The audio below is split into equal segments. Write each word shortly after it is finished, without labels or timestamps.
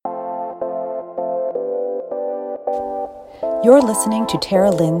You're listening to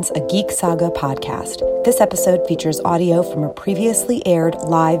Tara Lynn's A Geek Saga podcast. This episode features audio from a previously aired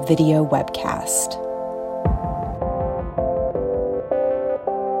live video webcast.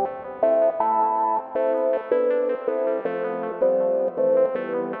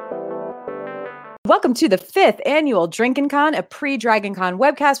 Welcome to the 5th annual Drinkin' Con, a pre-Dragon Con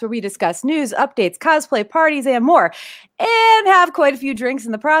webcast where we discuss news, updates, cosplay, parties, and more, and have quite a few drinks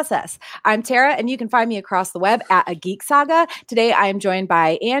in the process. I'm Tara, and you can find me across the web at A Geek Saga. Today, I am joined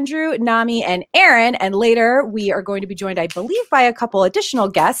by Andrew, Nami, and Aaron, and later we are going to be joined, I believe, by a couple additional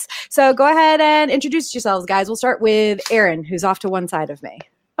guests. So go ahead and introduce yourselves, guys. We'll start with Aaron, who's off to one side of me.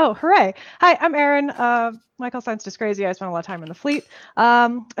 Oh, hooray. Hi, I'm Aaron. My call sign's just crazy. I spent a lot of time in the fleet. I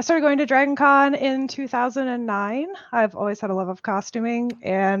started going to Dragon Con in 2009. I've always had a love of costuming,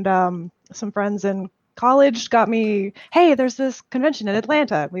 and some friends in college got me, hey, there's this convention in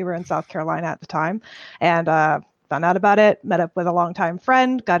Atlanta. We were in South Carolina at the time, and found out about it, met up with a longtime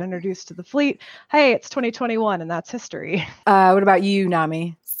friend, got introduced to the fleet. Hey, it's 2021, and that's history. What about you,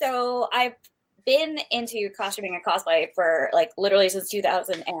 Nami? So I've been into costuming and cosplay for like literally since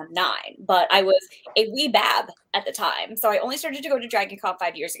 2009, but I was a wee bab at the time. So I only started to go to Dragon Con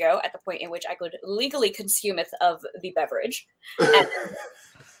 5 years ago at the point in which I could legally consumeth of the beverage. And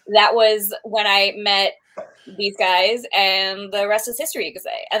that was when I met these guys, and the rest is history, you could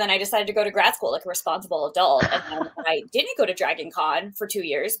say. And then I decided to go to grad school like a responsible adult. And then I didn't go to Dragon Con for 2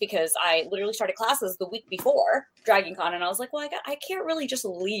 years because I literally started classes the week before Dragon Con. And I was like, well, I can't really just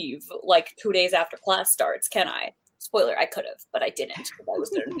leave like 2 days after class starts, can I? Spoiler, I could have, but I didn't because I was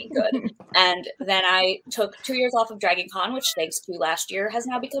going to be good. And then I took 2 years off of Dragon Con, which thanks to last year has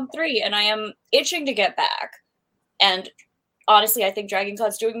now become 3. And I am itching to get back. And honestly, I think Dragon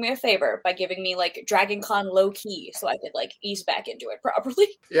Con's doing me a favor by giving me like Dragon Con low key so I could like ease back into it properly.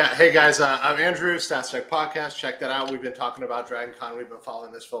 Yeah. Hey guys, I'm Andrew, StatsTech Podcast. Check that out. We've been talking about Dragon Con. We've been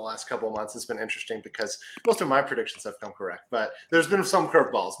following this for the last couple of months. It's been interesting because most of my predictions have come correct, but there's been some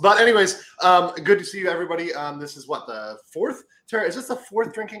curveballs. But anyways, good to see you, everybody. This is what, the 4th? Tara, is this the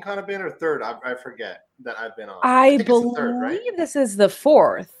 4th Drinking Con I've been, or 3rd? I forget that I've been on. I think believe it's the 3rd, right? this is the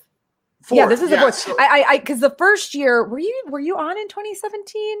 4th. Yeah, this is the 4th. So, because the first year, were you on in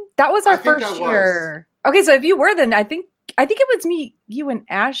 2017? That was our first year. Okay, so if you were, then I think it was me, you, and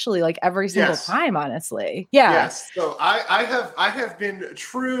Ashley like every single time. Honestly, yeah. Yes. So I have been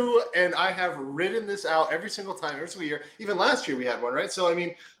true, and I have written this out every single time, every single year. Even last year we had one, right? So I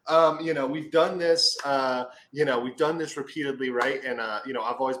mean, we've done this. We've done this repeatedly, right? And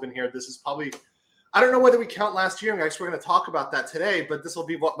I've always been here. This is probably, I don't know whether we count last year. I guess we're going to talk about that today, but this will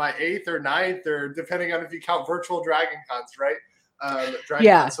be my 8th or 9th, or depending on if you count virtual Dragon Cons, right? Cons,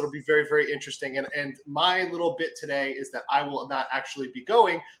 so it'll be very, very interesting. And my little bit today is that I will not actually be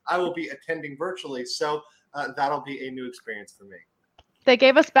going. I will be attending virtually. So that'll be a new experience for me. They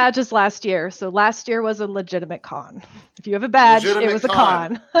gave us badges last year, so last year was a legitimate con. If you have a badge, it was a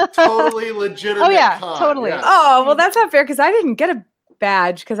con. Totally legitimate. Oh yeah, con. totally. Yes. Oh well, that's not fair because I didn't get a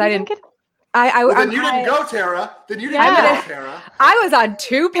badge because I didn't get. Then you didn't go, Tara. Then you didn't go, Tara. I was on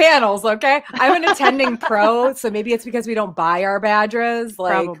 2 panels, okay? I'm an attending pro, so maybe it's because we don't buy our badges.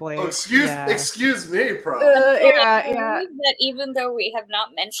 Like, probably. Oh, excuse me, pro. That even though we have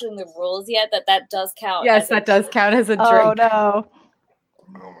not mentioned the rules yet, that does count. Yes, that does count as a drink. Oh, no.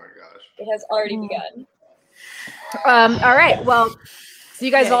 Oh, my gosh. It has already begun. All right, well, so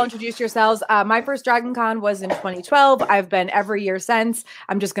you guys all introduce yourselves. My first Dragon Con was in 2012. I've been every year since.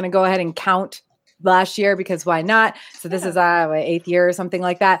 I'm just going to go ahead and count last year because why not? So this is my 8th year or something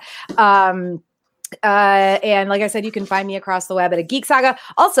like that. And like I said, you can find me across the web at A Geek Saga.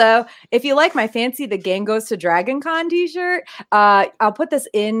 Also, if you like my fancy The Gang Goes to Dragon Con t-shirt, I'll put this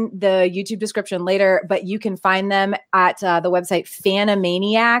in the YouTube description later, but you can find them at the website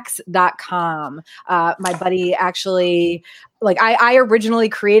fanamaniacs.com. My buddy actually, I originally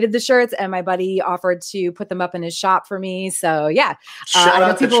created the shirts, and my buddy offered to put them up in his shop for me. So yeah. Shout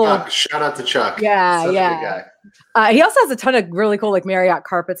out to Chuck. Shout out to Chuck. Yeah. Such a good guy. He also has a ton of really cool Marriott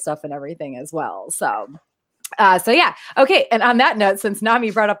carpet stuff and everything as well. So yeah. Okay. And on that note, since Nami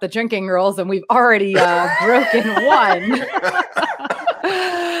brought up the drinking rules and we've already broken one,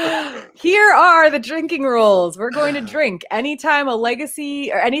 here are the drinking rules. We're going to drink anytime legacy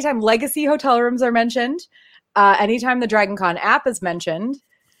hotel rooms are mentioned, anytime the Dragon Con app is mentioned.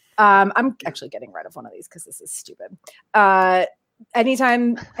 I'm actually getting rid of one of these because this is stupid.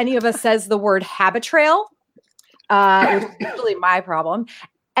 Anytime any of us says the word Habitrail, which is usually my problem.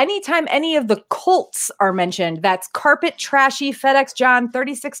 Anytime any of the cults are mentioned, that's Carpet, Trashy, FedEx John,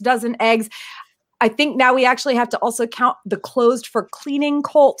 36 Dozen Eggs. I think now we actually have to also count the closed for cleaning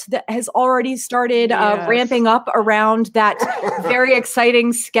cult that has already started ramping up around that very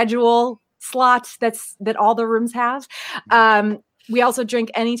exciting schedule slot that all the rooms have. We also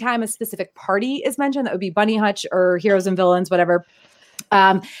drink anytime a specific party is mentioned. That would be Bunny Hutch or Heroes and Villains, whatever.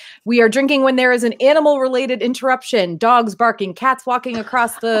 We are drinking when there is an animal-related interruption, dogs barking, cats walking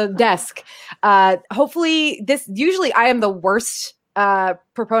across the desk. Hopefully usually I am the worst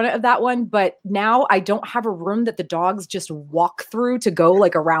proponent of that one, but now I don't have a room that the dogs just walk through to go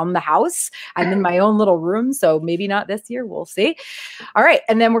like around the house. I'm in my own little room, so maybe not this year. We'll see. All right,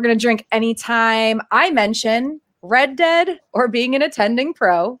 and then we're going to drink anytime I mention Red Dead or being an attending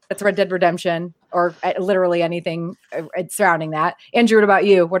pro. That's Red Dead Redemption or literally anything surrounding that. Andrew, what about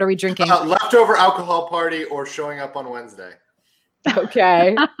you? What are we drinking? Leftover alcohol party or showing up on Wednesday.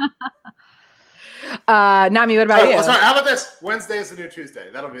 Okay. Nami, what about you? Sorry, how about this? Wednesday is the new Tuesday.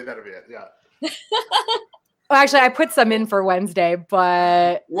 That'll be it. Yeah. Well, actually, I put some in for Wednesday,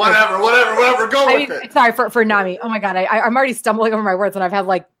 but whatever. Go with it. Sorry for Nami. Oh my God, I'm already stumbling over my words, and I've had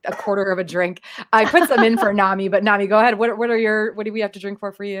like a quarter of a drink. I put some in for Nami, but Nami, go ahead. What do we have to drink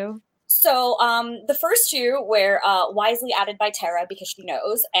for you? So the first two were wisely added by Tara because she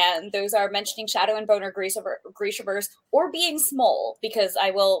knows, and those are mentioning Shadow and Boner Grishaverse or being small because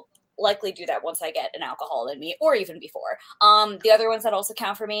I will likely do that once I get an alcohol in me, or even before. The other ones that also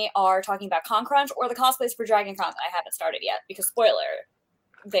count for me are talking about Con Crunch or the cosplays for Dragon Con that I haven't started yet, because spoiler,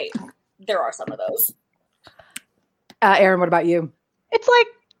 there are some of those. Aaron, what about you? It's like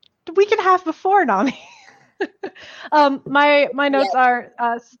a week and a half before, Nami. My notes are,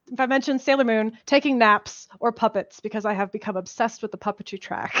 if I mention Sailor Moon, taking naps or puppets, because I have become obsessed with the puppetry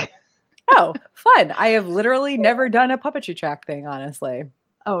track. Oh, fun. I have literally never done a puppetry track thing, honestly.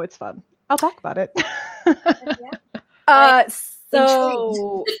 Oh, it's fun. I'll talk about it.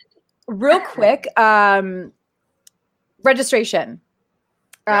 So real quick, registration.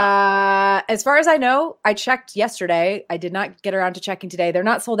 As far as I know, I checked yesterday. I did not get around to checking today. They're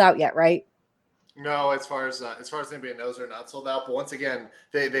not sold out yet, right? No, as far as anybody knows, they're not sold out. But once again,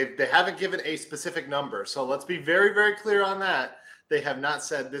 they haven't given a specific number. So let's be very, very clear on that. They have not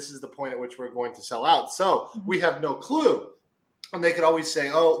said this is the point at which we're going to sell out. So we have no clue. And they could always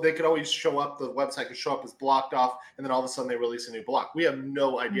say, they could always show up, the website could show up as blocked off, and then all of a sudden they release a new block. We have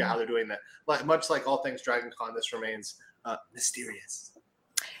no idea how they're doing that. Much like all things Dragon Con, this remains mysterious.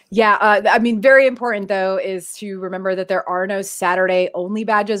 Yeah, I mean, very important, though, is to remember that there are no Saturday-only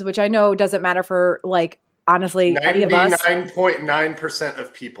badges, which I know doesn't matter for, like, honestly, any of us. 99.9%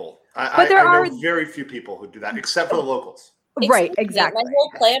 of people. But I know very few people who do that, except for the locals. Right, exactly. My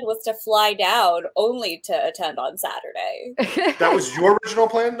whole plan was to fly down only to attend on Saturday. That was your original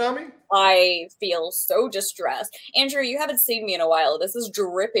plan, Nami? I feel so distressed. Andrew, you haven't seen me in a while. This is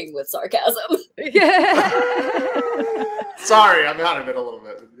dripping with sarcasm. Sorry, I'm out of it a little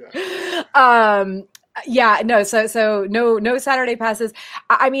bit. So no Saturday passes.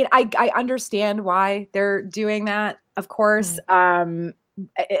 I mean, I understand why they're doing that, of course.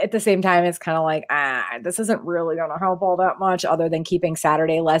 At the same time, it's kind of like, this isn't really going to help all that much other than keeping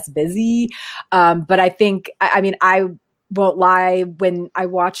Saturday less busy. But I think, I won't lie, when I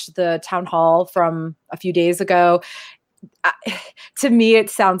watched the town hall from a few days ago, to me, it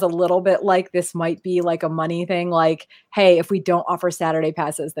sounds a little bit like this might be like a money thing. Like, hey, if we don't offer Saturday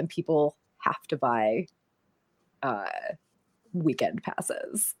passes, then people have to buy weekend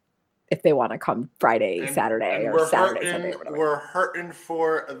passes if they want to come Friday, Saturday, or Saturday, Sunday, or whatever. We're hurting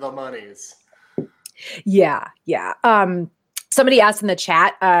for the monies. Yeah. Somebody asked in the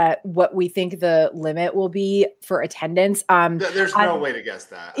chat what we think the limit will be for attendance. There's no way to guess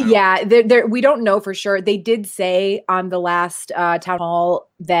that. Yeah, we don't know for sure. They did say on the last town hall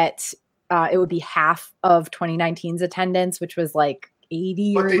that it would be half of 2019's attendance, which was like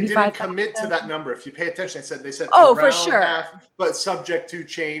 80 but or 85. But they didn't commit to that number. If you pay attention, they said for sure, half, but subject to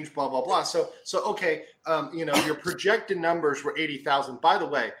change, blah blah blah. So okay, your projected numbers were 80,000. By the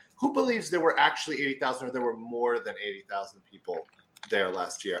way, who believes there were actually 80,000 or there were more than 80,000 people there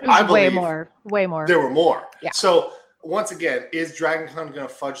last year? I believe way more. There were more. Yeah. So once again, is Dragon Con going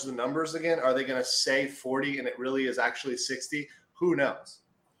to fudge the numbers again? Are they going to say 40 and it really is actually 60? Who knows?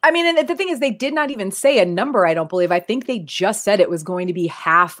 I mean, and the thing is, they did not even say a number, I don't believe. I think they just said it was going to be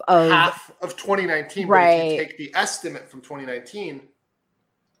half of 2019. Right. But if you take the estimate from 2019.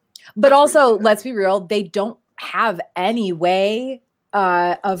 But also, let's be real, they don't have any way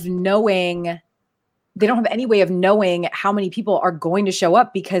of knowing. They don't have any way of knowing how many people are going to show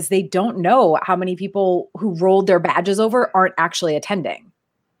up because they don't know how many people who rolled their badges over aren't actually attending.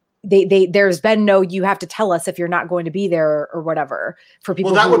 there's been no, you have to tell us if you're not going to be there or whatever for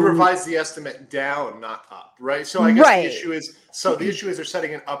people. Well, that would revise the estimate down, not up, right? So I guess Right. the issue is they're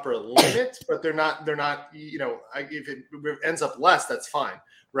setting an upper limit, but they're not, you know, if it ends up less, that's fine,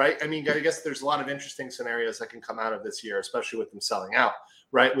 right? I mean, I guess there's a lot of interesting scenarios that can come out of this year, especially with them selling out,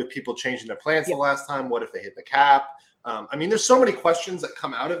 right? With people changing their plans the last time. What if they hit the cap? I mean, there's so many questions that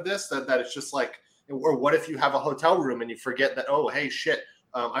come out of this that it's just like, or what if you have a hotel room and you forget that, oh, hey, shit,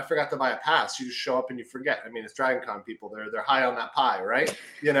 I forgot to buy a pass. You just show up and you forget. I mean, it's Dragon Con people. They're high on that pie, right?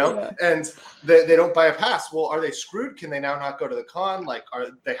 You know, and they don't buy a pass. Well, are they screwed? Can they now not go to the con? Like,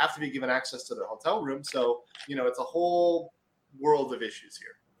 they have to be given access to their hotel room? So, you know, it's a whole world of issues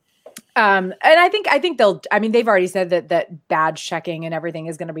here. And I think they've already said that badge checking and everything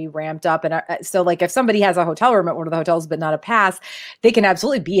is going to be ramped up. And so like, if somebody has a hotel room at one of the hotels, but not a pass, they can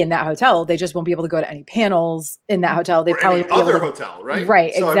absolutely be in that hotel. They just won't be able to go to any panels in that hotel. They probably any other hotel, right?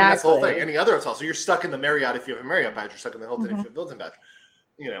 Right. So, exactly. I mean, that's the whole thing. Any other hotel. So you're stuck in the Marriott if you have a Marriott badge. You're stuck in the Hilton if you have a Hilton badge.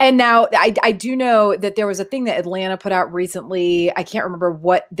 You know. And now I do know that there was a thing that Atlanta put out recently. I can't remember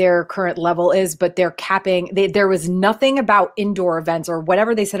what their current level is, but they're capping. There was nothing about indoor events, or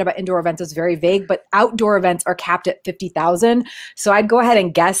whatever they said about indoor events is very vague, but outdoor events are capped at 50,000. So I'd go ahead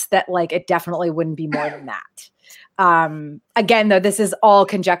and guess that like it definitely wouldn't be more than that. Again, though, this is all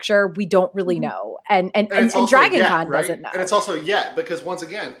conjecture. We don't really know. And Dragon Con doesn't know. And it's also because once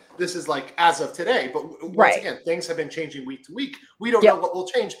again, this is like as of today, but once again, things have been changing week to week. We don't know what will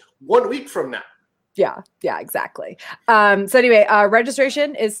change 1 week from now. Yeah, exactly. So anyway,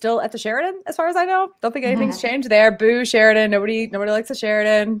 registration is still at the Sheraton, as far as I know. Don't think anything's changed there. Boo, Sheraton. Nobody likes the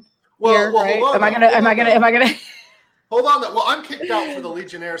Sheraton. Well, right? Hold on, am I gonna Hold on. Well, I'm kicked out for the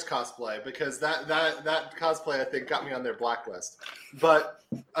Legionnaires cosplay because that cosplay I think got me on their blacklist. But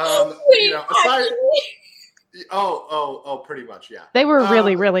you know, aside, pretty much, yeah. They were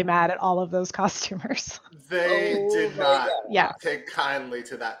really mad at all of those costumers. They did not take kindly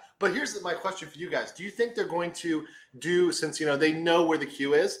to that. But here's my question for you guys: do you think they're going to do, since you know they know where the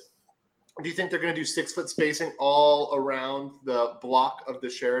queue is? Do you think they're going to do 6 foot spacing all around the block of the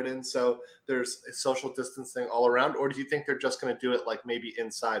Sheraton, so there's a social distancing all around, or do you think they're just going to do it like maybe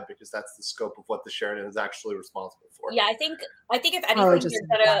inside because that's the scope of what the Sheraton is actually responsible for? Yeah, I think if anything,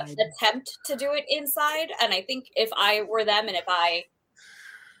 they're going to attempt to do it inside, and I think if I were them and if I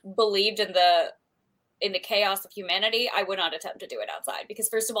believed in the chaos of humanity, I would not attempt to do it outside, because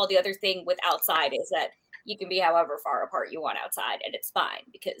first of all, the other thing with outside is that you can be however far apart you want outside, and it's fine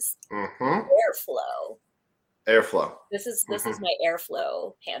because airflow. This is my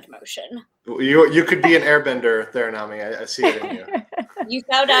airflow hand motion. You could be an airbender there, Nami. I see it in you. You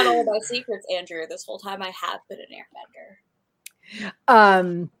found out all my secrets, Andrew. This whole time I have been an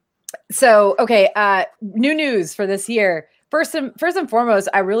airbender. So okay, new news for this year. First and foremost,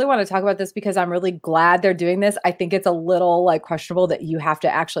 I really want to talk about this because I'm really glad they're doing this. I think it's a little like questionable that you have to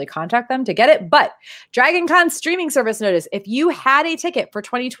actually contact them to get it. But Dragon Con streaming service notice: if you had a ticket for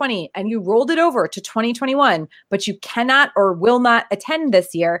 2020 and you rolled it over to 2021, but you cannot or will not attend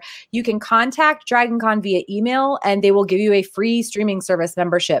this year, you can contact Dragon Con via email and they will give you a free streaming service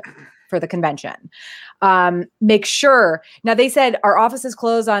membership for the convention. Make sure. Now they said our offices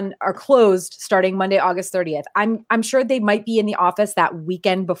are closed starting Monday, August 30th. I'm sure they might be in the office that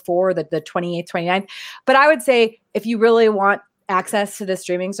weekend before the 28th, 29th. But I would say if you really want access to the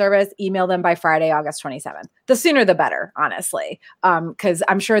streaming service, email them by Friday, August 27th. The sooner the better, honestly. Because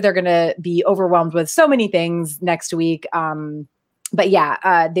I'm sure they're going to be overwhelmed with so many things next week. But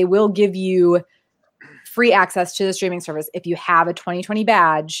yeah, they will give you free access to the streaming service if you have a 2020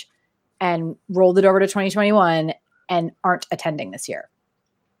 badge and rolled it over to 2021 and aren't attending this year.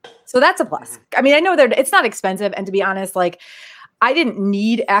 So that's a plus. I mean, I know it's not expensive. And to be honest, like I didn't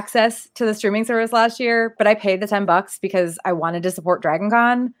need access to the streaming service last year, but I paid the $10 because I wanted to support Dragon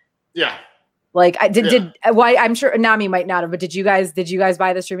Con. Yeah. Like I did. Why? I'm sure Nami might not have, but did you guys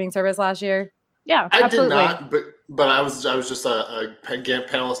buy the streaming service last year? Yeah, I absolutely. did not, but I was just a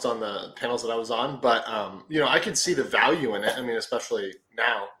panelist on the panels that I was on. But you know, I could see the value in it. I mean, especially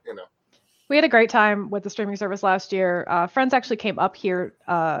now, you know. We had a great time with the streaming service last year. Friends actually came up here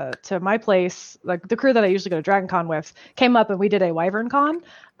to my place. Like the crew that I usually go to Dragon Con with came up and we did a Wyvern Con,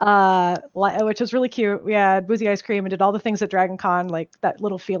 which was really cute. We had boozy ice cream and did all the things at Dragon Con, like that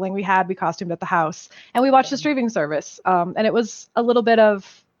little feeling we had. We costumed at the house and we watched the streaming service. And it was a little bit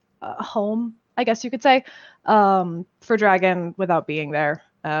of home, I guess you could say, for Dragon without being there.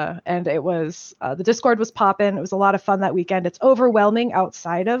 And it was the Discord was popping. It was a lot of fun that weekend. It's overwhelming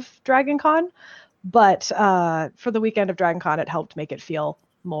outside of Dragon Con, but for the weekend of Dragon Con, it helped make it feel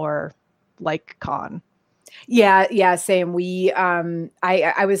more like con. Yeah, same.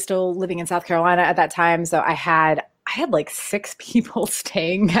 I was still living in South Carolina at that time, so I had like 6 people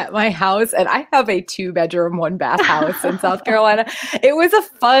staying at my house, and I have a 2-bedroom, 1-bath house in South Carolina. It was a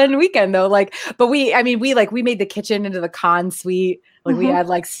fun weekend though. But we made the kitchen into the con suite. Like we had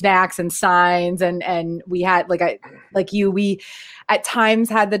like snacks and signs, and we had we at times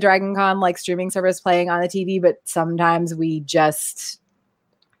had the Dragon Con like streaming service playing on the TV, but sometimes we just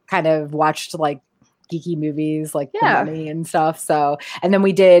kind of watched like geeky movies like The Mummy and stuff. So, and then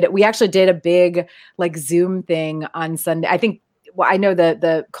we actually did a big like Zoom thing on Sunday. I think, I know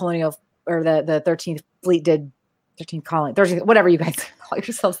the Colonial or the 13th Fleet did 13th Colony, 13th, whatever you guys call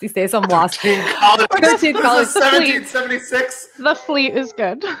yourselves these days. I'm lost. 13th Colony. 1776. The Fleet is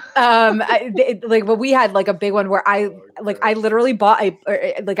good. But we had like a big one where I literally bought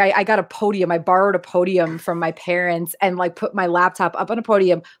I got a podium. I borrowed a podium from my parents and like put my laptop up on a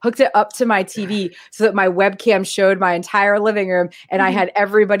podium, hooked it up to my TV so that my webcam showed my entire living room, and I had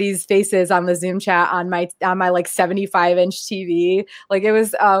everybody's faces on the Zoom chat on my like 75-inch TV. Like it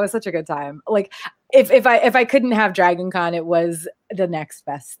was such a good time. Like if I couldn't have Dragon Con, it was the next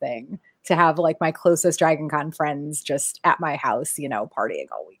best thing to have like my closest Dragon Con friends just at my house, partying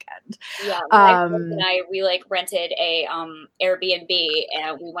all weekend. Yeah, my friends and we like rented a Airbnb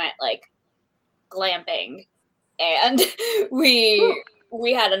and we went like glamping, and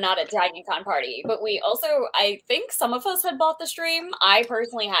we had a not a Dragon Con party, but we also, I think some of us had bought the stream. I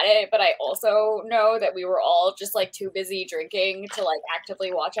personally had it, but I also know that we were all just like too busy drinking to like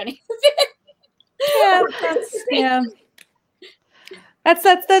actively watch any of it. That's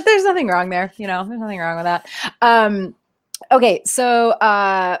there's nothing wrong there. There's nothing wrong with that. Okay, so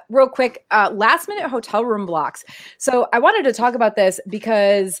real quick, last minute hotel room blocks. So I wanted to talk about this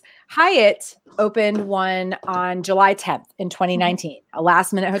because Hyatt opened one on July 10th in 2019, a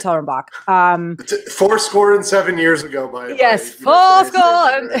last minute hotel room block. 7 years ago, by yes, full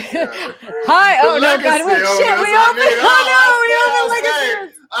score. Hi, oh no, God, shit, we opened.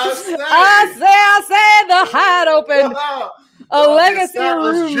 I say the Hyatt opened. A legacy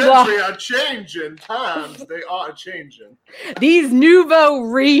room block. They are changing times. They are changing. These nouveau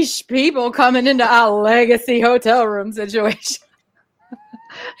riche people coming into our legacy hotel room situation.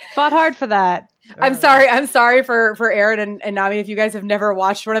 Fought hard for that. I'm sorry for Aaron and Nami. If you guys have never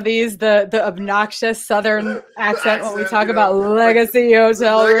watched one of these, the obnoxious Southern accent when we talk about legacy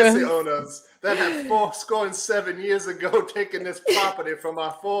hotel rooms. Legacy owners that had 7 years ago taken this property from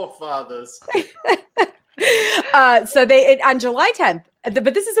our forefathers. So they on July 10th,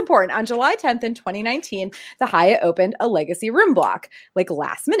 but this is important. On July 10th in 2019, the Hyatt opened a legacy room block, like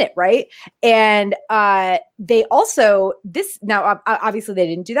last minute, right? And they also obviously they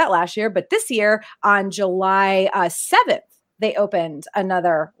didn't do that last year, but this year on July 7th, they opened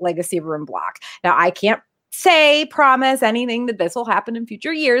another legacy room block. Now I can't promise anything that this will happen in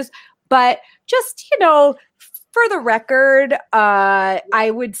future years, but just for the record,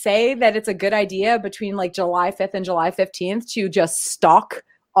 I would say that it's a good idea between like July 5th and July 15th to just stalk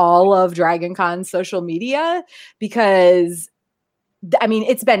all of Dragon Con's social media, because I mean,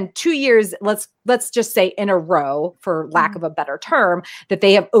 it's been 2 years, let's just say in a row, for lack of a better term, that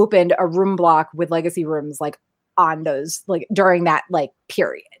they have opened a room block with legacy rooms like on those, like during that like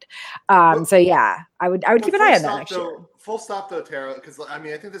period. So yeah, I would keep an eye on that next year. Full stop though, Tara, because I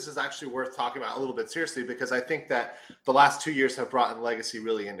mean, I think this is actually worth talking about a little bit seriously, because I think that the last 2 years have brought in legacy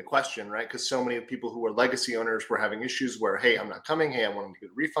really into question, right? Because so many people who were legacy owners were having issues where, hey, I'm not coming. Hey, I'm wanting to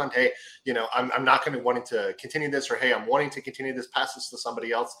get a refund. Hey, I'm not going to wanting to continue this, or hey, I'm wanting to continue this, pass this to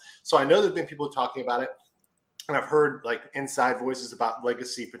somebody else. So I know there've been people talking about it. And I've heard like inside voices about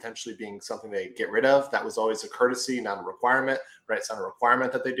legacy potentially being something they get rid of. That was always a courtesy, not a requirement, right? It's not a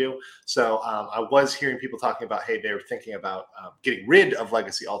requirement that they do. So I was hearing people talking about, hey, they were thinking about getting rid of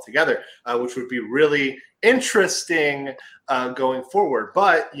legacy altogether, which would be really interesting going forward.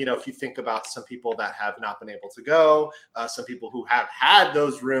 But, if you think about some people that have not been able to go, some people who have had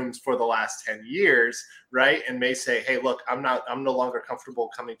those rooms for the last 10 years, right? And may say, hey, look, I'm no longer comfortable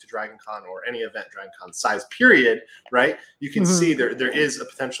coming to Dragon Con or any event Dragon Con size period, right? You can see there is a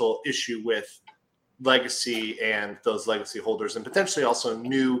potential issue with legacy and those legacy holders, and potentially also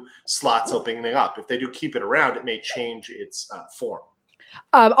new slots opening up. If they do keep it around, it may change its form.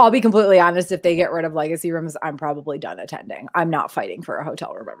 I'll be completely honest. If they get rid of legacy rooms, I'm probably done attending. I'm not fighting for a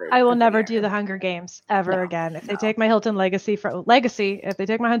hotel room I will every never year. do the Hunger Games ever No, again. If they no. take my Hilton Legacy if they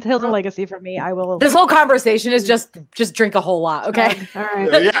take my Hilton Legacy from me, I will. This whole conversation is just drink a whole lot, okay? All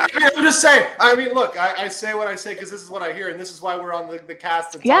right. Yeah, I mean, I'm just saying. I mean, look, I say what I say because this is what I hear, and this is why we're on the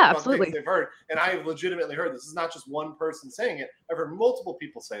cast and talk about absolutely. things they've heard. And I have legitimately heard this. This is not just one person saying it. I've heard multiple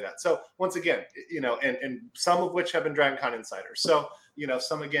people say that. So once again, and some of which have been Dragon Con insiders. So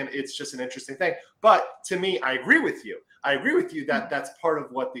some again, it's just an interesting thing. But to me, I agree with you. That that's part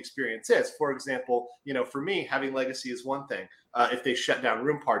of what the experience is. For example, for me, having legacy is one thing. If they shut down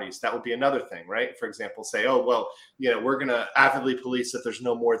room parties, that would be another thing, right? For example, say, oh, well, we're going to avidly police if there's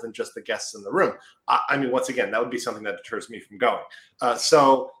no more than just the guests in the room. I mean, once again, that would be something that deters me from going.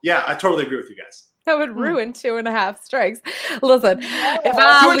 So, yeah, I totally agree with you guys. That would ruin 2.5 strikes. Listen, if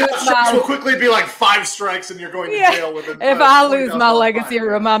I lose my will quickly be like 5 strikes and you're going to jail with it. If I lose my legacy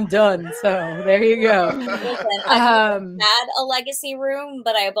room, I'm done. So there you go. Listen, I've had a legacy room,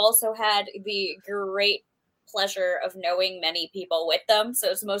 but I've also had the great pleasure of knowing many people with them.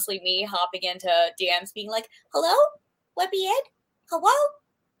 So it's mostly me hopping into DMs being like, hello, let me in. Hello,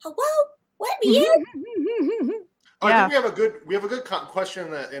 let me in. Oh, I think we have a good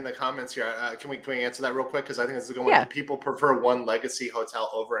question in the comments here. Can we answer that real quick? Because I think this is a good one. Do people prefer one legacy hotel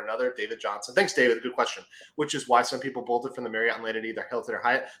over another? David Johnson. Thanks, David. Good question. Which is why some people bolted from the Marriott and landed either Hilton or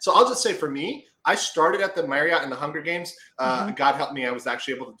Hyatt. So I'll just say for me, I started at the Marriott in the Hunger Games. God help me, I was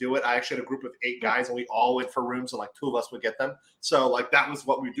actually able to do it. I actually had a group of 8 guys, and we all went for rooms, and like 2 of us would get them. So like that was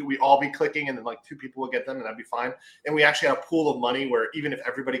what we do. We all be clicking, and then like 2 people would get them, and that'd be fine. And we actually had a pool of money where even if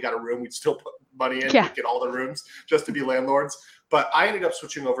everybody got a room, we'd still put money in to get all the rooms just to be landlords. But I ended up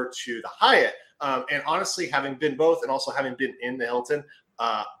switching over to the Hyatt. And honestly, having been both and also having been in the Hilton,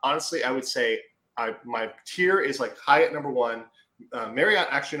 honestly, I would say my tier is like Hyatt number 1, Marriott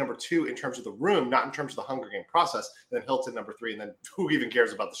actually number 2 in terms of the room, not in terms of the Hunger Game process, and then Hilton number 3, and then who even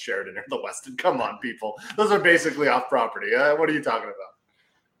cares about the Sheraton or the Westin? Come on, people. Those are basically off property. What are you talking about?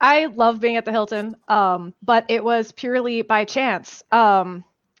 I love being at the Hilton, but it was purely by chance. So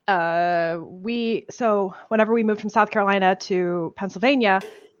whenever we moved from South Carolina to Pennsylvania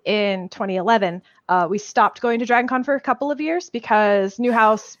in 2011, we stopped going to Dragon Con for a couple of years because new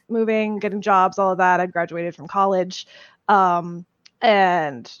house, moving, getting jobs, all of that. I graduated from college.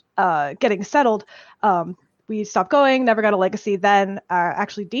 And getting settled, we stopped going, never got a legacy. Then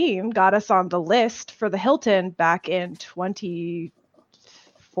actually Dean got us on the list for the Hilton back in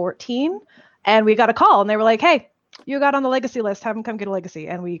 2014, and we got a call and they were like, hey, you got on the legacy list, have them come get a legacy.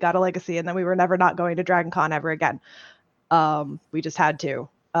 And we got a legacy, and then we were never not going to Dragon Con ever again. We just had to.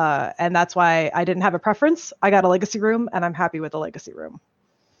 And that's why I didn't have a preference. I got a legacy room, and I'm happy with the legacy room.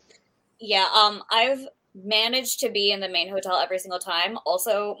 Yeah, I've managed to be in the main hotel every single time.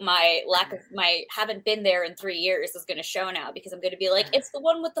 Also, my haven't been there in 3 years is going to show now because I'm going to be like, it's the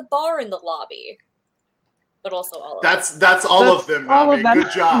one with the bar in the lobby. But also all of that's all of them. All of them.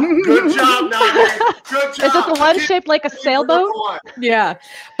 Good job. Good job, Nami. Good job. Is it the one shaped like a sailboat? Yeah.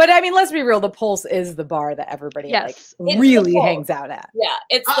 But I mean, let's be real. The Pulse is the bar that everybody really hangs out at. Yeah.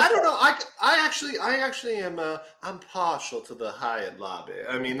 I don't know. I actually am I'm partial to the Hyatt lobby.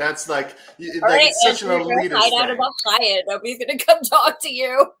 I mean, that's like it's such an elitist thing. Out about Hyatt. Nobody's going to come talk to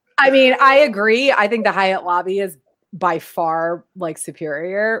you. I mean, I agree. I think the Hyatt lobby is by far like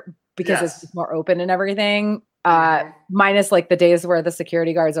superior, because it's just more open and everything. Minus like the days where the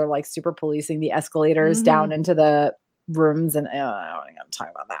security guards are like super policing the escalators down into the rooms, and I don't think I'm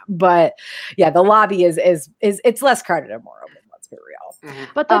talking about that. But yeah, the lobby is it's less crowded and more open. Let's be real.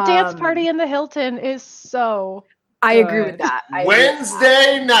 But the dance party in the Hilton is so. I agree with that.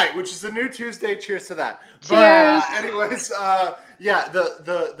 Wednesday night, which is a new Tuesday. Cheers to that. Cheers. But anyways, the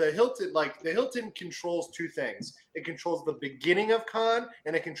Hilton, the Hilton controls 2 things. It controls the beginning of con,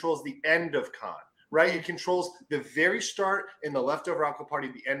 and it controls the end of con. Right? It controls the very start and the leftover alcohol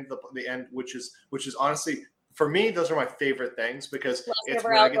party, the end, which is honestly, for me, those are my favorite things, because it's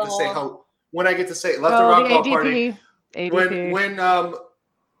when I get to say leftover alcohol party. ADP.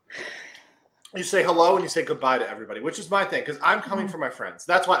 When you say hello and you say goodbye to everybody, which is my thing, because I'm coming for my friends.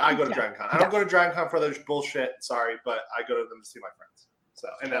 That's why I go to Dragon Con. I don't go to Dragon Con for other bullshit. Sorry, but I go to them to see my friends. So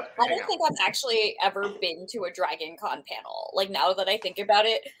I don't think I've actually ever been to a Dragon Con panel. Like, now that I think about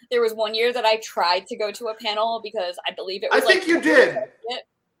it, there was one year that I tried to go to a panel because I believe it was. I think you did.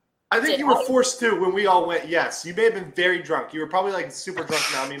 I think you were forced to when we all went. Yes, you may have been very drunk. You were probably like super drunk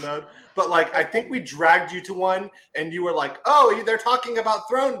Nami mode. But like, I think we dragged you to one, and you were like, "Oh, they're talking about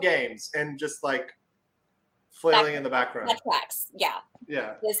throne games," and just like flailing in the background. That tracks. Yeah.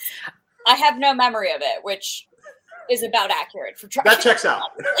 Yeah. I have no memory of it, which is about accurate for Dragon. That checks out.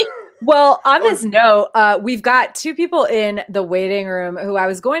 Well, on this note, we've got two people in the waiting room who I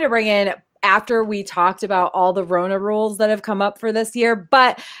was going to bring in after we talked about all the Rona rules that have come up for this year,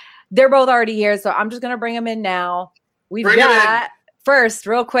 but they're both already here, so I'm just going to bring them in now. We've got, first,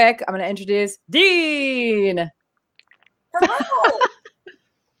 real quick, I'm going to introduce Dean. Hello.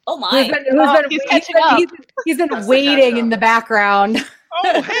 Oh my. He's been waiting in the background.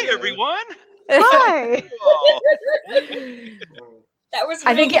 Oh, hey, everyone. Hi. That was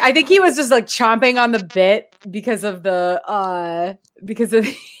I think he was just like chomping on the bit because of the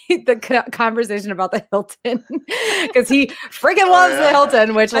the conversation about the Hilton, because he freaking loves the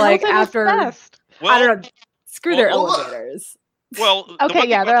Hilton, which like after I don't know, screw their elevators. Well, okay,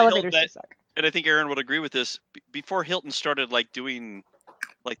 yeah, their elevators do suck. And I think Aaron would agree with this. Before Hilton started like doing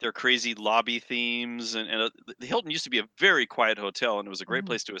like their crazy lobby themes, and the Hilton used to be a very quiet hotel, and it was a great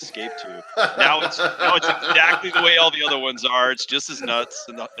place to escape to. Now it's exactly the way all the other ones are. It's just as nuts,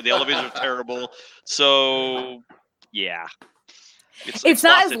 and the elevators are terrible. So yeah, it's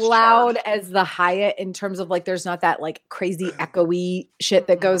not as loud as the Hyatt in terms of like there's not that like crazy echoey shit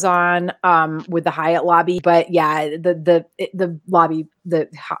that goes on with the Hyatt lobby, but yeah, the lobby, the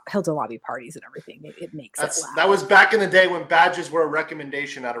Hilton lobby parties and everything, it makes it loud. That was back in the day when badges were a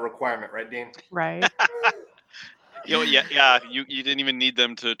recommendation, not a requirement, right, Dean? Right. You didn't even need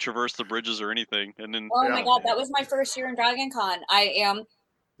them to traverse the bridges or anything. And then my god, that was my first year in Dragon Con. I am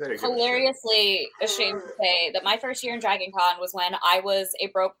hilariously ashamed to say that my first year in Dragon Con was when I was a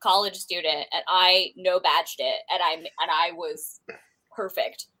broke college student and I no badged it, and I was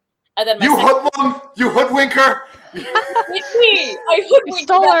perfect. And then you hoodlum, you hoodwinker. You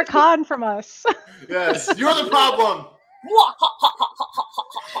stole our con from us. Yes, you're the problem.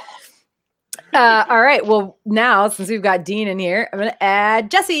 All right. Well, now since we've got Dean in here, I'm going to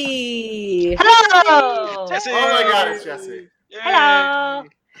add Jesse. Hello, Jesse. Oh my god, it's Jesse. Hello.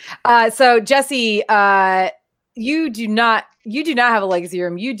 So Jesse, you do not have a legacy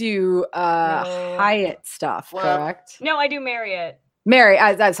room. You do No. Hyatt stuff, correct? No, I do Marriott.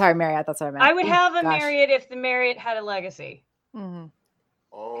 Marriott. I'm sorry, Marriott. That's what I meant. I would have a Gosh. Marriott if the Marriott had a legacy.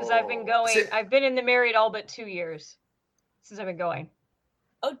 Because I've been going. I've been in the Marriott all but 2 years since I've been going.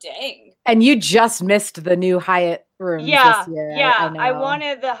 Oh dang! And you just missed the new Hyatt rooms Yeah, this year. yeah. I know.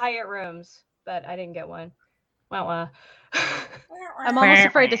 wanted the Hyatt rooms, but I didn't get one. Wah. I'm almost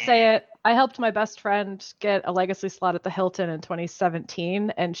afraid to say it. I helped my best friend get a legacy slot at the Hilton in 2017,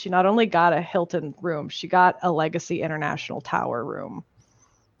 and she not only got a Hilton room, she got a Legacy International Tower room.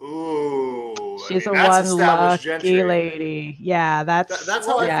 Ooh, She's that's a one established lucky gentry. lady. Yeah, that's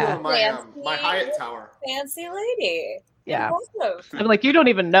how I feel in Fancy. my Hyatt tower. Fancy lady. Yeah. Impressive. I'm like, you don't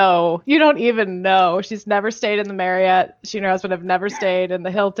even know. You don't even know. She's never stayed in the Marriott. She and her husband have never stayed in the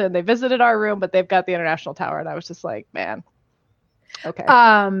Hilton. They visited our room, but they've got the International Tower. And I was just like, man. Okay.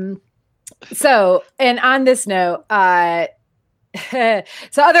 So, and on this note, so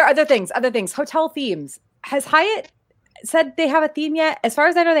other things, hotel themes. Has Hyatt said they have a theme yet? As far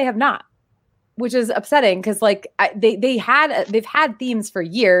as I know, they have not, which is upsetting because like they've had themes for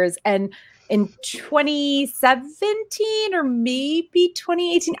years, and in 2017 or maybe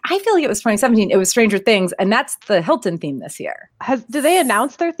 2018, I feel like it was 2017. It was Stranger Things, and that's the Hilton theme this year. Do they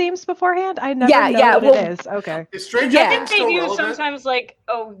announce their themes beforehand? I never know what it is. Okay. Is Stranger I Things think they still do relevant? sometimes like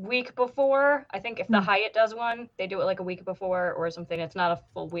a week before. I think if the Hyatt does one, they do it like a week before or something. It's not a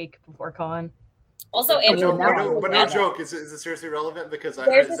full week before con. Also, But Andrew, no joke. Is it seriously relevant? Because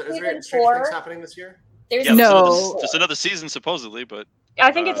There's is a there season Stranger 4. Things happening this year? there's Yeah, No. just another season supposedly, but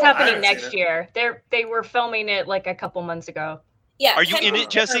I think it's I happening haven't seen next it. year. They were filming it like a couple months ago. yeah. are you in Kendall- it,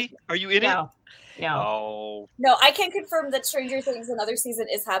 Jesse? Are you in it? No. Oh, No, I can confirm that Stranger Things another season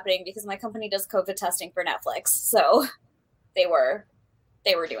is happening because my company does COVID testing for Netflix. So they were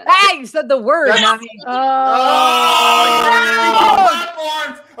doing that. Ah, you said the word, Yes. not me.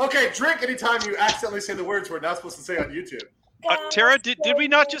 Oh, okay, drink anytime you accidentally say the words we're not supposed to say on YouTube. Tara, did we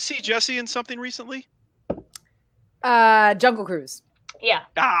not just see Jesse in something recently? Jungle Cruise. Yeah.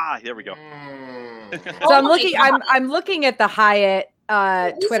 Ah, there we go. So I'm my looking. God. I'm looking at the Hyatt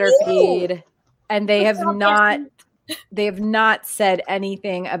Twitter too. feed, and they have Stop not. guessing. They have not said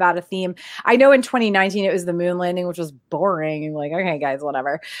anything about a theme. I know in 2019 it was the moon landing, which was boring. And like, okay, guys,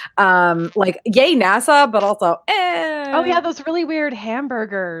 whatever. Like, yay NASA, but also, Oh yeah, those really weird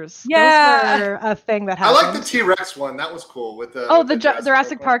hamburgers. Yeah. Those were a thing that I happened. like the T-Rex one. That was cool. With the Oh, the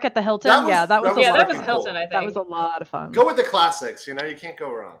Jurassic Park at the Hilton. That was- yeah, that was that was Yeah, that fucking was cool. Hilton, I think. that was a lot of fun. Go with the classics. You know, you can't go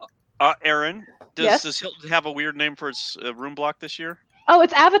wrong. Aaron, Yes? does Hilton have a weird name for its room block this year? Oh,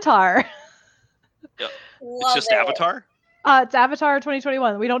 it's Avatar. It's Love just it. Avatar? It's Avatar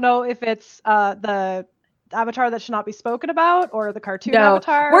 2021. We don't know if it's the avatar that should not be spoken about, or the cartoon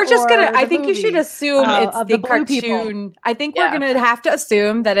avatar? We're just gonna. I think movie, you should assume it's the cartoon. People. I think we're gonna have to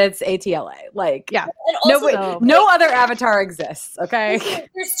assume that it's ATLA. Like, yeah, no other avatar exists. Okay,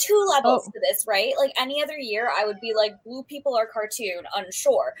 there's 2 levels to this, right? Like any other year, I would be like, blue people are cartoon,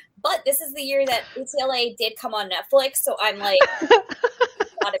 unsure. But this is the year that ATLA did come on Netflix, so I'm like,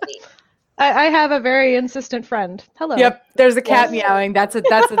 gotta be. I have a very insistent friend. Hello. Yep, there's a cat meowing. That's an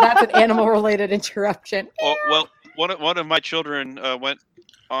animal related interruption. Well, one of my children went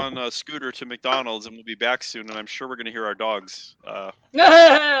on a scooter to McDonald's and will be back soon, and I'm sure we're going to hear our dogs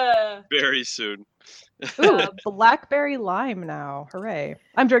very soon. Ooh, blackberry lime now. Hooray.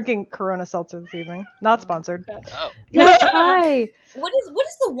 I'm drinking Corona Seltzer this evening. Not sponsored. Oh. Hi. What is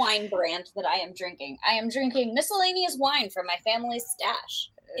the wine brand that I am drinking? I am drinking miscellaneous wine from my family's stash.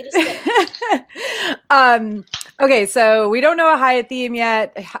 It is okay, so we don't know a Hyatt theme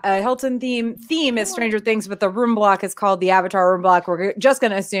yet. Hilton theme is Stranger Things, but the room block is called the Avatar room block. We're just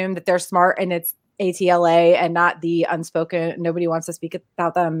going to assume that they're smart and it's ATLA and not the unspoken, nobody wants to speak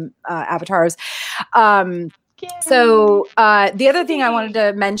about them avatars. So the other thing I wanted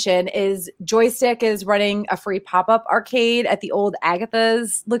to mention is Joystick is running a free pop-up arcade at the old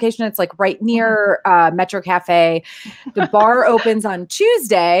Agatha's location. It's like right near Metro Cafe. The bar opens on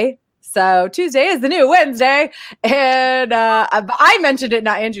Tuesday. So Tuesday is the new Wednesday. And I mentioned it,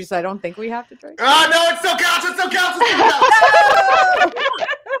 not Andrew, so I don't think we have to drink. Oh, no, it still counts. It still counts. It still counts.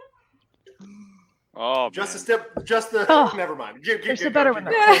 Oh, just a step. Never mind. There's a better one.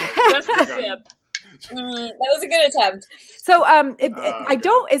 Just a sip. That was a good attempt. So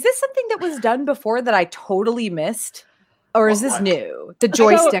is this something that was done before that I totally missed? Or is this new? The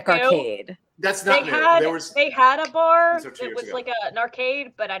Joystick arcade. That's not new. They had a bar that was like an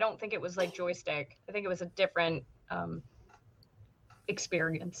arcade, but I don't think it was like Joystick. I think it was a different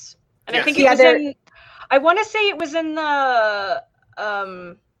experience. And I think it was in, I want to say it was in the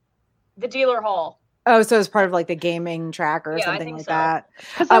dealer hall. Oh, so it's part of like the gaming track or something like that.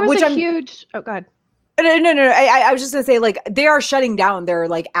 Because there was a huge. Oh, go ahead. No. I was just gonna say, like, they are shutting down their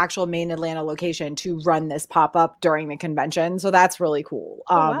like actual main Atlanta location to run this pop up during the convention, so that's really cool.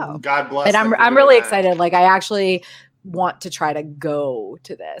 Wow. God bless. And I'm really excited. Like, I actually want to try to go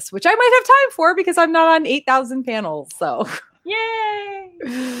to this, which I might have time for because I'm not on 8,000 panels. So. Yay!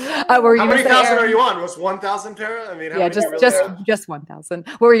 How many thousand are you on? Was 1,000, Tara? I mean, just 1,000.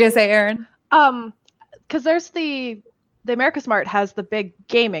 What were you gonna say, Aaron? Because there's the America Smart has the big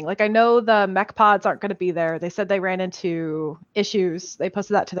gaming. Like, I know the mech pods aren't going to be there. They said they ran into issues. They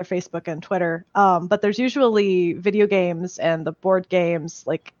posted that to their Facebook and Twitter. But there's usually video games and the board games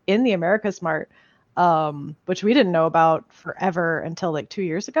like in the America Smart, which we didn't know about forever until like 2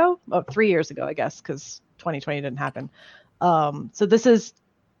 years ago. 3 years ago, I guess, because 2020 didn't happen. So this is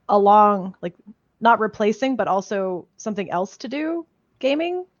along, like, not replacing, but also something else to do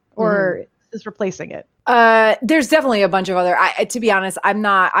gaming, or is replacing it? There's definitely a bunch of other, to be honest,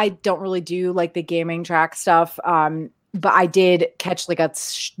 I don't really do like the gaming track stuff. But I did catch like a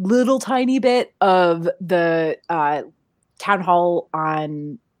little tiny bit of the town hall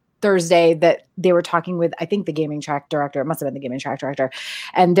on Thursday that they were talking with, I think, the gaming track director. It must have been the gaming track director.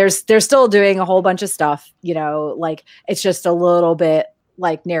 And they're still doing a whole bunch of stuff, you know, like it's just a little bit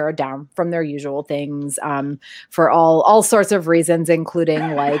like narrowed down from their usual things, for all sorts of reasons,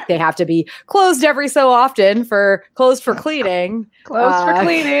 including like they have to be closed every so often closed for cleaning. Closed for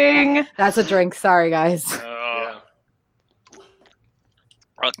cleaning. That's a drink. Sorry, guys.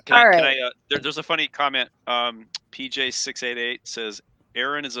 There's a funny comment. PJ688 says,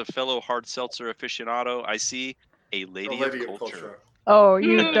 Aaron is a fellow hard seltzer aficionado. I see a lady of culture. Oh,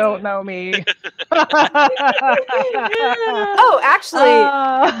 you don't know me. Oh, actually,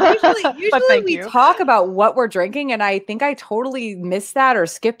 usually we talk about what we're drinking, and I think I totally missed that or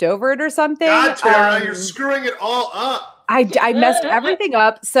skipped over it or something. God, Tara, you're screwing it all up. I messed everything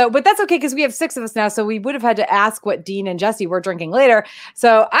up. So, but that's okay because we have 6 of us now. So we would have had to ask what Dean and Jesse were drinking later.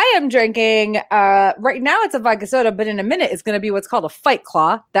 So I am drinking, right now it's a vodka soda, but in a minute it's going to be what's called a Fight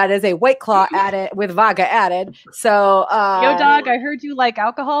Claw. That is a White Claw added with vodka added. So, yo, dog, I heard you like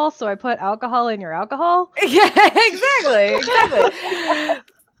alcohol, so I put alcohol in your alcohol. Yeah, exactly.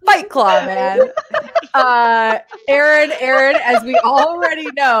 Fight Claw, man. Aaron, as we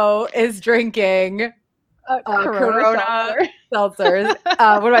already know, is drinking Corona seltzers. What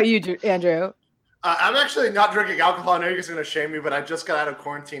about you, Andrew? I'm actually not drinking alcohol. I know you're just going to shame me, but I just got out of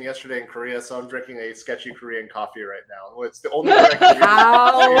quarantine yesterday in Korea, so I'm drinking a sketchy Korean coffee right now. It's the only drink I can drink.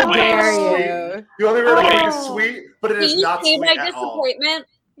 How dare you? The only drink I drink is sweet, but it is not sweet my at disappointment?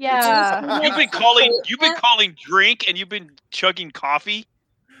 Yeah. You've been calling drink and you've been chugging coffee?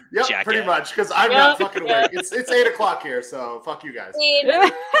 Yep, Jackass. pretty much, because I'm not fucking awake. It's 8 o'clock here, so fuck you guys.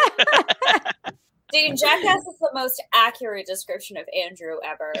 Dean, Jackass is the most accurate description of Andrew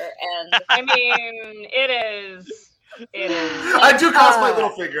ever, and I mean, it is. It is. I do cosplay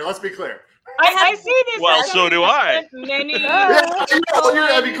Littlefinger. Let's be clear. I see this. Well, so do I. Many.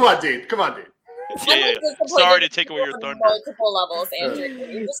 I mean, come on, Dean. Come on, Dean. Yeah. Sorry to take away your thunder. Multiple levels, Andrew.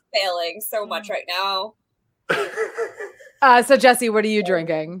 You're just failing so much right now. So Jesse, what are you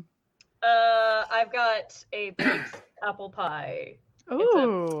drinking? I've got a Blake's apple pie.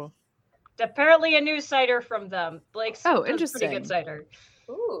 Ooh. Apparently a new cider from them. Blake's interesting. pretty good cider.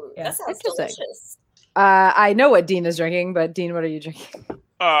 Ooh, Yeah, that sounds interesting. delicious. I know what Dean is drinking, but Dean, what are you drinking?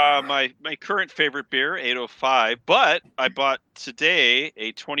 My current favorite beer, 805, but I bought today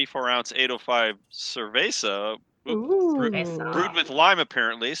a 24-ounce 805 Cerveza brewed with lime,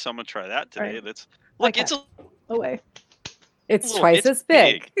 apparently. So I'm gonna try that today. Right. That's look, Okay. it's Away. It's twice as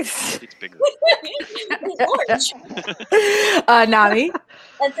big. It's bigger. It's large. Nami.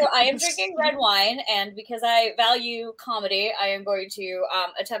 And so I am drinking red wine, and because I value comedy, I am going to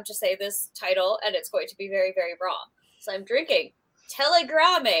attempt to say this title, and it's going to be very, very wrong. So I'm drinking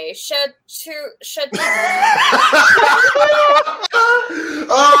Telegramme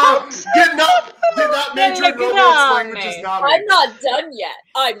Did not major in romance languages, Nami. I'm not done yet.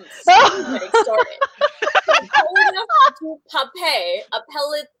 I'm so getting started. Du Pape,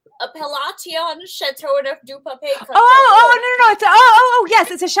 Appellation Chateauneuf du Pape. No.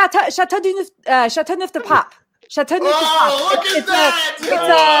 Yes, it's a Chateauneuf de Pape. Chateauneuf de Pape. Look at that!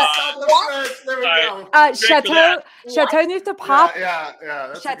 There we go. Chateauneuf de Pape.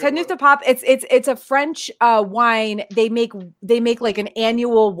 Yeah. Chateauneuf de Pape. It's a French wine. They make like an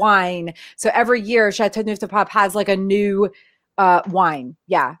annual wine. So every year, Chateauneuf de Pape has like a new wine.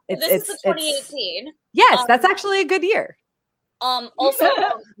 Yeah, this is the 2018. Yes, that's actually a good year. Also,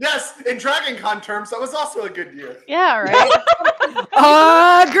 yes, in Dragon Con terms, that was also a good year. Yeah,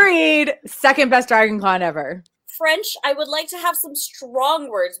 right. Agreed. Second best Dragon Con ever. French, I would like to have some strong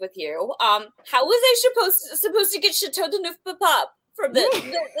words with you. How was I supposed to get Chateau de Neuf Pape from the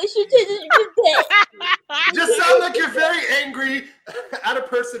Just sound like you're very angry at a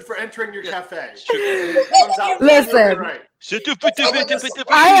person for entering your cafe. Listen. Right.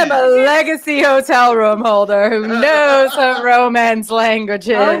 I am a legacy hotel room holder who knows some Romance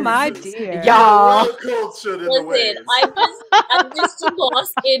languages. Oh my dear. Y'all. Listen, I'm just a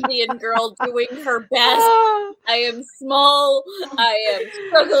lost Indian girl doing her best. I am small. I am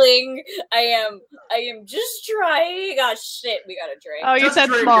struggling. I am just trying. Oh shit, we gotta drink. Oh, you Just said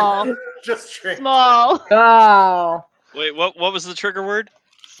drink. small. Just drink. Small. Oh. Wait, what was the trigger word?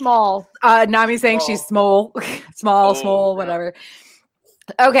 Small. Nami saying she's small. small, whatever.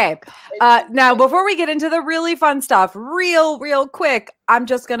 Okay. Now, before we get into the really fun stuff, real quick, I'm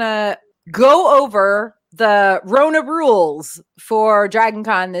just going to go over the Rona rules for Dragon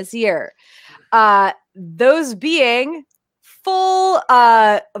Con this year. Those being full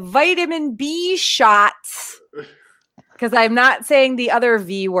vitamin B shots, because I'm not saying the other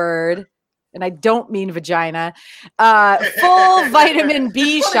V word. And I don't mean vagina. Full vitamin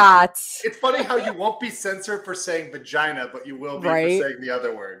B shots. It's funny how you won't be censored for saying vagina, but you will be for saying the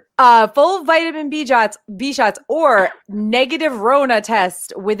other word. Full vitamin B shots, or negative Rona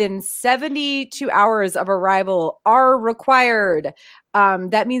tests within 72 hours of arrival are required.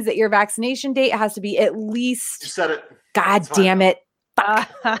 That means that your vaccination date has to be at least. You said it. God damn it!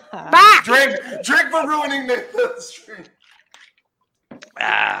 Drink for ruining the stream.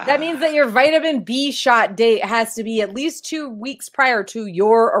 That means that your vitamin B shot date has to be at least 2 weeks prior to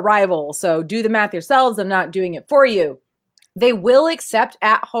your arrival. So do the math yourselves. I'm not doing it for you. They will accept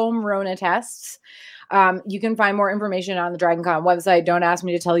at-home Rona tests. You can find more information on the Dragon Con website. Don't ask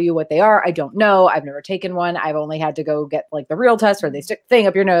me to tell you what they are. I don't know. I've never taken one. I've only had to go get like the real test where they stick the thing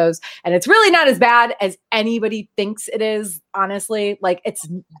up your nose. And it's really not as bad as anybody thinks it is, honestly. Like it's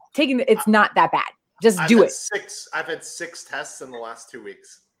not that bad. Just do it. I've had 6 tests in the last 2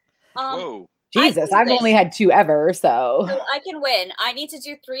 weeks. Whoa. Jesus, I've only had 2 ever, so I can win. I need to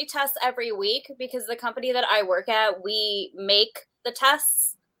do 3 tests every week because the company that I work at, we make the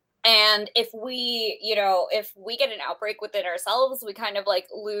tests. And if we get an outbreak within ourselves, we kind of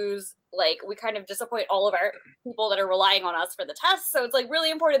we kind of disappoint all of our people that are relying on us for the tests. So it's like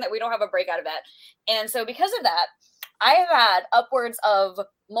really important that we don't have a breakout event. And so because of that, I have had upwards of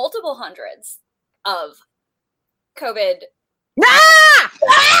multiple hundreds of COVID. Damn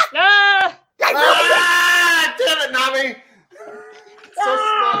it, Nami! So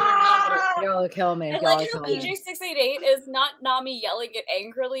strong and confident. Y'all kill me. I like how PJ688 is not Nami yelling it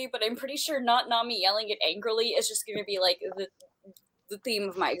angrily, but I'm pretty sure not Nami yelling it angrily is just going to be like the theme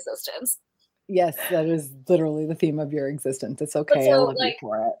of my existence. Yes, that is literally the theme of your existence. It's okay. So, I love you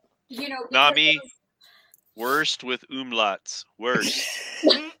for it. You know, Nami, worst with umlauts. Worst.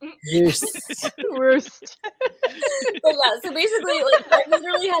 Worst. But yeah, so basically, like, I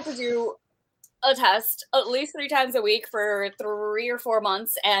literally had to do a test at least 3 times a week for 3 or 4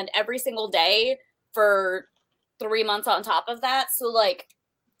 months, and every single day for 3 months on top of that. So, like,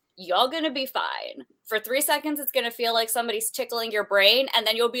 y'all gonna be fine. For 3 seconds, it's gonna feel like somebody's tickling your brain, and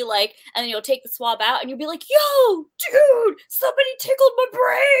then you'll be like, and then you'll take the swab out, and you'll be like, yo, dude, somebody tickled my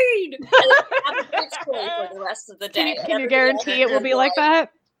brain! And then have a fixed for the rest of the day. Can you guarantee it will be like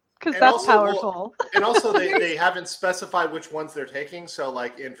that? Because that's also, powerful. Well, and also, they haven't specified which ones they're taking. So,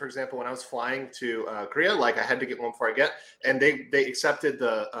 like, for example, when I was flying to Korea, like, I had to get one before I get, and they accepted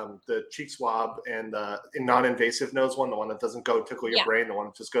the cheek swab and the non-invasive nose one, the one that doesn't go tickle your brain, the one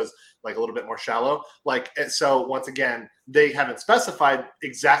that just goes like a little bit more shallow. Like, so once again, they haven't specified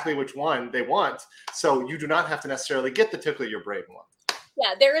exactly which one they want, so you do not have to necessarily get the tickle your brain one.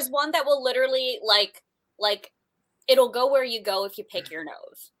 Yeah, there is one that will literally like it'll go where you go if you pick your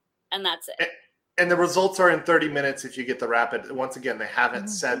nose. And that's it. And the results are in 30 minutes if you get the rapid. Once again, they haven't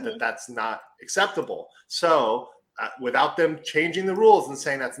said that that's not acceptable. So without them changing the rules and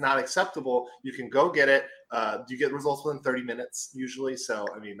saying that's not acceptable, you can go get it. You get results within 30 minutes usually. So,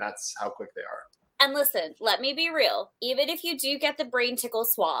 I mean, that's how quick they are. And listen, let me be real. Even if you do get the brain tickle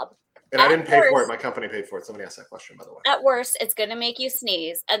swab, and I didn't pay for it. My company paid for it. Somebody asked that question, by the way. At worst, it's going to make you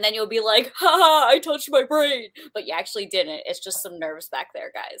sneeze. And then you'll be like, haha, I touched my brain. But you actually didn't. It's just some nerves back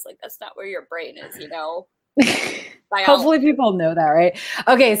there, guys. Like, that's not where your brain is, you know? Hopefully people know that, right?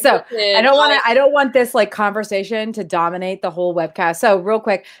 Okay, so I don't want this like conversation to dominate the whole webcast. So real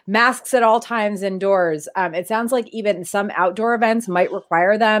quick, masks at all times indoors. It sounds like even some outdoor events might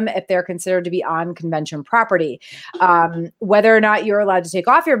require them if they're considered to be on convention property. Whether or not you're allowed to take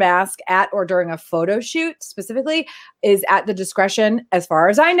off your mask at or during a photo shoot specifically is at the discretion, as far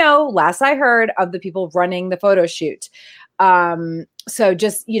as I know, last I heard, of the people running the photo shoot. So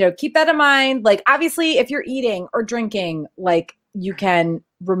just, keep that in mind. Like, obviously, if you're eating or drinking, like, you can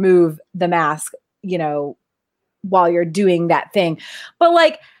remove the mask, while you're doing that thing. But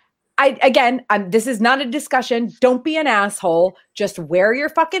like, this is not a discussion. Don't be an asshole. Just wear your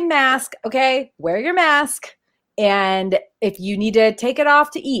fucking mask. Okay. Wear your mask. And if you need to take it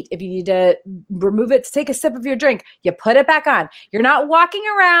off to eat, if you need to remove it to take a sip of your drink, you put it back on. You're not walking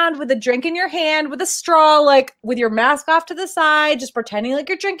around with a drink in your hand with a straw, like with your mask off to the side, just pretending like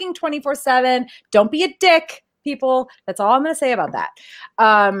you're drinking 24/7. Don't be a dick, people. That's all I'm going to say about that.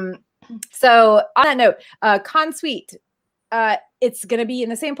 So on that note, Con Suite, it's going to be in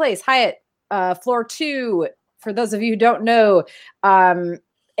the same place, Hyatt, floor 2. For those of you who don't know,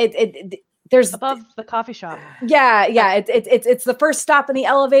 there's above the coffee shop. Yeah. It's the first stop in the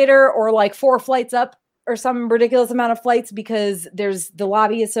elevator, or like 4 flights up, or some ridiculous amount of flights, because the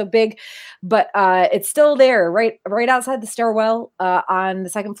lobby is so big. But it's still there, right outside the stairwell, on the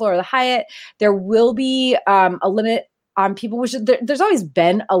 2nd floor of the Hyatt. There will be a limit on people, which there's always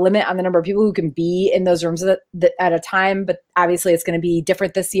been a limit on the number of people who can be in those rooms at a time, but obviously it's going to be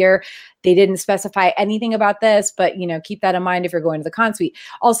different this year. They didn't specify anything about this, but keep that in mind if you're going to the Con Suite.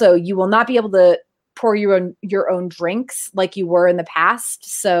 Also, you will not be able to pour your own drinks like you were in the past.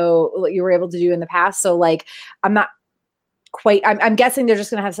 So what you were able to do in the past. So like, I'm guessing they're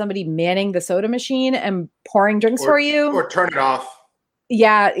just going to have somebody manning the soda machine and pouring drinks for you, or turn it off.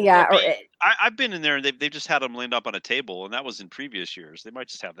 Yeah. I've been in there, and they've just had them laid up on a table, and that was in previous years. They might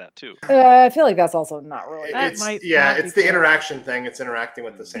just have that too. I feel like that's also not really. It's the interaction thing. It's interacting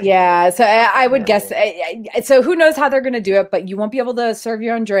with the same. Yeah, so I would guess. So who knows how they're going to do it? But you won't be able to serve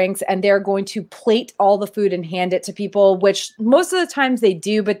your own drinks, and they're going to plate all the food and hand it to people, which most of the times they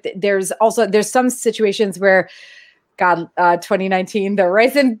do. But there's some situations where, God, 2019, the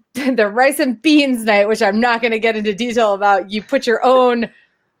rice and beans night, which I'm not going to get into detail about. You put your own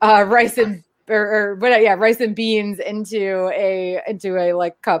rice and beans into a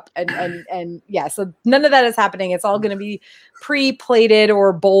like cup, and yeah. So none of that is happening. It's all going to be pre-plated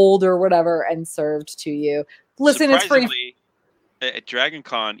or bowled or whatever and served to you. Listen, it's free. At Dragon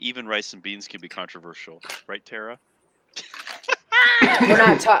Con, even rice and beans can be controversial, right, Tara?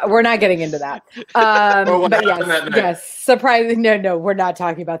 We're not getting into that. But yes. Surprisingly, no, we're not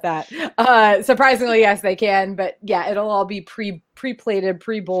talking about that. Surprisingly, yes, they can. But yeah, it'll all be pre-plated,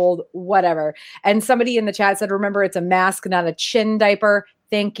 pre-bowled, whatever. And somebody in the chat said, "Remember, it's a mask, not a chin diaper."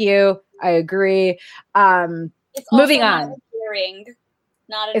 Thank you. I agree. It's moving on.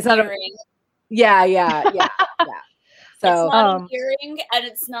 Not an earring. Yeah. So it's not a hearing, and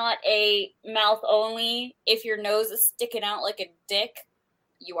it's not a mouth only. If your nose is sticking out like a dick,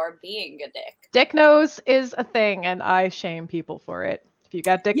 you are being a dick. Dick nose is a thing, and I shame people for it. If you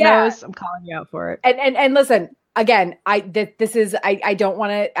got dick nose, I'm calling you out for it. And listen, again, I don't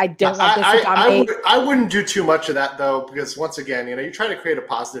want this to dominate. I wouldn't do too much of that though, because once again, you're trying to create a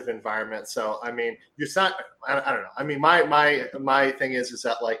positive environment. So I mean, it's not. I don't know. I mean, my thing is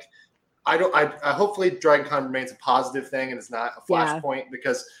that like, I hopefully DragonCon remains a positive thing and it's not a flashpoint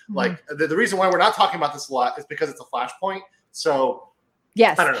because like the reason why we're not talking about this a lot is because it's a flashpoint. So.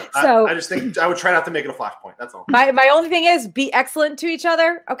 Yes. I don't know. So I just think I would try not to make it a flashpoint. That's all. My only thing is be excellent to each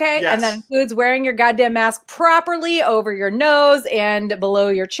other, okay? Yes. And that includes wearing your goddamn mask properly over your nose and below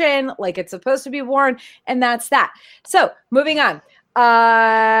your chin, like it's supposed to be worn. And that's that. So moving on.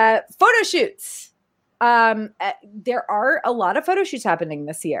 Photo shoots. There are a lot of photo shoots happening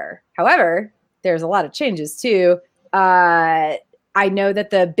this year. However, there's a lot of changes too. I know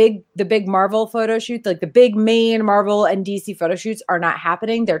that the big Marvel photo shoots, like the big main Marvel and DC photo shoots are not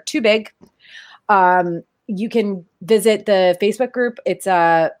happening. They're too big. You can visit the Facebook group. It's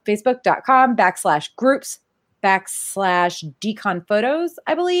facebook.com/groups/decon photos,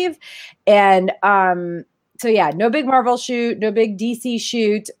 I believe. And so yeah, no big Marvel shoot, no big DC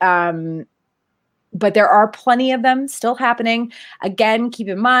shoot. But there are plenty of them still happening. Again, keep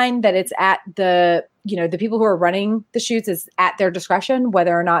in mind that it's at the people who are running the shoots is at their discretion,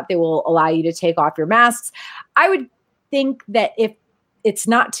 whether or not they will allow you to take off your masks. I would think that if it's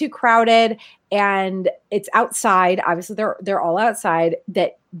not too crowded and it's outside, obviously they're all outside,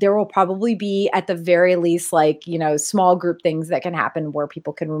 that there will probably be at the very least, like, small group things that can happen where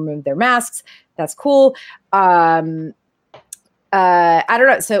people can remove their masks. That's cool. I don't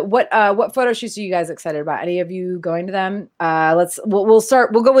know. So what photo shoots are you guys excited about? Any of you going to them? We'll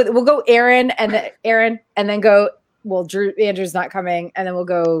start. We'll go Aaron and then go. Well, Andrew's not coming, and then we'll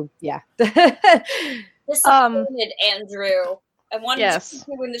go. Yeah. Disappointed, Andrew. I wanted to kick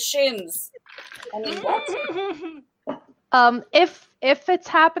you in the shins. I mean, what? If it's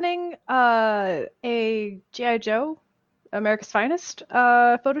happening, a G.I. Joe, America's Finest,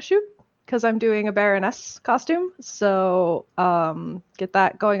 photo shoot. Because I'm doing a Baroness costume, so get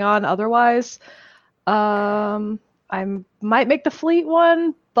that going on. Otherwise, I might make the Fleet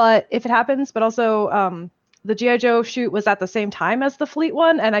one, but if it happens, but also the G.I. Joe shoot was at the same time as the Fleet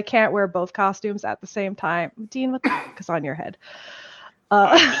one, and I can't wear both costumes at the same time. Dean, what the fuck is on your head?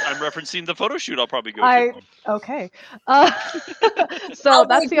 I'm referencing the photo shoot I'll probably go to. Okay. So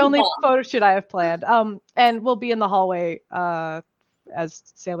that's the only photo shoot I have planned. And we'll be in the hallway as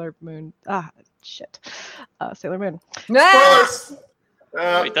Sailor Moon. Sailor Moon.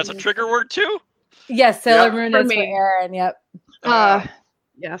 Wait, that's a trigger word too? Yes, Sailor Moon is for Aaron. Yep.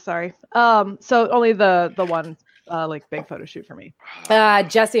 Yeah, sorry. So only the one like big photo shoot for me.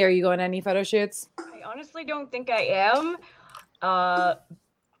 Jesse, are you going to any photo shoots? I honestly don't think I am.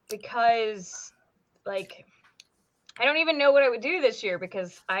 Because like I don't even know what I would do this year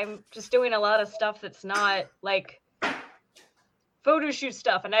because I'm just doing a lot of stuff that's not like photo shoot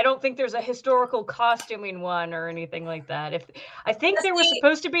stuff, and I don't think there's a historical costuming one or anything like that. I think there was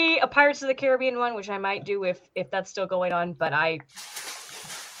supposed to be a Pirates of the Caribbean one, which I might do if that's still going on, but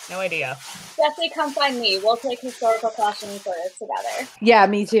no idea. Definitely come find me. We'll take historical costuming photos together. Yeah,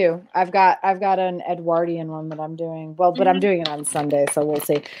 me too. I've got an Edwardian one that I'm doing. Well, but I'm doing it on Sunday, so we'll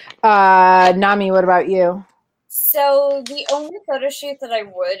see. Nami, what about you? So the only photo shoot that I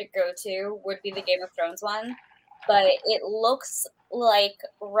would go to would be the Game of Thrones one. But it looks like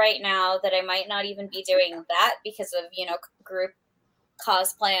right now that I might not even be doing that because of, group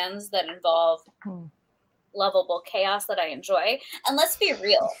cause plans that involve lovable chaos that I enjoy. And let's be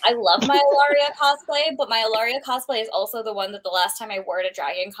real, I love my Ilaria cosplay, but my Ilaria cosplay is also the one that the last time I wore at a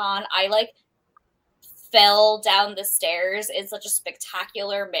DragonCon, I fell down the stairs in such a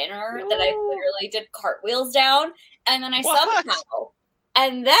spectacular manner that I literally did cartwheels down. And then I somehow,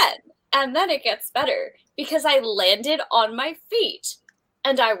 and then it gets better because I landed on my feet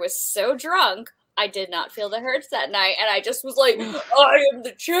and I was so drunk, I did not feel the hurts that night. And I just was like, I am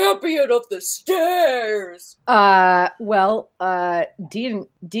the champion of the stairs.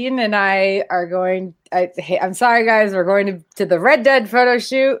 Dean and I are going, I'm sorry guys, we're going to the Red Dead photo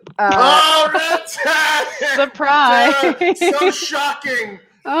shoot. Red Dead! Surprise! So shocking.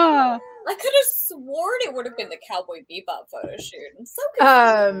 Oh. I could have sworn it would have been the Cowboy Bebop photo shoot. I'm so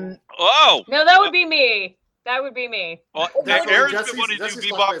confused. No, that would be me. That would be me. Well, Aaron's been wanting to do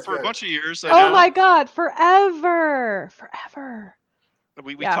Bebop for a bunch of years. Oh my god, forever.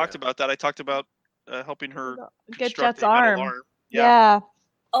 We talked about that. I talked about helping her get Jet's arm. Yeah.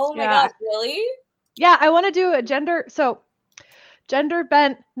 Oh my god, really? Yeah, I want to do a gender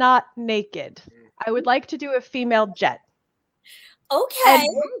bent, not naked. I would like to do a female Jet. Okay.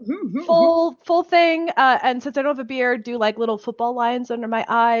 And full thing. And since I don't have a beard, do like little football lines under my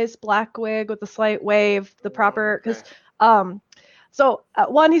eyes, black wig with a slight wave, the proper because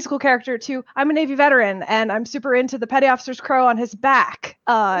one, he's a cool character. Two, I'm a Navy veteran and I'm super into the petty officer's crow on his back.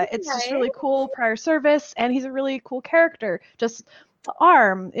 It's just really cool prior service, and he's a really cool character. Just the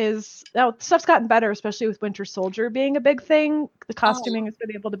arm is now stuff's gotten better, especially with Winter Soldier being a big thing. The costuming has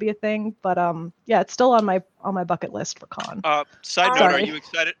been able to be a thing, but yeah, it's still on my bucket list for con. Side note, Sorry. are you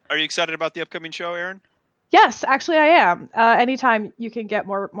excited? Are you excited about the upcoming show, Aaron? Yes, actually I am. Anytime you can get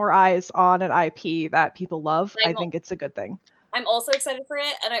more eyes on an IP that people love, I think it's a good thing. I'm also excited for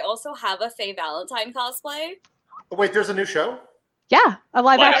it, and I also have a Faye Valentine cosplay. Oh, wait, there's a new show? Yeah, a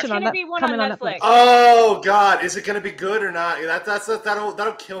live Well, action There's on gonna that be one coming on on Netflix. Netflix. Oh God, is it gonna be good or not?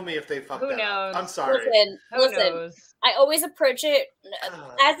 That'll kill me if they fuck Who that up. knows? I'm sorry. Who Listen. knows? I always approach it,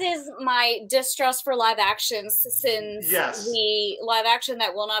 as is my distrust for live actions, since the live action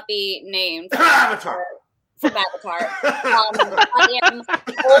that will not be named Avatar. from Avatar. I am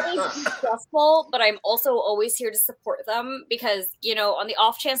always distrustful, but I'm also always here to support them because, on the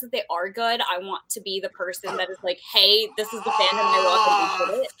off chance that they are good, I want to be the person that is like, hey, this is the fandom I want to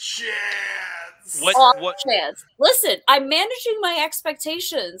be good. Chance. What Chance. Listen, I'm managing my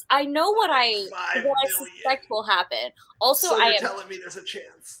expectations. I know what I suspect will happen. Also, so I you're am telling me there's a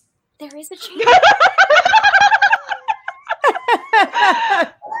chance. there is a chance.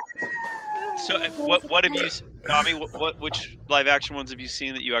 So what have you, Tommy? Which live action ones have you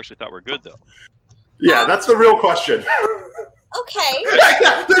seen that you actually thought were good though? Yeah, that's the real question. Okay.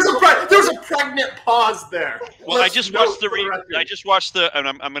 there's a pregnant pause there. Well, I just watched the and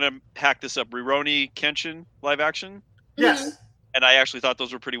I'm gonna hack this up. Rurouni Kenshin live action. Yes. And I actually thought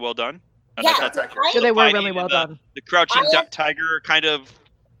those were pretty well done. And Yeah, I thought Yeah, they were fighting really well and done. The crouching tiger kind of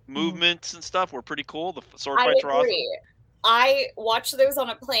movements and stuff were pretty cool. The sword I fights were awesome. agree. I watched those on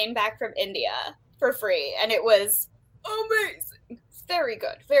a plane back from India for free, and it was amazing. Very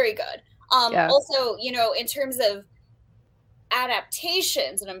good, very good. Also, in terms of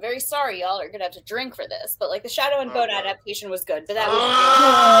adaptations, and I'm very sorry, y'all are gonna have to drink for this, but like the Shadow and Bone adaptation was good, but that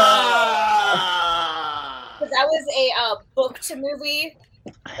was a book to movie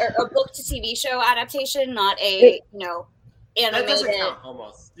or a book to TV show adaptation, not a animated. That doesn't count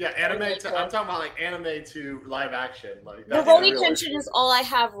almost. Yeah, anime. I'm talking about like anime to live action. Like the Rurouni Kenshin is all I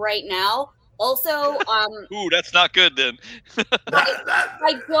have right now. Also, ooh, that's not good then.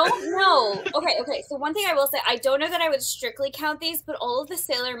 I don't know. Okay. So one thing I will say, I don't know that I would strictly count these, but all of the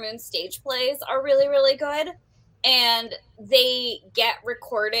Sailor Moon stage plays are really, really good, and they get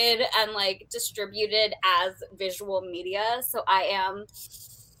recorded and like distributed as visual media. So I'm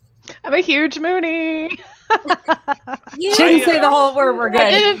a huge Mooney. You Shouldn't say the whole word. We're good. I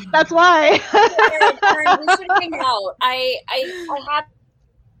didn't. That's why. Aaron, we should hang out. I have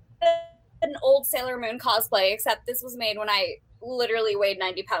an old Sailor Moon cosplay, except this was made when I literally weighed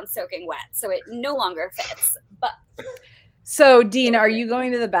 90 pounds soaking wet, so it no longer fits. But So, Dean, are you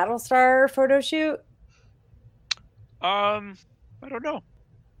going to the Battlestar photo shoot? I don't know.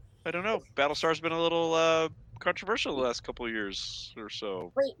 Battlestar's been a little controversial the last couple of years or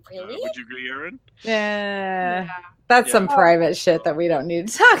so. Wait, really? Would you agree, Aaron? Yeah. That's some private shit that we don't need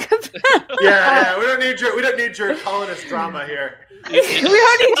to talk about. Yeah, we don't need your colonist drama here. We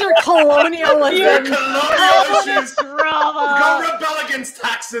don't need your colonialism. Your colonial issues. Drama. Go rebel against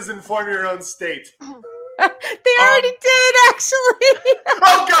taxes and form your own state. They already did, actually.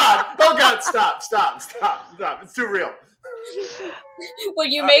 Oh God! Stop! It's too real.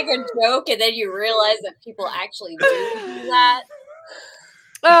 When you make a joke and then you realize that people actually do that.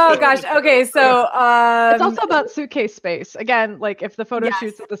 Oh gosh. Okay, so It's also about suitcase space. Again, like if the photo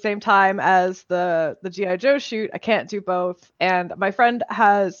shoots at the same time as the G.I. Joe shoot, I can't do both. And one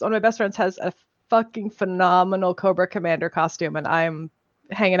of my best friends has a fucking phenomenal Cobra Commander costume, and I'm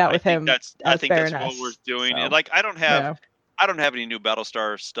hanging out with him. I think that's what we're doing. So, and like I don't have any new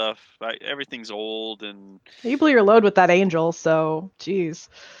Battlestar stuff. Everything's old and you blew your load with that angel, so geez.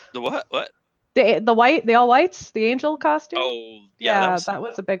 The what? What? The all whites, the angel costume. Oh yeah, that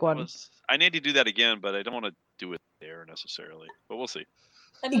was a big one. I need to do that again, but I don't want to do it there necessarily. But we'll see.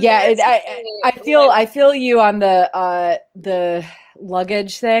 Yeah, I feel you on the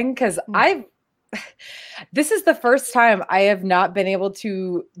luggage thing because this is the first time I have not been able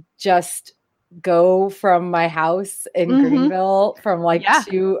to just go from my house in Greenville from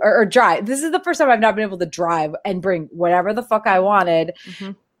to or drive. This is the first time I've not been able to drive and bring whatever the fuck I wanted.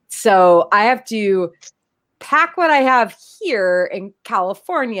 So I have to pack what I have here in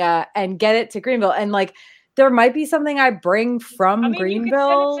California and get it to Greenville. And like, there might be something I bring from Greenville. You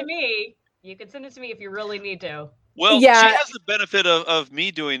can send it to me. You can send it to me if you really need to. Well, Yeah. she has the benefit of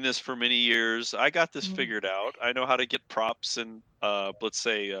me doing this for many years. I got this figured out. I know how to get props and let's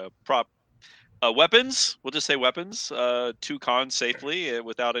say prop weapons. We'll just say weapons to cons safely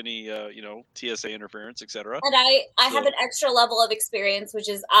without any TSA interference, etc. And I have an extra level of experience, which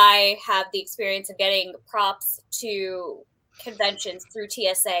is I have the experience of getting props to conventions through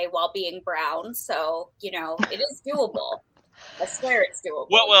TSA while being brown. So it is doable. I swear it's doable.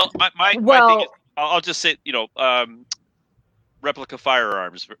 Well, my thing is, I'll just say, replica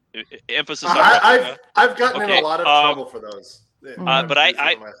firearms. Emphasis on replica. I've gotten in a lot of trouble for those. But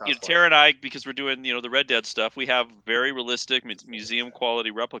Tara and I, because we're doing the Red Dead stuff, we have very realistic museum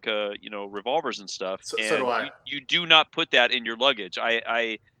quality replica revolvers and stuff. So and do I. You do not put that in your luggage.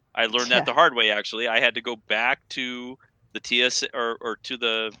 I learned that the hard way. Actually, I had to go back to the TSA or to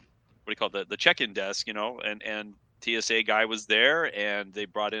the the check-in desk, and TSA guy was there, and they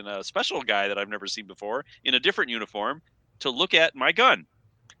brought in a special guy that I've never seen before in a different uniform to look at my gun.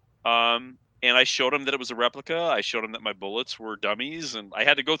 And I showed him that it was a replica. I showed him that my bullets were dummies, and I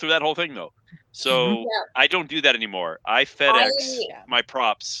had to go through that whole thing though. So I don't do that anymore. I FedEx my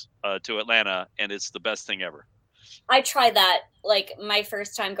props to Atlanta, and it's the best thing ever. I tried that like my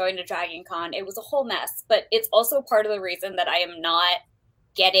first time going to Dragon Con. It was a whole mess, but it's also part of the reason that I am not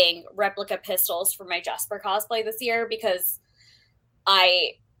getting replica pistols for my Jesper cosplay this year, because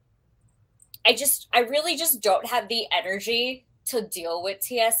I really just don't have the energy to deal with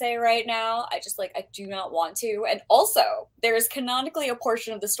TSA right now. I do not want to. And also, there is canonically a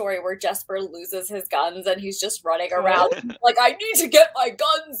portion of the story where Jesper loses his guns and he's just running around like, I need to get my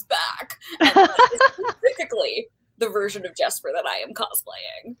guns back. And that is specifically the version of Jesper that I am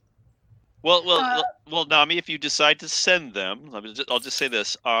cosplaying. Well, Nami, if you decide to send them, I'll just say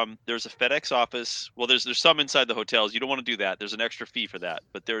this: there's a FedEx office. Well, there's some inside the hotels. You don't want to do that. There's an extra fee for that.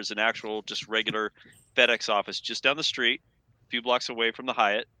 But there's an actual, just regular FedEx office just down the street, a few blocks away from the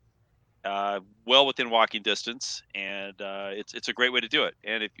Hyatt, well within walking distance, and it's a great way to do it.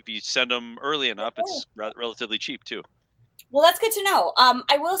 And if you send them early enough, it's relatively cheap too. Well, that's good to know.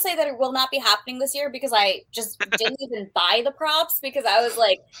 I will say that it will not be happening this year because I just didn't even buy the props, because I was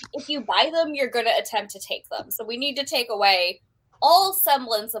like, if you buy them, you're going to attempt to take them. So we need to take away all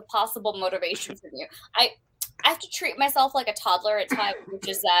semblance of possible motivation from you. I have to treat myself like a toddler at times, which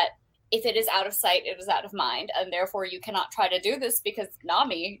is that if it is out of sight, it is out of mind. And therefore you cannot try to do this because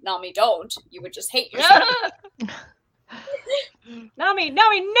Nami, don't. You would just hate yourself. Nami,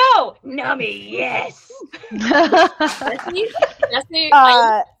 no! Nami, yes! Jesse,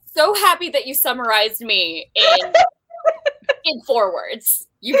 I'm so happy that you summarized me in 4 words.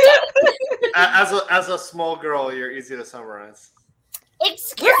 You've done it. As a small girl, you're easy to summarize.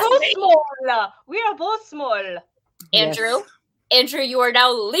 Excuse me. We are both small. Andrew, you are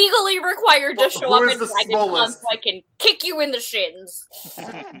now legally required to show up in Dragon Con so I can kick you in the shins.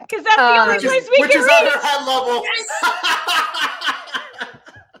 Because that's the only place we which can is reach. under head level.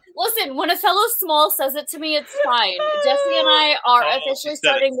 Listen, when a fellow small says it to me, it's fine. Jesse and I are officially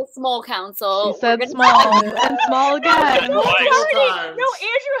starting the small council. She said small and small again. No,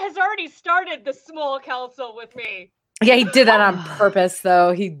 Andrew has already started the small council with me. Yeah, he did that on purpose,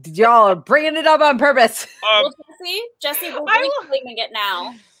 though. Y'all are bringing it up on purpose. Well, Jesse, we're really claiming it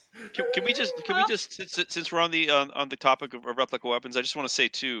now. Can we just since we're on the topic of replica weapons, I just want to say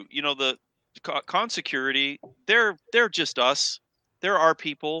too, the con security, they're just us. They're our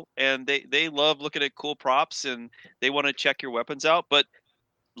people, and they love looking at cool props, and they want to check your weapons out, but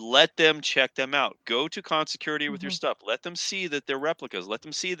let them check them out. Go to con security with your stuff. Let them see that they're replicas. Let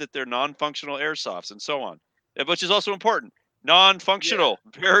them see that they're non-functional airsofts and so on, which is also important. Non-functional,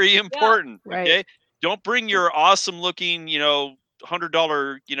 very important. Right. Okay, don't bring your awesome looking, $100,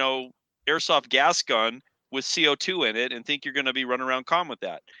 airsoft gas gun with CO2 in it and think you're going to be running around con with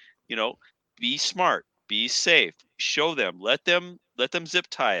that. Be smart, be safe. Show them. Let them zip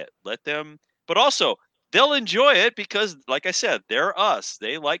tie it. But also they'll enjoy it because, like I said, they're us.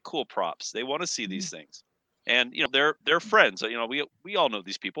 They like cool props. They want to see these things. And they're friends. We all know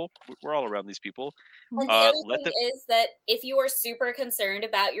these people. We're all around these people. And the other thing is that if you are super concerned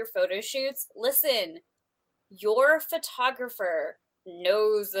about your photo shoots, listen, your photographer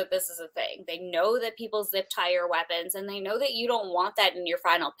knows that this is a thing. They know that people zip tie your weapons, and they know that you don't want that in your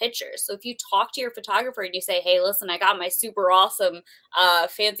final pictures. So if you talk to your photographer and you say, hey, listen, I got my super awesome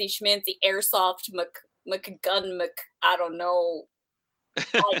fancy schmancy airsoft I don't know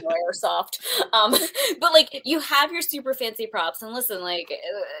airsoft. But like, you have your super fancy props, and listen, like,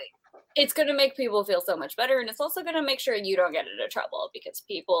 it's going to make people feel so much better, and it's also going to make sure you don't get into trouble because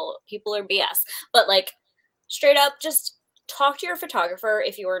people are BS. But like straight up, just talk to your photographer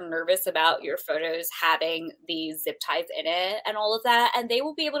if you are nervous about your photos having these zip ties in it and all of that, and they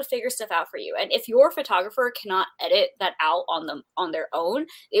will be able to figure stuff out for you. And if your photographer cannot edit that out on their own,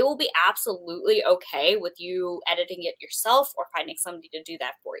 they will be absolutely okay with you editing it yourself or finding somebody to do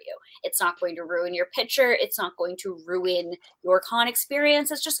that for you. It's not going to ruin your picture. It's not going to ruin your con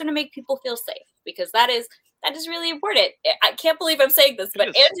experience. It's just going to make people feel safe, because that is really important. I can't believe I'm saying this, but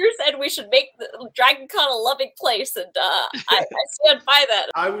Andrew said we should make the Dragon Con a loving place, and I stand by that.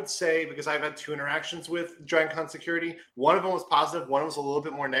 I would say, because I've had 2 interactions with Dragon Con security, one of them was positive, one was a little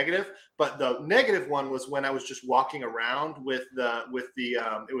bit more negative. But the negative one was when I was just walking around with the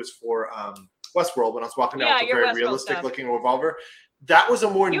it was for Westworld, when I was walking down with a very realistic looking revolver. That was a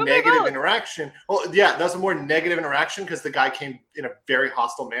more negative interaction. Well, yeah, that was a more negative interaction because the guy came in a very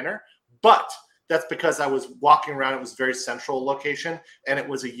hostile manner. But that's because I was walking around. It was a very central location, and it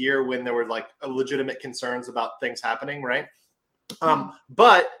was a year when there were like legitimate concerns about things happening, right?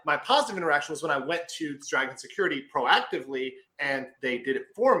 But my positive interaction was when I went to Dragon Security proactively, and they did it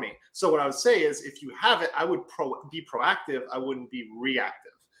for me. So what I would say is, if you have it, I would be proactive. I wouldn't be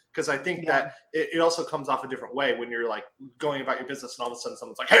reactive, because I think that it also comes off a different way when you're like going about your business, and all of a sudden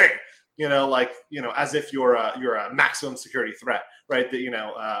someone's like, "Hey," as if you're a maximum security threat, right?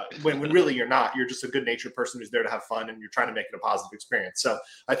 That when really you're not. You're just a good-natured person who's there to have fun, and you're trying to make it a positive experience. So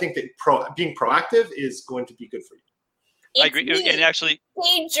I think that being proactive is going to be good for you. I agree, and actually,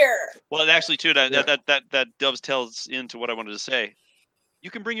 danger. Well, and actually, too, that dovetails into what I wanted to say.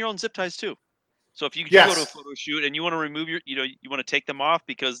 You can bring your own zip ties too. So if you go to a photo shoot and you want to remove you want to take them off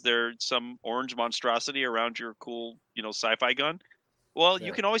because there's some orange monstrosity around your cool, sci-fi gun. Well,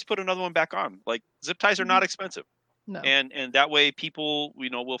 you can always put another one back on. Like, zip ties are not expensive. No. And that way people,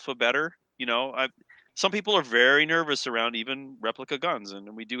 will feel better. Some people are very nervous around even replica guns,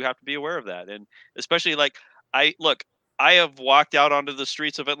 and we do have to be aware of that. And especially like I have walked out onto the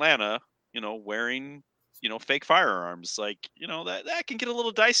streets of Atlanta, wearing, fake firearms. Like, that can get a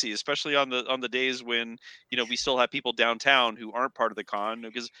little dicey, especially on the days when, we still have people downtown who aren't part of the con,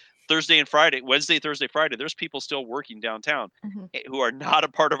 because Wednesday, Thursday, Friday, there's people still working downtown who are not a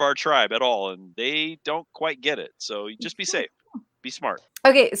part of our tribe at all, and they don't quite get it. So just be safe, be smart.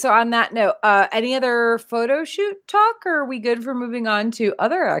 Okay, so on that note, any other photo shoot talk, or are we good for moving on to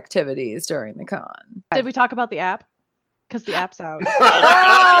other activities during the con? Did we talk about the app? Because the app's out.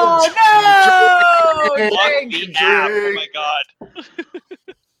 Oh no! The app. Oh my god.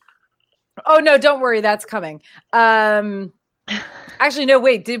 Oh no, don't worry, that's coming. Actually, no,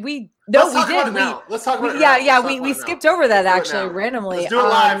 wait, did we? No, we did. Let's talk about it. Yeah, we skipped over that actually randomly. Let's do it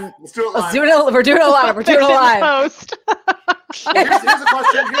live. Let's do it live. We're doing it live. We're doing it live. Post. Here's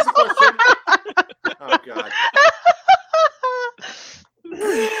a question. Oh god.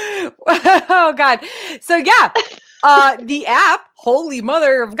 Oh god. So yeah, the app, Holy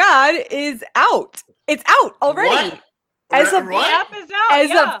Mother of God, is out. It's out already. What? As of The app is out.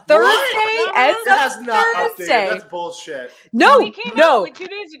 as of Thursday. As That's of not Thursday. updated. That's bullshit. No, It came out no. like 2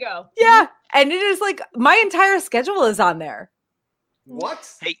 days ago. Yeah, and it is like my entire schedule is on there. What?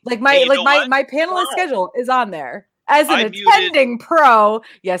 Hey, Like hey, my panelist schedule is on there. As an I attending pro.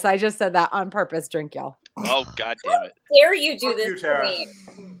 Yes, I just said that on purpose. Drink, y'all. Oh god damn it. Dare you do Fuck this you, to Tara. me?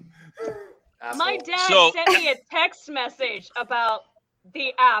 My Asshole. dad sent me a text message about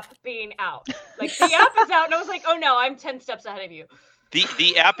the app being out. Like, the app is out, and I was like, oh no, I'm 10 steps ahead of you.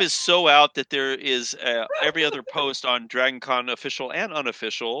 The app is so out that there is every other post on Dragon Con official and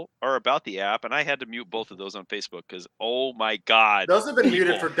unofficial are about the app, and I had to mute both of those on Facebook because oh my god, Those have been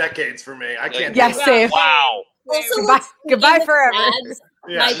muted for decades for me. I can't. Yeah, do that. same. wow. Also, Goodbye with forever. dads,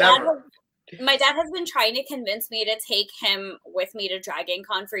 Yeah, my dad has been trying to convince me to take him with me to Dragon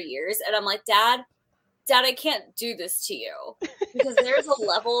Con for years, and I'm like, Dad, I can't do this to you because there's a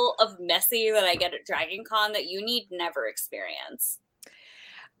level of messy that I get at Dragon Con that you need never experience.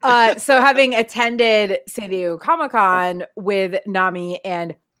 So having attended San Diego Comic-Con with Nami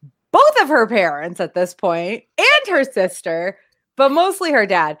and both of her parents at this point, and her sister, but mostly her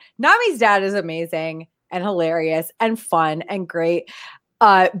dad. Nami's dad is amazing and hilarious and fun and great.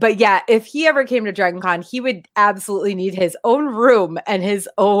 But yeah, if he ever came to Dragon Con, he would absolutely need his own room and his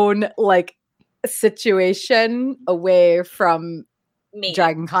own situation away from Me.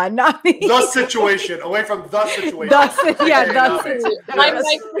 Dragon Con. Nami. The situation. Away from the situation. I'm like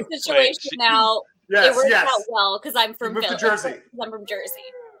the situation now. Yes, it works yes. out well because I'm from moved to Philly. Jersey. I'm from Jersey.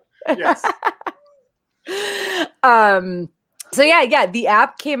 Yes. So yeah, the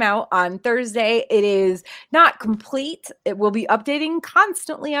app came out on Thursday. It is not complete. It will be updating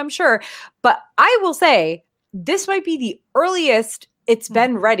constantly, I'm sure. But I will say this might be the earliest it's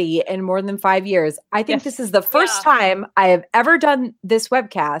been ready in more than 5 years. I think this is the first time I have ever done this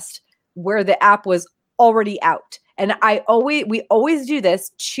webcast where the app was already out. And we always do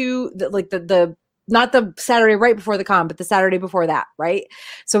this to the not the Saturday right before the con, but the Saturday before that, right?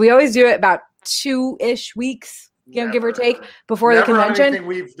 So we always do it about 2-ish weeks. Give or take before the convention. On anything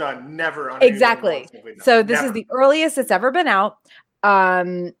we've done, never on exactly. So this is the earliest it's ever been out.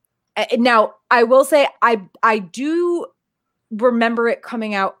 Now I will say I do remember it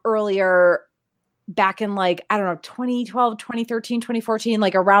coming out earlier back in like, I don't know, 2012, 2013, 2014,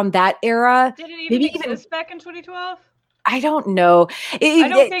 like around that era. Did it even exist back in 2012? I don't know. I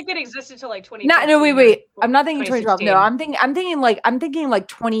don't think it existed till like 2015. Wait. I'm not thinking 2012. No, I'm thinking like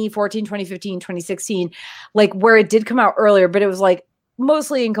 2014, 2015, 2016, like where it did come out earlier, but it was like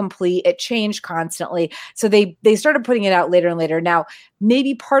mostly incomplete. It changed constantly. So they started putting it out later and later. Now,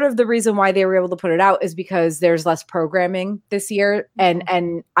 maybe part of the reason why they were able to put it out is because there's less programming this year.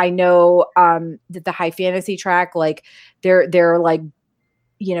 And I know that the high fantasy track, like they're like,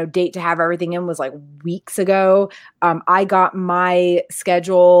 date to have everything in was like weeks ago. I got my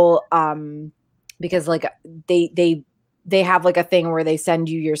schedule because like they have like a thing where they send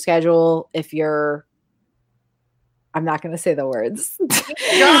you your schedule if you're, I'm not going to say the words.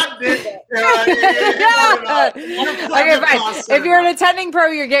 God, okay, fine. If you're an attending pro,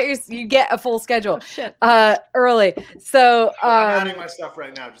 you get a full schedule early. So I'm adding my stuff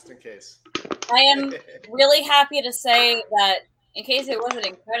right now just in case. I am really happy to say that, in case it wasn't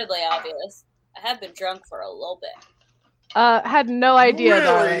incredibly obvious, I have been drunk for a little bit. Had no idea.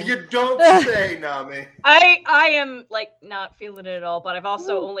 Really? You don't say, Nami. I am like not feeling it at all, but I've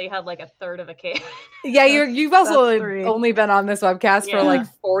also only had like a third of a cake. Yeah, you've also only been on this webcast for like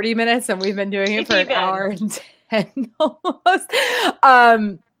 40 minutes, and we've been doing it for an hour and 10 almost.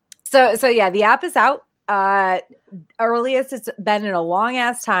 So yeah, the app is out. Earliest it's been in a long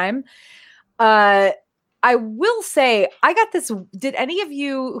ass time. I will say, I got this. Did any of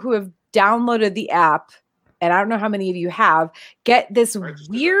you who have downloaded the app, and I don't know how many of you have, get this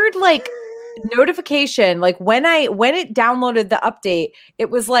weird like notification? Like when it downloaded the update,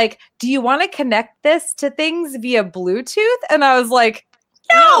 it was like, "Do you want to connect this to things via Bluetooth?" And I was like,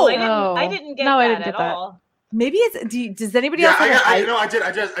 "No, I didn't get that at all." Maybe it's. Does anybody else?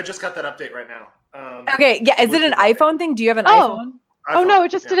 I just got that update right now. Okay, yeah. Is it an iPhone thing? Do you have an iPhone? Oh no, it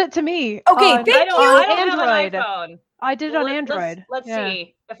just did it to me. Okay, thank you. I don't Android. Have an iPhone. I did it on Android. Let's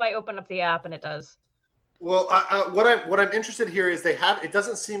see if I open up the app and it does. Well, what I'm interested here is they have. It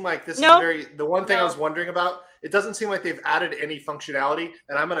doesn't seem like this is the one thing I was wondering about. It doesn't seem like they've added any functionality,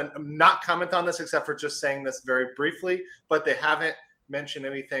 and I'm gonna not comment on this except for just saying this very briefly. But they haven't mentioned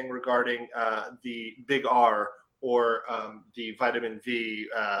anything regarding the Big R or the vitamin V,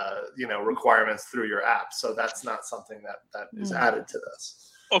 requirements through your app. So that's not something that is added to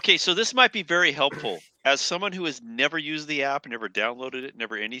this. Okay, so this might be very helpful. As someone who has never used the app, never downloaded it,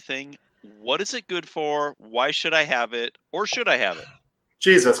 never anything, what is it good for? Why should I have it? Or should I have it?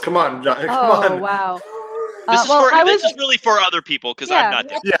 Jesus, come on, John. Come on. Oh, wow. This is really for other people because I'm not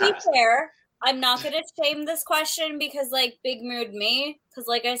doing it. Let's be fair. I'm not going to shame this question because, like, big mood me. Because,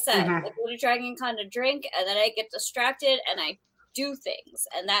 like I said, I go to Dragon Con to drink, and then I get distracted, and I do things.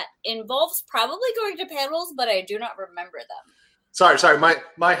 And that involves probably going to panels, but I do not remember them. Sorry.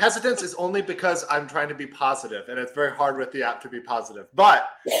 My hesitance is only because I'm trying to be positive, and it's very hard with the app to be positive. But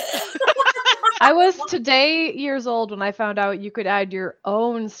I was today years old when I found out you could add your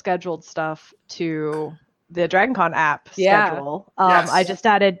own scheduled stuff to the Dragon Con app schedule. Yes. I just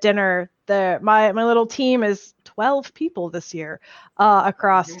added dinner. My little team is 12 people this year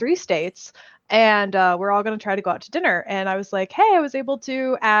across 3 states, and we're all going to try to go out to dinner. And I was like, hey, I was able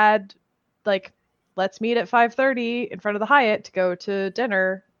to add, like, let's meet at 5:30 in front of the Hyatt to go to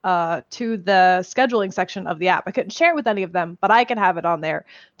dinner to the scheduling section of the app. I couldn't share it with any of them, but I can have it on there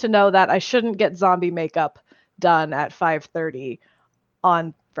to know that I shouldn't get zombie makeup done at 5:30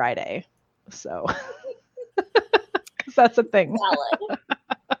 on Friday. So that's a thing. Valid.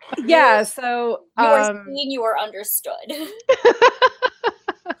 Yeah, so you are seen, you are understood.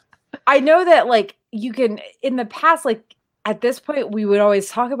 I know that, like, you can, in the past, like, at this point, we would always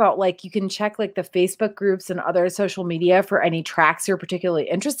talk about, like, you can check, like, the Facebook groups and other social media for any tracks you're particularly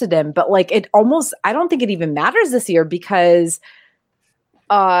interested in. But, like, it almost, I don't think it even matters this year because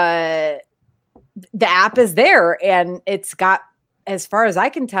the app is there and it's got as far as I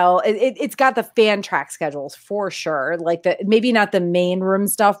can tell, it's got the fan track schedules for sure. Like maybe not the main room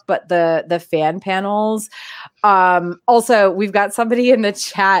stuff, but the fan panels. Also, we've got somebody in the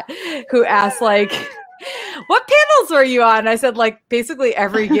chat who asked like, what panels were you on? I said like basically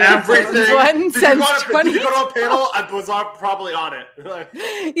every Game of Thrones one since 20. Did you go to a panel? I was probably on it.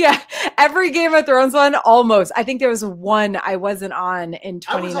 Yeah, every Game of Thrones one almost. I think there was one I wasn't on in 2019.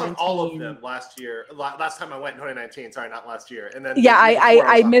 I was on all of them last year. Last time I went in 2019. Sorry, not last year. And then yeah,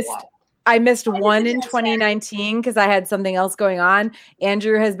 I missed one in 2019 because I had something else going on.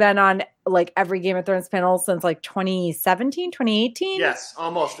 Andrew has been on like every Game of Thrones panel since like 2017, 2018. Yes,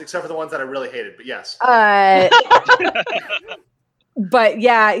 almost, except for the ones that I really hated, but yes. But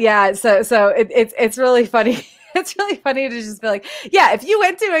yeah. So it's really funny. It's really funny to just be like, yeah, if you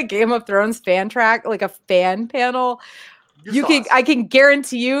went to a Game of Thrones fan track, like a fan panel, I can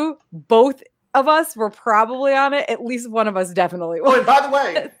guarantee you both of us were probably on it. At least one of us definitely was. Oh, and by the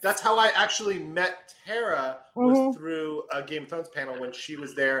way, that's how I actually met Tara, was through a Game of Thrones panel when she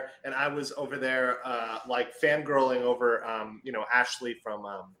was there, and I was over there like fangirling over Ashley from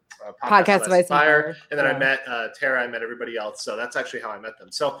Podcast of Ice and Fire. And then I met Tara, I met everybody else. So that's actually how I met them.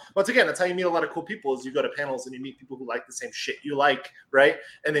 So once again, that's how you meet a lot of cool people, is you go to panels and you meet people who like the same shit you like, right?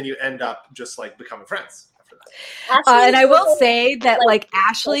 And then you end up just like becoming friends after that. And I will say that like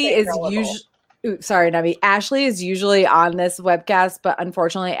Ashley is usually sorry, Navi. Ashley is usually on this webcast, but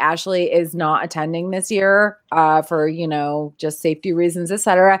unfortunately, Ashley is not attending this year for just safety reasons,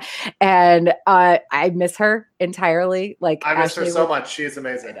 etc. And I miss her entirely. Like I miss her so much. She is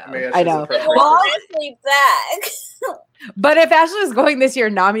amazing. I know. Ashley back. But if Ashley was going this year,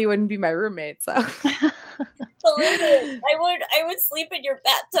 Nami wouldn't be my roommate. So I would sleep in your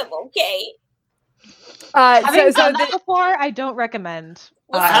bathtub. Okay. Having done that before, I don't recommend.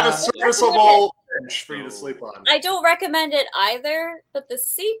 I have a serviceable bench for you to sleep on. I don't recommend it either, but the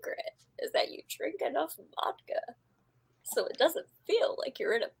secret is that you drink enough vodka so it doesn't feel like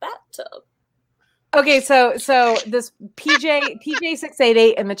you're in a bathtub. Okay, so this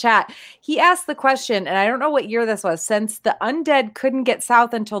PJ688 in the chat, he asked the question, and I don't know what year this was, since the undead couldn't get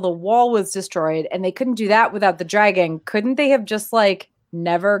south until the wall was destroyed, and they couldn't do that without the dragon, couldn't they have just like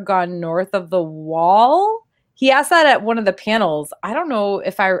never gone north of the wall? He asked that at one of the panels. I don't know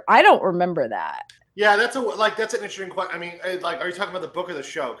if I don't remember that. Yeah, that's an interesting question. I mean, like, are you talking about the book or the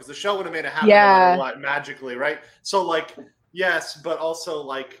show? Because the show would have made it happen no matter what, magically, right? So, like, yes, but also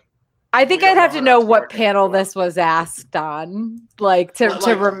like, I think I'd have to know what panel this was asked on, like to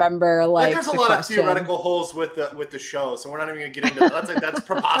remember. Like, there's a lot of theoretical holes with the show, so we're not even gonna get into that. That's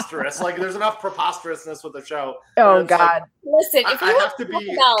preposterous. Like, there's enough preposterousness with the show. Oh God! Like, listen,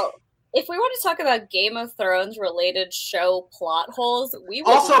 if we want to talk about Game of Thrones related show plot holes, we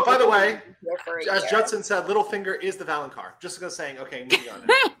will also, by the way, as Judson said, Littlefinger is the Valonqar. Just saying. Okay, moving on.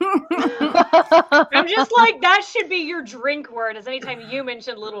 I'm just like, that should be your drink word. As anytime you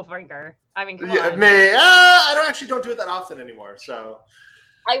mention Littlefinger, I mean, come on. I don't do it that often anymore. So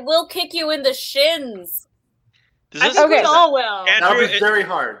I will kick you in the shins. I think we all will. That would be very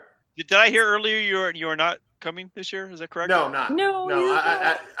hard. Did I hear earlier you are not coming this year? Is that correct? No, not. No.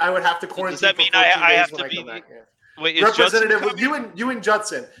 I would have to quarantine. Does that mean I have to be? Wait, is representative with you and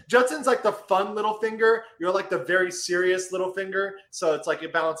Judson. Judson's like the fun Littlefinger. You're like the very serious Littlefinger. So it's like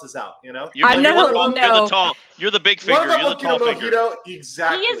it balances out, you know. You're the tall. You're the big finger. You're the tall finger.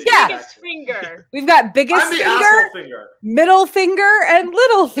 Exactly. He is biggest finger. We've got biggest finger, middle finger, and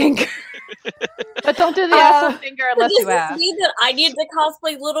little finger. But don't do the asshole finger unless you ask. Does this mean that I need to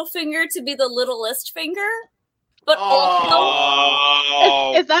cosplay Littlefinger to be the littlest finger? But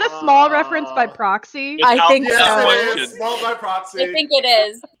is that a small reference by proxy? I think so. Yes, it is. Small by proxy. I think it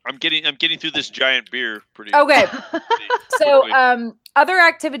is. I'm getting through this giant beer pretty. Okay. So other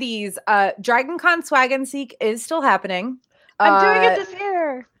activities. DragonCon Swag and Seek is still happening. I'm doing it this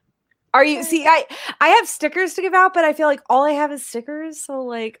year. Are you? See, I have stickers to give out, but I feel like all I have is stickers. So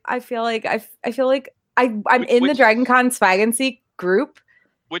like, I feel like I'm in the DragonCon Swag and Seek group.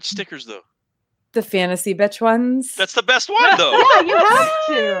 Which stickers though? The fantasy bitch ones. That's the best one though. Yeah, you have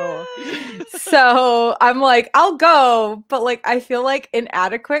to. So I'm like, I'll go, but like I feel like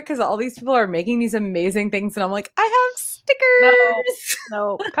inadequate because all these people are making these amazing things, and I'm like, I have stickers.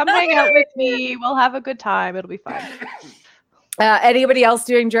 No, come hang out with me. We'll have a good time. It'll be fun. Anybody else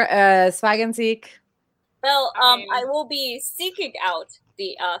doing Swag and Seek? Well, I will be seeking out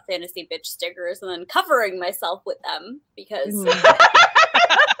the fantasy bitch stickers and then covering myself with them because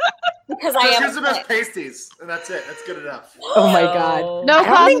I am. Here's the best pasties, and that's it. That's good enough. Oh my God! No, I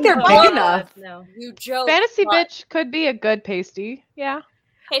don't think they're big enough. No, you joke. Fantasy bitch could be a good pasty. Yeah.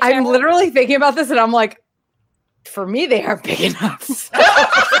 Hey, I'm literally thinking about this, and I'm like, For me, they aren't big enough. So.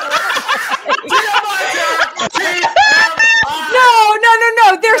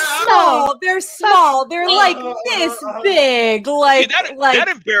 No. They're small. They're small. They're like this big. Like that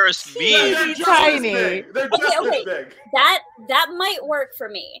embarrassed me. Teeny tiny. They're just this big. That might work for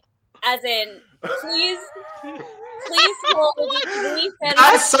me. As in, please hold the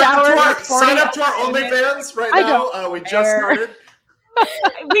fantasy. Sign up to our OnlyFans right now. We just started.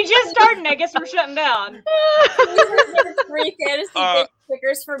 We just started. I guess we're shutting down. 3 fantasy bitch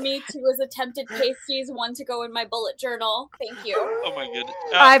stickers for me, 2 as attempted pasties, 1 to go in my bullet journal. Thank you. Oh my goodness.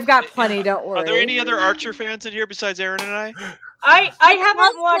 I've got plenty. Don't worry. Are there any other Archer fans in here besides Aaron and I? I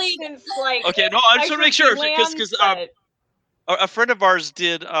haven't watched since like. Okay, no, I just want to make sure because a friend of ours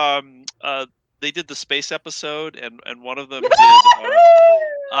did. They did the space episode, and one of them did.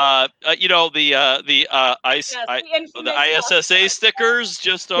 You know the ISSA stickers.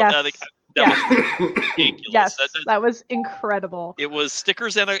 Just that was ridiculous. Yes, that was incredible. It was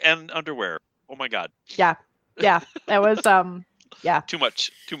stickers and underwear. Oh my god. Yeah, that was Too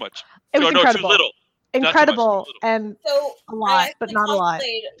much. It was incredible. Too little. Incredible and so a lot, but not a lot. I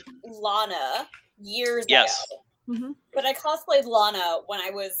cosplayed Lana years ago, Mm-hmm. but I cosplayed Lana when I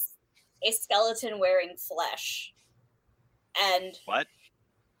was a skeleton wearing flesh. And what?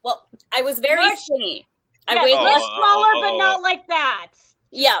 Well, I was very skinny. I Yeah, weighed less. smaller, but not like that.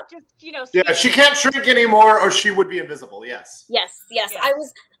 Yeah. Just Yeah, she can't shrink anymore, or she would be invisible. Yes. Yes. I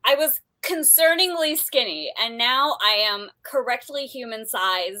was concerningly skinny, and now I am correctly human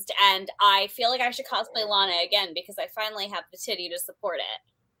sized, and I feel like I should cosplay Lana again because I finally have the titty to support it.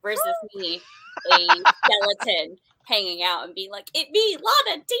 Versus me, a skeleton hanging out and being like, "It me,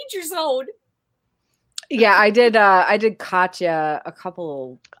 Lana, danger zone." Yeah, I did Katya a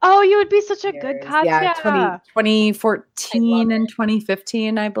couple. Oh, you would be such a good Katya. Yeah, 2014 and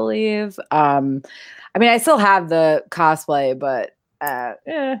 2015, I believe. I mean, I still have the cosplay, but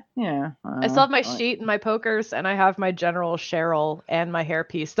yeah. I still have my sheet and my pokers, and I have my General Cheryl and my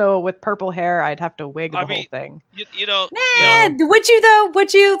hairpiece. So with purple hair, I'd have to wig the whole thing. You know, would you though?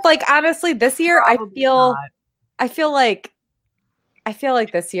 Would you like honestly this year? Probably I feel like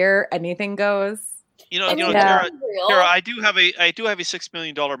this year anything goes. Tara, I do have a $6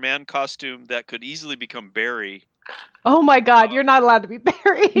 million man costume that could easily become Barry. Oh my God, you're not allowed to be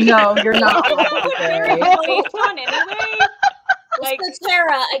Barry. No, you're not allowed to be Barry. So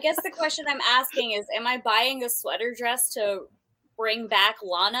Tara, I guess the question I'm asking is, am I buying a sweater dress to bring back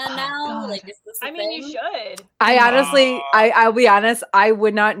Lana now? God. Like, is this I mean, you should. I honestly, I'll be honest, I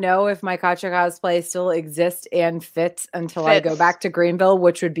would not know if my Katya cosplay still exists and fits until I go back to Greenville,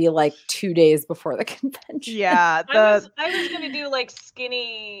 which would be like 2 days before the convention. Yeah, I was gonna do like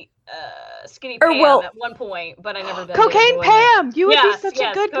skinny Pam at one point, but I never did. Cocaine Pam, you would be such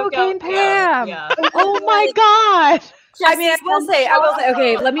a good Cocaine Pam. Yeah. Oh my God. I mean, I will say,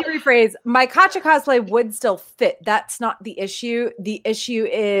 okay, let me rephrase. My Katya cosplay would still fit. That's not the issue. The issue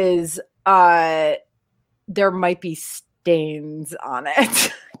is there might be stains on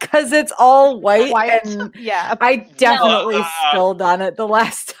it because it's all white. And yeah, I definitely spilled on it the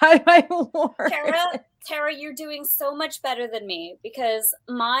last time I wore it. Tara, you're doing so much better than me because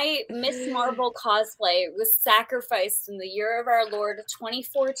my Miss Marvel cosplay was sacrificed in the year of our Lord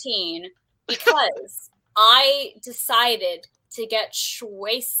 2014 because I decided to get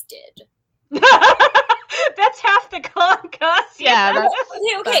shwasted. That's half the con cost. Yeah.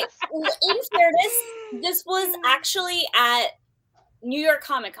 Okay. In fairness, this was actually at New York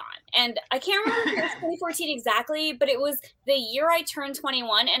Comic Con, and I can't remember if it was 2014 exactly, but it was the year I turned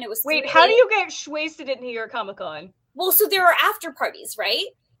 21, and it was. Wait, how do you get shwasted at New York Comic Con? Well, so there are after parties, right?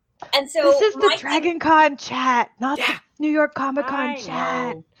 And so this is the Dragon Con chat, not the New York Comic Con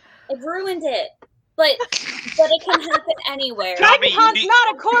chat. I ruined it. But it can happen anywhere. Dragon Con's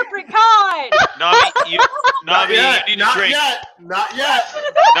not a corporate con! Nami, you need to drink. Not yet.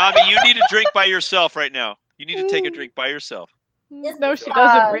 Nami, you need a drink by yourself right now. You need to take a drink by yourself. No, she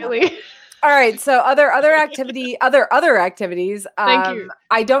doesn't really. All right, so other activities. Thank you.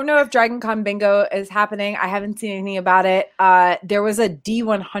 I don't know if Dragon Con Bingo is happening. I haven't seen anything about it. There was a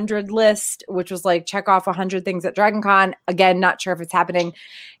D100 list, which was like check off 100 things at Dragon Con. Again, not sure if it's happening.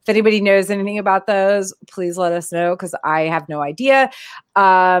 If anybody knows anything about those, please let us know because I have no idea.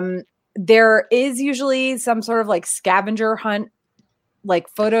 There is usually some sort of like scavenger hunt, like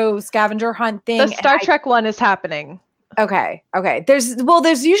photo scavenger hunt thing. The Star Trek one is happening. Okay. There's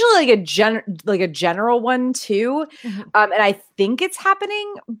usually like a general one too, and I think it's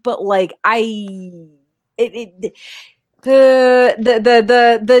happening, but like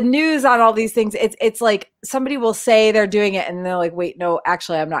the news on all these things, it's like somebody will say they're doing it and they're like, wait, no,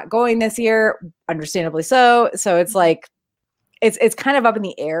 actually I'm not going this year, understandably so. So it's like it's kind of up in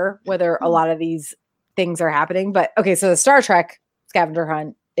the air whether a lot of these things are happening. But okay, so the Star Trek scavenger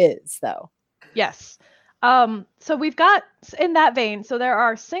hunt is, though. Yes. So we've got, in that vein, so there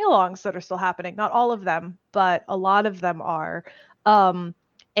are sing-alongs that are still happening. Not all of them, but a lot of them are.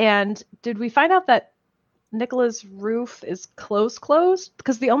 And did we find out that Nicola's Roof is closed?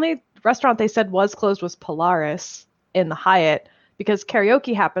 Because the only restaurant they said was closed was Polaris in the Hyatt, because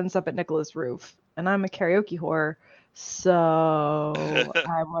karaoke happens up at Nicola's Roof, and I'm a karaoke whore, so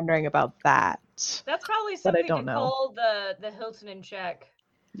I'm wondering about that. That's probably But I something don't to know. call the Hilton in check.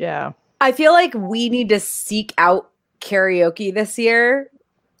 Yeah. I feel like we need to seek out karaoke this year.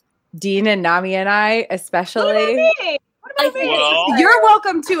 Dean and Nami and I, especially. What about me? What about me? Well, You're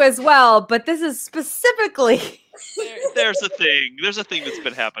welcome to as well, but this is specifically there's a thing. There's a thing that's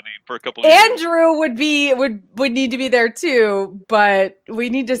been happening for a couple of years. Andrew would need to be there too, but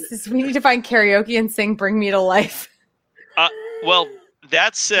we need to find karaoke and sing "Bring Me to Life." Well,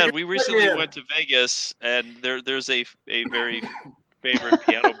 that said, we recently went to Vegas, and there's a very favorite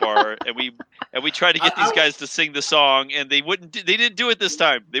piano bar, and we tried to get these guys to sing the song, and they wouldn't. They didn't do it this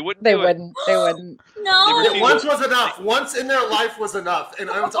time. They wouldn't. They wouldn't. No. They Once was enough. Once in their life was enough,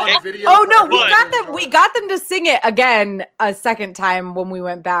 and I was on video. Oh no, for everyone. we got them to sing it again a second time when we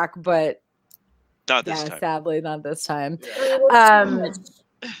went back, but Not this time. sadly not this time. Yeah.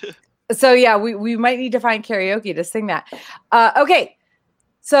 So yeah, we might need to find karaoke to sing that. Okay.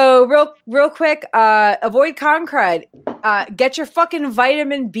 So real quick, avoid con crud. Get your fucking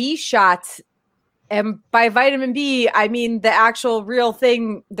vitamin B shots. And by vitamin B, I mean the actual real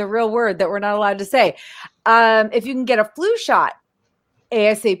thing, the real word that we're not allowed to say. If you can get a flu shot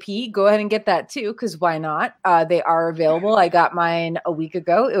ASAP, go ahead and get that too, because why not? They are available. I got mine a week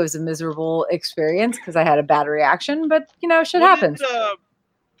ago. It was a miserable experience because I had a bad reaction, but shit happens.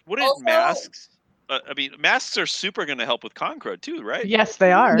 What did Also- masks? I mean, masks are super going to help with con crud too, right? Yes,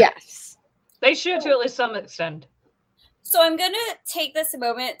 they are. Yes. They should to at least some extent. So I'm gonna take this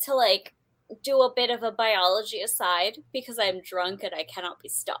moment to do a bit of a biology aside because I'm drunk and I cannot be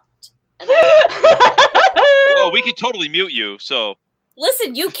stopped. And Oh, we could totally mute you. So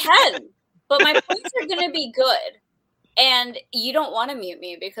listen, you can, but my points are gonna be good, and you don't want to mute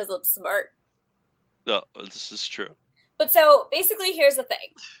me because I'm smart. no, this is true. But so basically, here's the thing.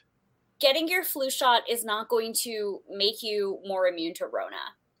 Getting your flu shot is not going to make you more immune to Rona.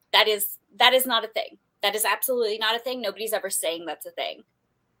 That is not a thing. That is absolutely not a thing. Nobody's ever saying that's a thing.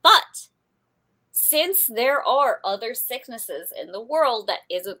 But since there are other sicknesses in the world that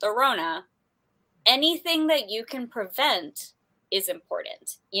isn't the Rona, anything that you can prevent is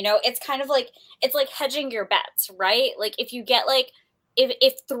important. It's kind of it's like hedging your bets, right? Like if you get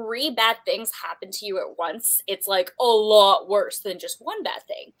if 3 bad things happen to you at once, it's a lot worse than just one bad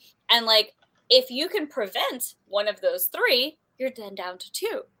thing. And if you can prevent one of those 3, you're then down to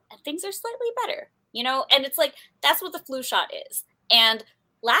 2 and things are slightly better, and it's that's what the flu shot is. And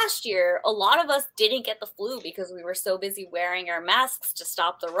last year, a lot of us didn't get the flu because we were so busy wearing our masks to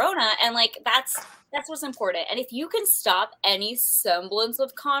stop the Rona. And that's what's important. And if you can stop any semblance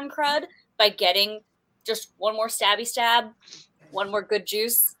of con crud by getting just one more stabby stab, one more good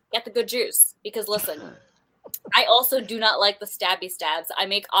juice, get the good juice. Because listen, I also do not like the stabby stabs. I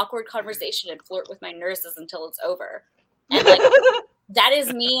make awkward conversation and flirt with my nurses until it's over. And that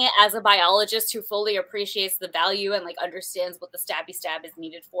is me as a biologist who fully appreciates the value and understands what the stabby stab is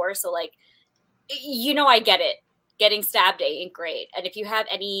needed for. So I get it. Getting stabbed ain't great. And if you have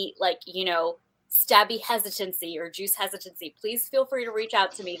any stabby hesitancy or juice hesitancy, please feel free to reach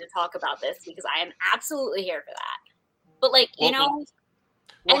out to me to talk about this because I am absolutely here for that. But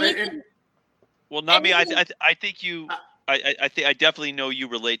Well, Nami, I think you. I definitely know you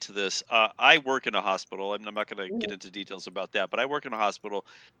relate to this. I work in a hospital. I'm not going to get into details about that, but I work in a hospital.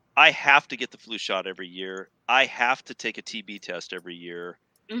 I have to get the flu shot every year. I have to take a TB test every year.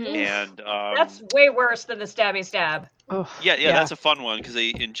 Mhm. And That's way worse than the stabby stab. yeah, that's a fun one because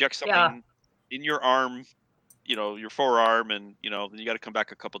they inject something in your arm, your forearm, and then you got to come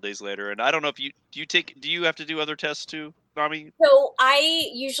back a couple days later. And I don't know if do you have to do other tests too, Nami? So I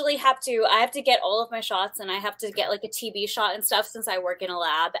usually have to get all of my shots, and I have to get a TB shot and stuff since I work in a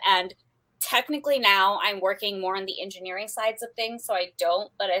lab. And technically now I'm working more on the engineering sides of things, so I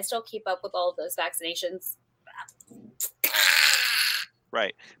don't, but I still keep up with all of those vaccinations.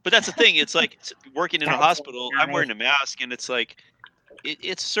 Right. But that's the thing. It's working in a hospital, I'm wearing a mask, and it's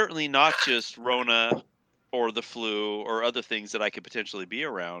it's certainly not just Rona or the flu or other things that I could potentially be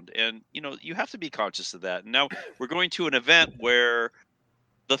around. And, you have to be conscious of that. And now we're going to an event where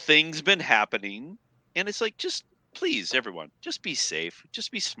the thing's been happening, and it's like, just please, everyone, just be safe,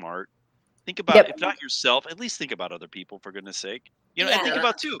 just be smart. Think about, if not yourself, at least think about other people, for goodness sake. And think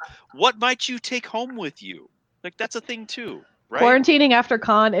about, too, what might you take home with you? Like, that's a thing, too, right? Quarantining after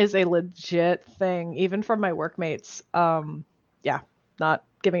con is a legit thing, even from my workmates. Not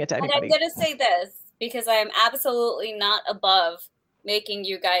giving it to anybody. And I'm going to say this, because I am absolutely not above making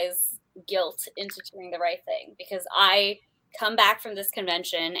you guys guilt into doing the right thing, because I come back from this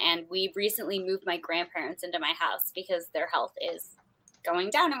convention and we recently moved my grandparents into my house because their health is going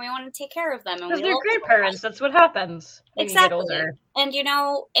down and we want to take care of them. Because they're grandparents. That's what happens when you get older. And,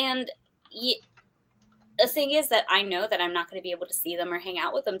 the thing is that I know that I'm not going to be able to see them or hang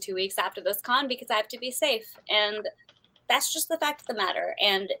out with them 2 weeks after this con because I have to be safe. And that's just the fact of the matter.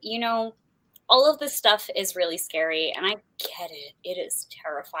 And, all of this stuff is really scary, and I get it. It is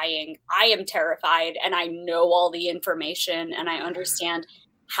terrifying. I am terrified, and I know all the information, and I understand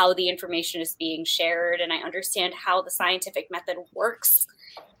how the information is being shared, and I understand how the scientific method works.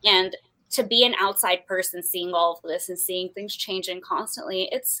 And to be an outside person seeing all of this and seeing things changing constantly,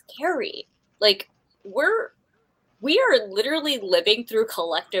 it's scary. Like, we are literally living through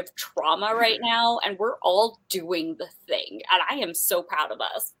collective trauma right now, and we're all doing the thing. And I am so proud of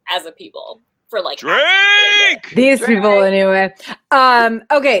us as a people. For like these people anyway.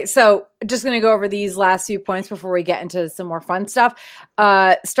 Okay, so just gonna go over these last few points before we get into some more fun stuff.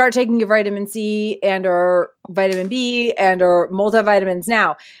 Start taking your vitamin C and or vitamin B and or multivitamins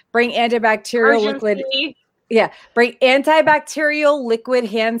now. Bring antibacterial liquid. Yeah, bring antibacterial liquid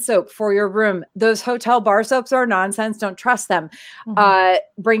hand soap for your room. Those hotel bar soaps are nonsense. Don't trust them.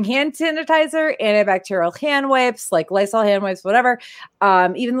 Bring hand sanitizer, antibacterial hand wipes, like Lysol hand wipes, whatever.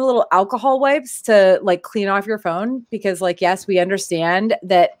 Even the little alcohol wipes to like clean off your phone. Because like, yes, we understand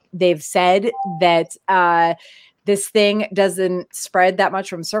that they've said that this thing doesn't spread that much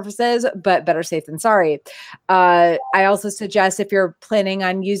from surfaces, but better safe than sorry. I also suggest if you're planning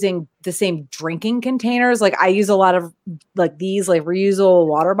on using the same drinking containers, like I use a lot of like these like reusable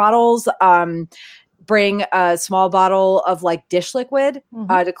water bottles, bring a small bottle of like dish liquid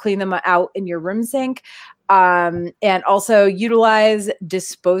to clean them out in your room sink. And also utilize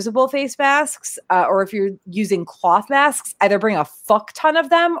disposable face masks, or if you're using cloth masks, either bring a fuck ton of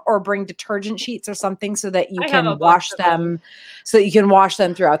them or bring detergent sheets or something so that you can wash them,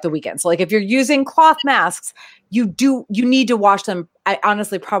 throughout the weekend. So like if you're using cloth masks, you need to wash them. I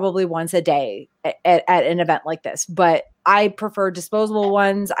honestly probably once a day at an event like this, but I prefer disposable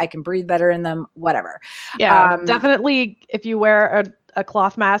ones. I can breathe better in them, whatever. Yeah, definitely. If you wear a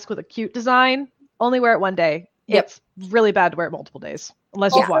cloth mask with a cute design, only wear it one day. It's really bad to wear it multiple days.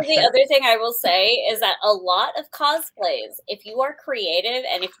 Unless you've washed it. The other thing I will say is that a lot of cosplays, if you are creative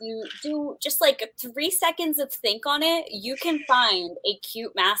and if you do just like 3 seconds of think on it, you can find a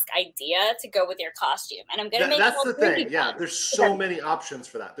cute mask idea to go with your costume. And I'm going to make that's the thing. Yeah, there's so many options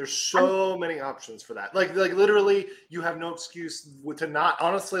for that. Many options for that. Like literally, you have no excuse to not.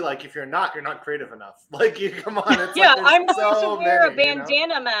 Honestly, like if you're not creative enough. Like come on. It's I'm going to wear a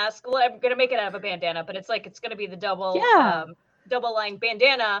bandana mask. Well, I'm going to make it out of a bandana, but it's going to be the double line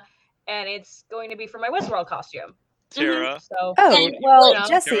bandana, and it's going to be for my Westworld costume. Tara. So,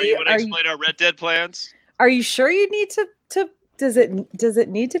 Jesse, Tara, you want to explain our Red Dead plans? Are you sure you need to? Does it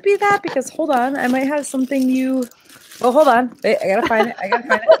need to be that? Because hold on, I might have something you. Oh, hold on. Wait, I gotta find it.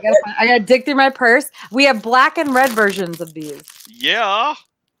 I gotta dig through my purse. We have black and red versions of these. Yeah.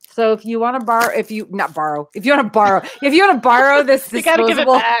 So if you want to borrow, if you want to borrow this disposable, you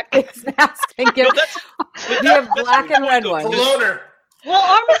gotta give it back. Mask and give we have black and red ones. Well,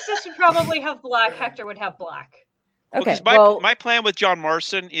 Armistice would probably have black. Hector would have black. Okay. My plan with John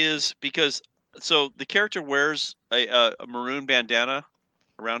Marston is so the character wears a maroon bandana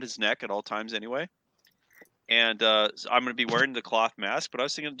around his neck at all times anyway. And so I'm going to be wearing the cloth mask, but I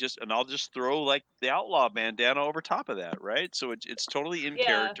was thinking I'll just throw like the outlaw bandana over top of that, right? So it's totally in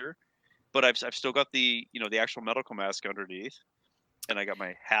character, but I've still got the the actual medical mask underneath, and I got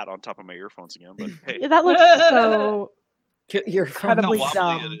my hat on top of my earphones again. But hey, yeah, that looks so incredibly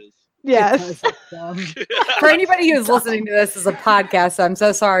dumb. Yes. For anybody who's listening to this as a podcast, I'm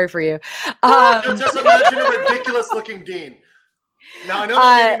so sorry for you. Just imagine a ridiculous looking Dean. Now I know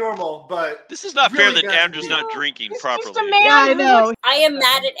that's normal, but this is not fair that Andrew's not drinking properly. I know. I am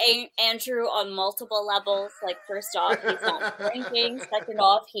mad at Andrew on multiple levels. Like, first off, he's not drinking. Second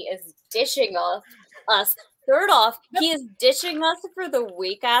off, he is dishing us. Third off, he is ditching us for the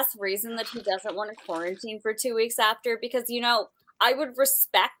weak ass reason that he doesn't want to quarantine for 2 weeks after. Because I would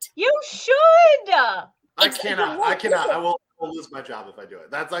respect. You should. I cannot. I will lose my job if I do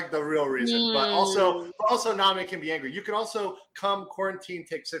it. That's like the real reason. But also Nami can be angry. You can also come quarantine,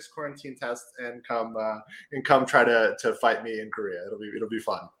 take 6 quarantine tests, and come try to fight me in Korea. It'll be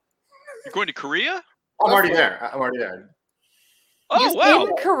fun. You're going to Korea? I'm already there. Oh, wow.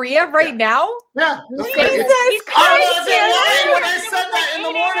 In Korea right now? Yeah. Jesus Christ! Christ! When I said that in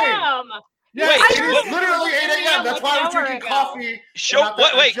the morning. Yeah, it is literally 8 a.m. That's why I'm drinking coffee.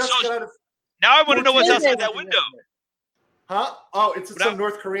 Now I want to know what's outside that window. Huh? Oh, it's some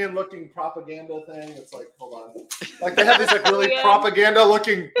North Korean looking propaganda thing. It's like, hold on. Like they have these like really propaganda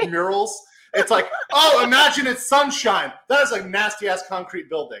looking murals. It's like, oh, imagine it's sunshine. That is like nasty ass concrete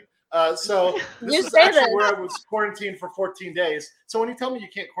building. So this is actually where I was quarantined for 14 days. So when you tell me you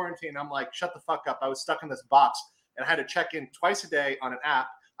can't quarantine, I'm like, shut the fuck up. I was stuck in this box and I had to check in twice a day on an app.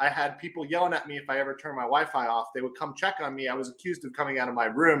 I had people yelling at me if I ever turned my Wi-Fi off. They would come check on me. I was accused of coming out of my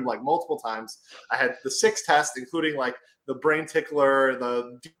room like multiple times. I had the 6 tests, including like the brain tickler,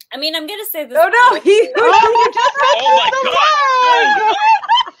 I mean, I'm gonna say this. Oh no! Oh my god!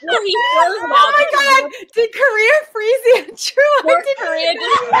 Oh my god! Did Korea freeze Andrew? North Korea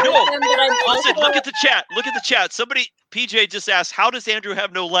Listen, look at the chat. Look at the chat. Somebody, PJ just asked, "How does Andrew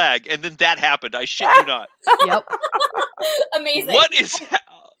have no lag?" And then that happened. I shit you not. Yep. Amazing. What is?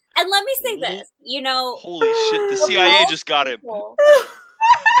 And let me say this. You know, holy shit! The CIA just got him.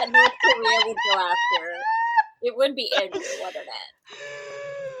 That North Korea would go after. It would be Andrew, wouldn't it?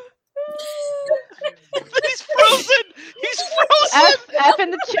 He's frozen. He's frozen. F in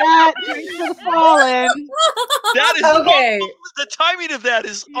the chat. Drinks for the fallen. That is okay. The timing of that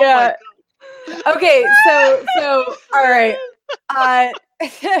is. Yeah. Oh my God. Okay. So all right.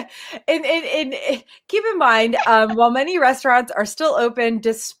 And keep in mind, while many restaurants are still open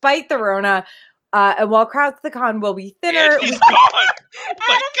despite the Rona, and while crowds at the con will be thinner, he's gone. Oh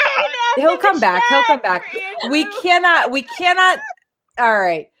my God. He'll come back. We cannot. All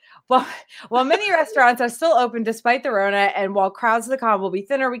right. Well, while many restaurants are still open despite the Rona, and while crowds at the con will be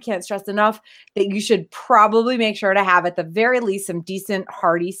thinner, we can't stress enough that you should probably make sure to have at the very least some decent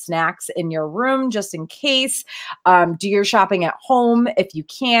hearty snacks in your room, just in case. Do your shopping at home if you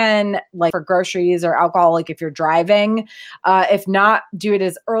can, like for groceries or alcohol, like if you're driving. If not, do it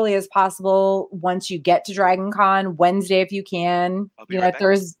as early as possible once you get to Dragon Con, Wednesday if you can. You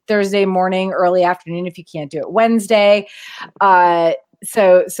know, Thursday morning, early afternoon if you can't do it Wednesday.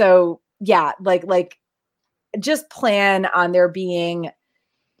 So yeah, like just plan on there being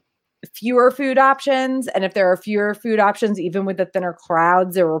fewer food options. And if there are fewer food options, even with the thinner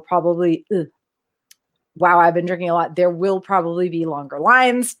crowds, there will probably, wow, I've been drinking a lot. There will probably be longer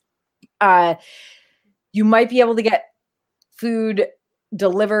lines. You might be able to get food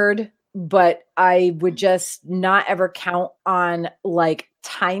delivered, but I would just not ever count on like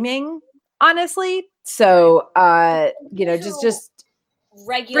timing, honestly. So, just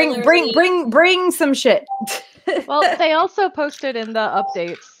bring some shit. Well, they also posted in the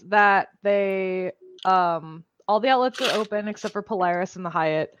updates that they all the outlets are open except for Polaris and the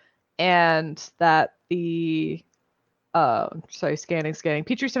Hyatt, and that the scanning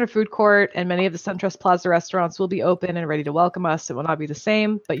Petrie Center food court and many of the SunTrust Plaza restaurants will be open and ready to welcome us. It will not be the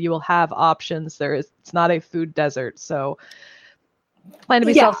same, but you will have options. It's not a food desert, so plan to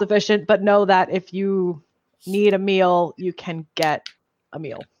be self-sufficient, but know that if you need a meal, you can get a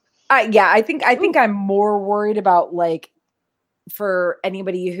meal. I think I'm more worried about like for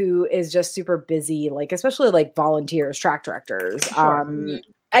anybody who is just super busy, like especially like volunteers, track directors,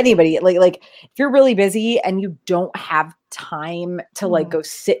 anybody like if you're really busy and you don't have time to like go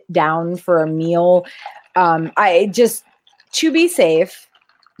sit down for a meal, I just to be safe.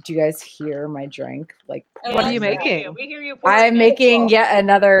 Do you guys hear my drink? Like, what are you making? We hear you. I'm making yet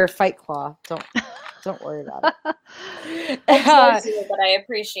another Fight Claw. Don't worry about it. But I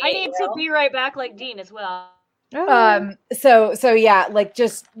appreciate. I need to be right back, like Dean as well. So yeah, like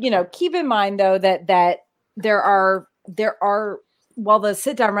just keep in mind though that there are while the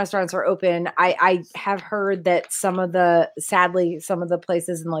sit down restaurants are open, I have heard that sadly some of the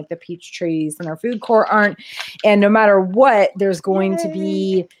places in like the Peachtree Center food court aren't, and no matter what, there's going to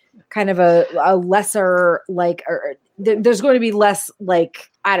be kind of a lesser like, or there's going to be less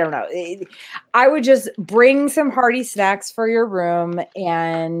like, I don't know. I would just bring some hearty snacks for your room,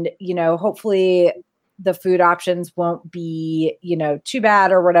 and hopefully the food options won't be too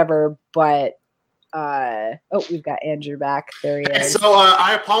bad or whatever, but we've got Andrew back. There he is. So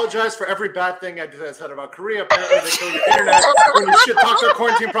I apologize for every bad thing I said about Korea. Apparently they kill your internet when you shit talk their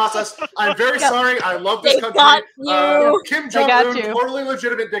quarantine process. I'm very sorry. I love this country. Kim Jong-un, totally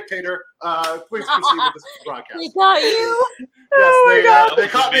legitimate dictator. Please proceed with this broadcast. They got you. Yes, they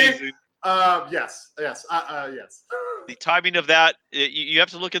caught me. Yes. Yes. The timing of that, you have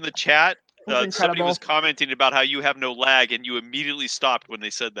to look in the chat. Somebody incredible. was commenting about how you have no lag, and you immediately stopped when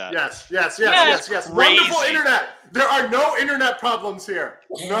they said that. Yes. Crazy. Wonderful internet. There are no internet problems here.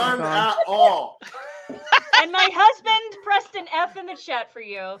 None at all. And my husband pressed an F in the chat for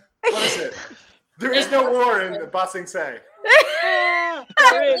you. What is it? There is no war in Ba Sing Se.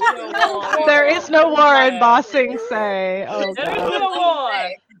 There is no war. There is no war in Ba Sing Se. Oh, There is God. no war.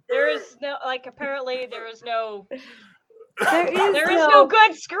 There is no, like, apparently there is no There is no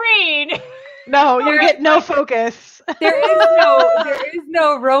good screen. No, you get no focus. there is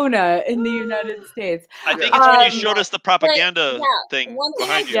no Rona in the United States. I think it's when you showed us the propaganda yeah, thing one thing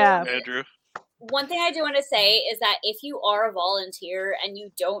behind you, Yeah. Andrew. One thing I do want to say is that if you are a volunteer and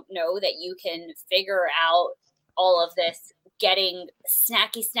you don't know that you can figure out all of this, getting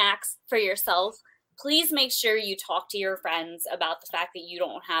snacky snacks for yourself, please make sure you talk to your friends about the fact that you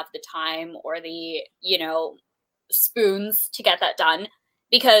don't have the time or the, spoons to get that done.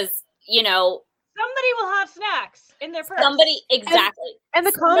 Because, Somebody will have snacks in their purse. exactly. And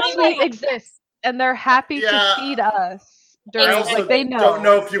the Somebody consulate might- exists, and they're happy Yeah. to feed us. During, I also like, they know. don't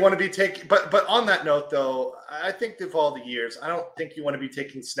know if you want to be taking, but on that note, though, I think of all the years, I don't think you want to be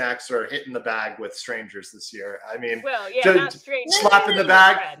taking snacks or hitting the bag with strangers this year. I mean, Well, yeah, to- not straight. slapping the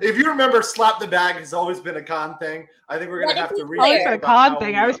bag. If you remember, slap the bag has always been a con thing. I think we're going to Let have it to be Oh, clear. it's rethink a about con how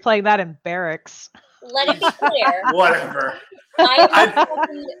thing. we- I was playing that in barracks. Let it be clear. Whatever.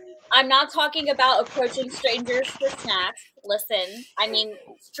 I'm not talking about approaching strangers for snacks. Listen, I mean,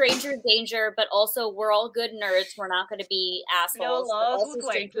 stranger danger, but also we're all good nerds. We're not going to be assholes. but laws also with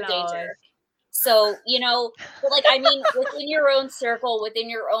white stranger flowers. danger. So, but like, I mean, within your own circle, within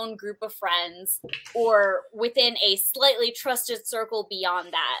your own group of friends, or within a slightly trusted circle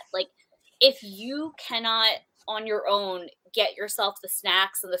beyond that, like, if you cannot on your own get yourself the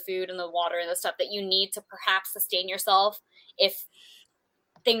snacks and the food and the water and the stuff that you need to perhaps sustain yourself if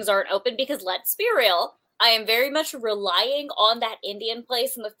things aren't open, because let's be real, I am very much relying on that Indian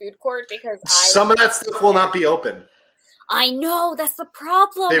place in the food court because Some of that stuff will not be open. I know that's the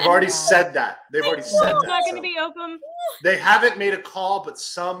problem. They've And already said that. They've already said It's that. not going to so. be open. They haven't made a call, but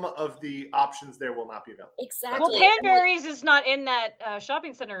some of the options there will not be available. exactly. Well, Panberries is not in that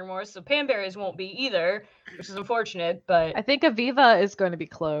shopping center anymore, so Panberries won't be either, which is unfortunate. But I think Aviva is going to be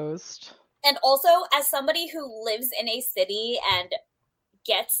closed. And also, as somebody who lives in a city and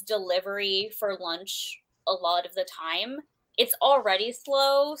gets delivery for lunch a lot of the time, it's already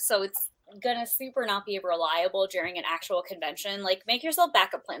slow, so it's gonna super not be reliable during an actual convention. Like, make yourself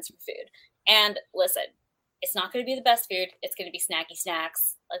backup plans for food. And listen, it's not gonna be the best food. It's gonna be snacky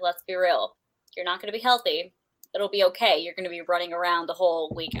snacks. Like, let's be real. You're not gonna be healthy. It'll be okay. You're gonna be running around the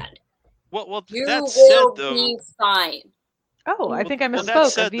whole weekend. Well, You that will said, though, be fine. Oh, I think I well, that misspoke.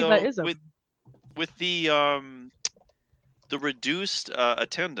 said, Aviva though, is a with the reduced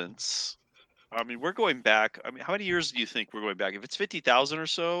attendance. I mean, we're going back. I mean, how many years do you think we're going back? If it's 50,000 or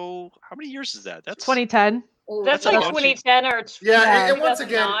so, how many years is that? That's 2010. Ooh, that's a like bunch of- 2010 or it's Yeah, and once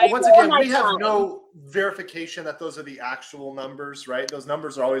again, 2009. we have no verification that those are the actual numbers, right? Those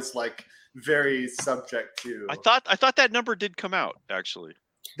numbers are always like very subject to. I thought that number did come out actually.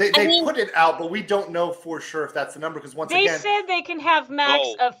 They I mean- put it out, but we don't know for sure if that's the number because once They again, said they can have max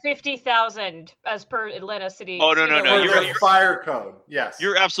Oh. of 50,000 as per Atlanta City. Oh, no, City no, for you're Ordinance. the right. fire code, yes.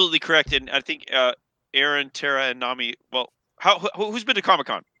 You're absolutely correct, and I think Aaron, Tara, and Nami. Well, who's been to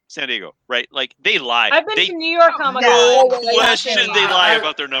Comic-Con San Diego? Right? Like they lie. I've been They to New York Comic Con. No question they lie I-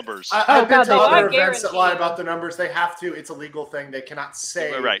 about their numbers. I've been God, to they other do. events that lie Guarantee. about the numbers. They have to. It's a legal thing. They cannot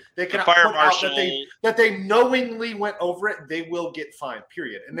say. Right. They The cannot fire put out that marshal. that they knowingly went over it. They will get fined.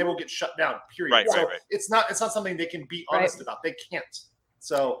 Period, and they will get shut down. Period. Right, So right. it's not something they can be honest about. They can't.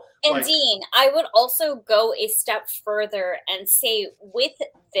 So And like, Dean, I would also go a step further and say with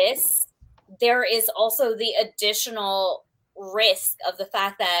this, there is also the additional risk of the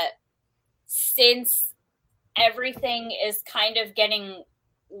fact that since everything is kind of getting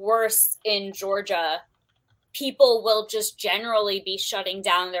worse in Georgia, people will just generally be shutting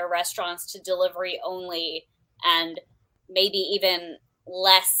down their restaurants to delivery only and maybe even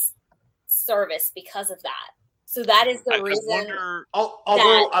less service because of that. So that is the I reason. wonder.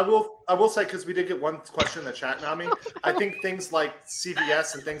 although I will say, because we did get one question in the chat, Nami. I think things like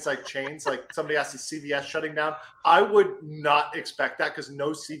CVS and things like chains, like somebody asked is CVS shutting down. I would not expect that because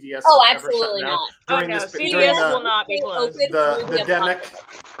no CVS Oh, has ever shut absolutely down not. during Oh, no, this CVS during will not be closed. the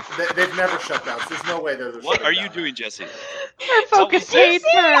demic. They've never shut down. So there's no way they're What shutting are you down. doing, Jesse? Her focus was hates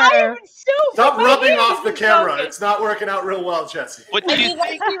her. Stop rubbing off the camera. It's not working out real well, Jesse. What I do you mean, let's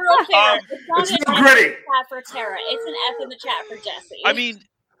think? be real clear. Um, It's not it's an real F gritty. in the chat for Tara. It's an F in the chat for Jesse. I mean,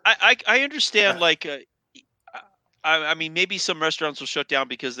 I understand. Like, I mean, maybe some restaurants will shut down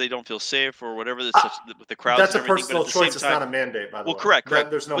because they don't feel safe or whatever. With the crowds. That's a and everything, personal but at the choice. same It's time, not a mandate, by the way. well, correct.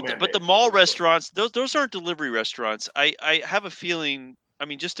 There's no mandate. But the mall restaurants, those aren't delivery restaurants. I have a feeling. I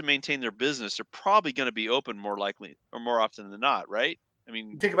mean, just to maintain their business, they're probably going to be open more likely or more often than not, right? I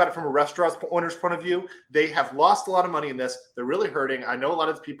mean, think about it from a restaurant owner's point of view. They have lost a lot of money in this. They're really hurting. I know a lot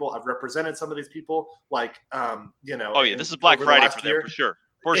of the people. I've represented some of these people. Like, you know. Oh yeah, this is Black Friday for them for sure.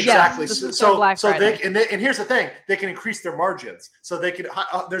 For sure. Exactly. Yeah, so they here's the thing: they can increase their margins. So they can.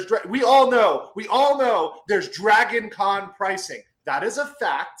 We all know there's Dragon Con pricing. That is a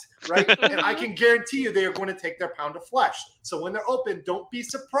fact, right? And I can guarantee you they are going to take their pound of flesh. So when they're open, don't be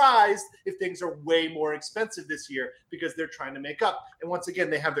surprised if things are way more expensive this year because they're trying to make up. And once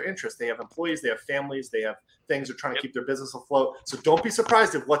again, they have their interests. They have employees, they have families, they have things. They're trying to keep their business afloat. So don't be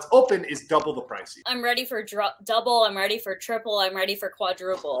surprised if what's open is double the price. I'm ready for double. I'm ready for triple. I'm ready for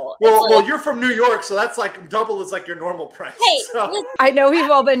quadruple. Well, you're from New York, so that's like double is like your normal price. Hey, so. I know we've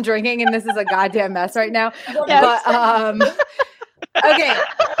all been drinking, and this is a goddamn mess right now. Yes. But okay.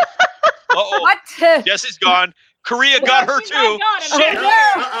 What? Jesse's gone. Korea got her too. I'm still Shit. here.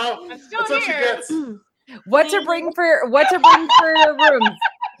 Uh-oh. I'm still That's what she here. gets. What to bring for your rooms?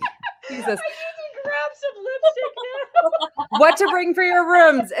 Jesus. I need to grab some lipstick now. What to bring for your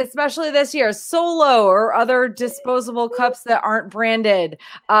rooms, especially this year: Solo or other disposable cups that aren't branded,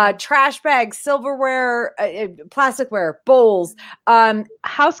 trash bags, silverware, plasticware, bowls.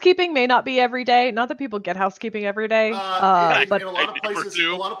 Housekeeping may not be every day. Not that people get housekeeping every day, but in a lot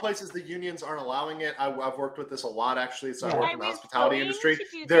of places, the unions aren't allowing it. I've worked with this a lot actually. So I work in the hospitality industry.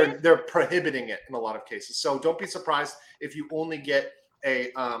 They're prohibiting it in a lot of cases. So don't be surprised if you only get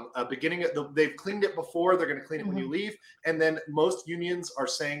a beginning. They've cleaned it before. They're going to clean it when you leave. And then most unions are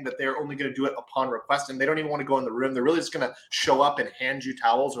saying that they're only going to do it upon request, and they don't even want to go in the room. They're really just going to show up and hand you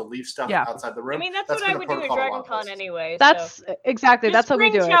towels or leave stuff outside the room. I mean, that's what I would do at Dragon Con anyway. That's exactly. That's how we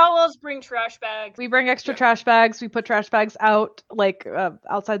do it. Bring towels, bring trash bags. We bring extra trash bags. We put trash bags out, like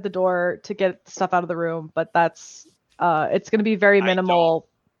outside the door to get stuff out of the room. But that's it's going to be very minimal.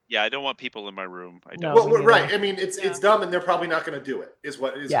 Yeah, I don't want people in my room. I don't. Well, right. I mean, it's dumb, and they're probably not going to do it. Is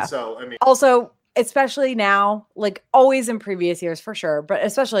what is so. I mean, also, especially now, like always in previous years for sure, but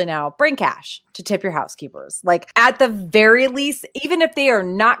especially now, bring cash to tip your housekeepers. Like at the very least, even if they are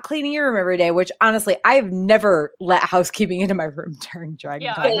not cleaning your room every day, which honestly, I've never let housekeeping into my room during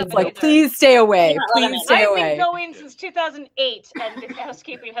Dragon Con. It's like, please stay away. Please stay away. I've been going since 2008, and the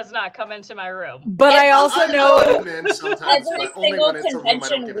housekeeping has not come into my room. But I also know every single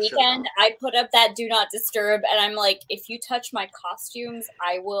convention weekend, I put up that do not disturb, and I'm like, if you touch my costumes,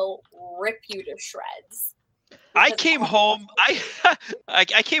 I will rip you to shreds. I came home. I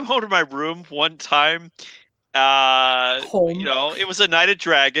came home to my room one time. You know, it was a night at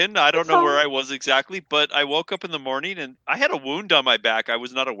Dragon. I don't know where I was exactly, but I woke up in the morning and I had a wound on my back I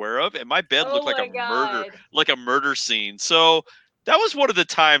was not aware of, and my bed looked like a murder scene. So that was one of the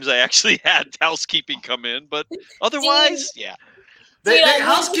times I actually had housekeeping come in, but otherwise,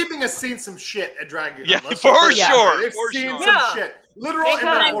 housekeeping has seen some shit at Dragon. Yeah, for sure. They've seen some shit, literal and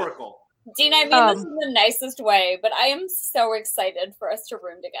metaphorical. Dean, I mean this in the nicest way, but I am so excited for us to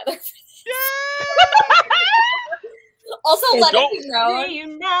room together. Also, let it be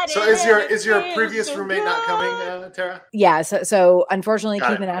known. So is your previous roommate not coming, Tara? Yeah. So unfortunately,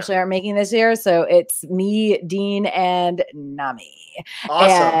 Keith and Ashley aren't making this year. So it's me, Dean, and Nami. Awesome.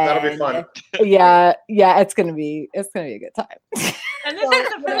 That'll be fun. Yeah. It's gonna be a good time. And this is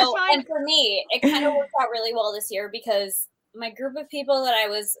the first time. And for me, it kind of worked out really well this year because my group of people that I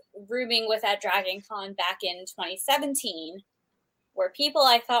was rooming with at Dragon Con back in 2017 were people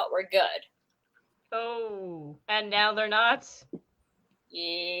I thought were good. Oh, and now they're not?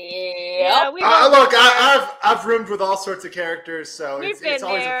 Yeah. Look, I've roomed with all sorts of characters, so it's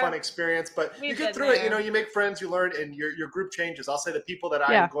always a fun experience. But you get through it. You know, you make friends, you learn, and your group changes. I'll say the people that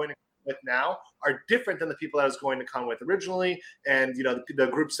I am going to with now are different than the people that I was going to con with originally, and you know the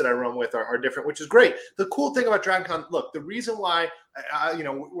groups that I run with are different, which is great. The cool thing about Dragon Con, look, the reason why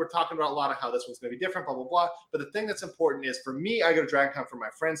we're talking about a lot of how this one's going to be different, blah blah blah. But the thing that's important is for me, I go to Dragon Con for my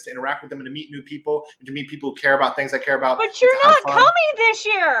friends, to interact with them and to meet new people and to meet people who care about things I care about. But you're not coming this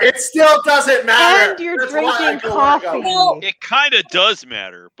year. It still doesn't matter. And you're drinking coffee. It kind of does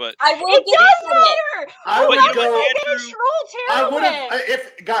matter, but it does matter. I would go.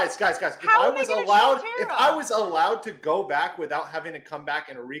 If guys. If I was gonna allowed, show if Tara. I was allowed to go back without having to come back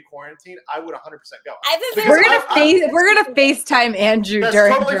and re-quarantine, I would 100% go. I have a Because very We're gonna FaceTime Andrew That's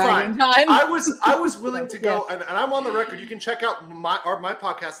during totally Dragon fine. Con. I was willing to go, and I'm on the record. You can check out my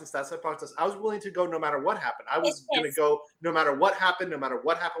podcast and Stats podcast. I was willing to go no matter what happened. I was going to go no matter what happened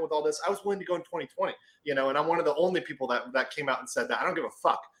with all this. I was willing to go in 2020. And I'm one of the only people that came out and said that. I don't give a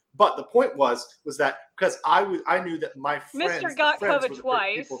fuck. But the point was that because I knew that my friends, Mr. got friends COVID were the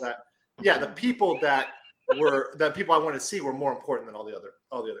twice. people the people that were the people I wanted to see were more important than all the other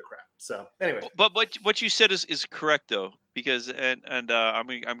crap. So anyway, But what you said is correct though, because I'm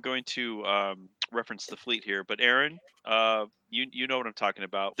going to reference the fleet here. But Aaron, you know what I'm talking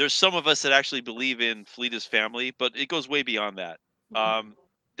about. There's some of us that actually believe in fleet as family, but it goes way beyond that.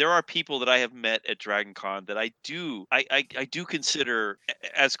 There are people that I have met at Dragon Con that I do consider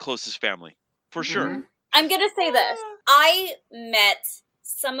as close as family, for sure. Mhm. I'm gonna say this. I met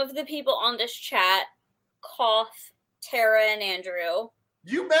some of the people on this chat, Koth, Tara, and Andrew.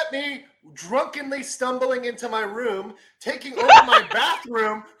 You met me drunkenly stumbling into my room, taking over my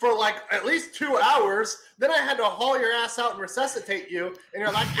bathroom for like at least 2 hours. Then I had to haul your ass out and resuscitate you. And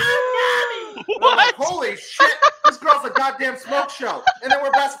you're like, "Ah, Daddy!" And I'm like, holy shit, this girl's a goddamn smoke show. And then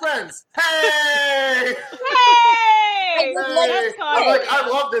we're best friends. Hey! Hey! Hey! That's con I'm like, for I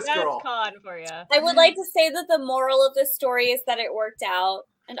ya. love this That's girl. con for you. I would like to say that the moral of this story is that it worked out.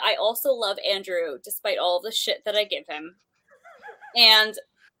 And I also love Andrew, despite all the shit that I give him. And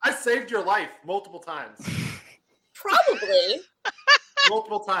I saved your life multiple times. probably,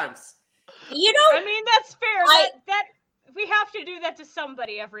 Multiple times. I mean, that's fair. I- that we have to do that to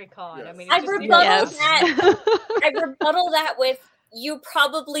somebody every con. I Yes. mean, I it just rebuttal is- that. I rebuttal that with, you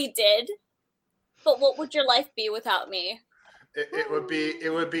probably did, but what would your life be without me? It would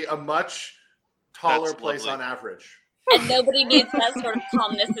be a much taller That's place lovely. on average. And nobody needs that sort of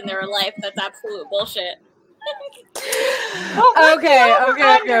calmness in their life. That's absolute bullshit. What was Okay, the okay,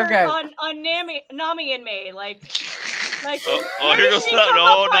 over-under okay. On Nami and me, like Oh, when here did goes she that. come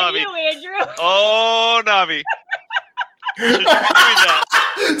Oh, up on Nami. you, Andrew? Oh, Nami. Shouldn't be doing that.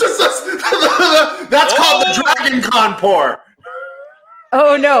 That's called Oh! the Dragon Con pour.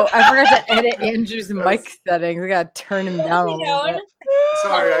 Oh no, I forgot to edit Andrew's mic settings. I gotta turn him down a You little know, bit.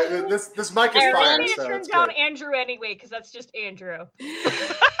 Sorry, this mic is Aaron, fire. I'm gonna So turn it's down good. Andrew anyway, because that's just Andrew.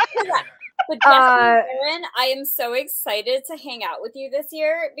 But Jeff and Aaron, I am so excited to hang out with you this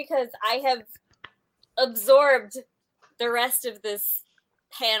year because I have absorbed the rest of this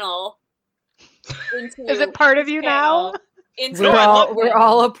panel into. Is it part of you now? Into No, I love We're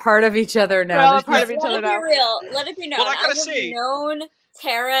all a part of each other now. We're all a There's part no- of each Let other it be now. real. Let it be known. Well, I gotta have say- known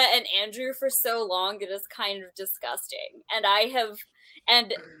Tara and Andrew for so long. It is kind of disgusting. And I have,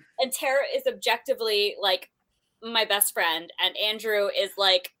 and Tara is objectively like my best friend, and Andrew is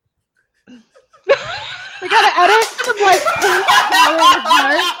like. We gotta edit some like pink colored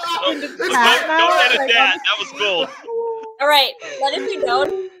marks Oh, into don't cat now. edit Like, that. That was cool. All right, let it be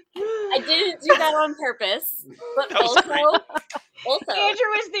known. I didn't do that on purpose, but That was also,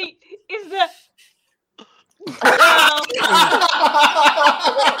 Andrew is the.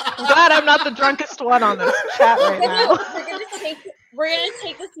 I'm glad I'm not the drunkest one on this chat right now. we're gonna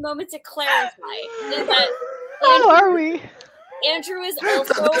take this moment to clarify is that How are we? Andrew is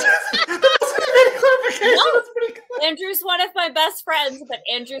also Andrew's one of my best friends, but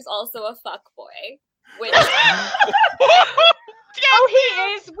Andrew's also a fuckboy. Which Oh, he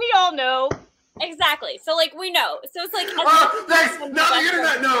is. We all know. exactly. So like we know. So it's like Oh, thanks. Now the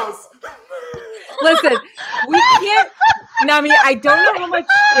internet knows. Listen, we can't. Nami, I don't know how much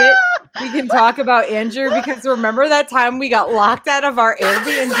shit we can talk about Andrew because remember that time we got locked out of our Airbnb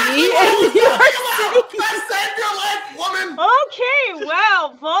in New York City? I saved your life, woman. Okay,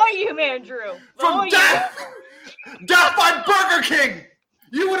 wow, volume, Andrew. From Volume. death. Death by Burger King.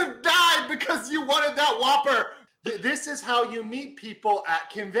 You would have died because you wanted that Whopper. This is how you meet people at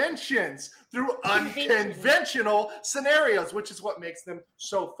conventions, through unconventional scenarios, which is what makes them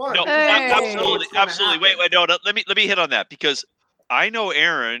so fun. No, Hey. absolutely, It's gonna absolutely. Wait, no. Let me hit on that because I know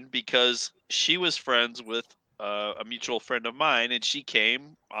Aaron because she was friends with a mutual friend of mine, and she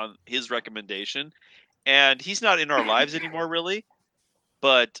came on his recommendation. And he's not in our lives anymore, really.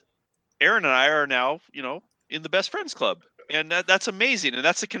 But Aaron and I are now, in the best friends club, and that's amazing. And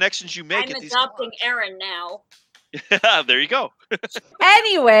that's the connections you make I'm at these. adopting Aaron now. There you go.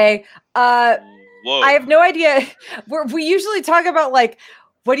 Anyway, Whoa. I have no idea. We usually talk about like,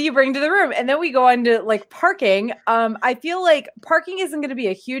 what do you bring to the room? And then we go on to like parking. I feel like parking isn't going to be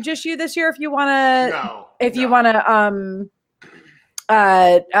a huge issue this year if you want to, No. if you no. want to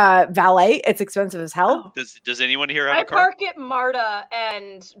valet. It's expensive as hell. Does anyone here have I a car? park at MARTA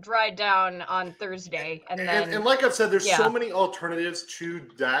and drive down on Thursday, and then And like I've said, there's Yeah. so many alternatives to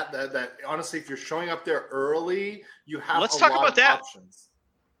that honestly, if you're showing up there early, you have Let's a talk lot about of that. options.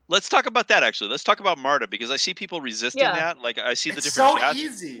 Let's talk about that actually. Let's talk about MARTA because I see people resisting Yeah. that. Like I see the It's different so chats.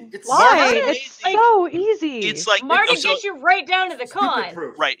 easy. It's Why? Marta's It's amazing. so easy. It's like MARTA so- gets you right down to the stupid con.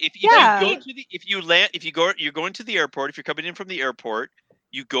 proof. right. If Yeah. you go to the you're going to the airport. If you're coming in from the airport,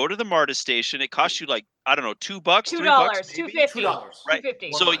 you go to the MARTA station. It costs you like I don't know, $2, $3, $2, maybe? $2.50, $2. Right.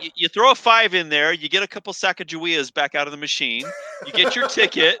 $2.50. So you throw a 5 in there, you get a couple Sacagaweas back out of the machine, you get your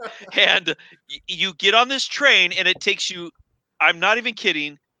ticket, and you get on this train, and it takes you, I'm not even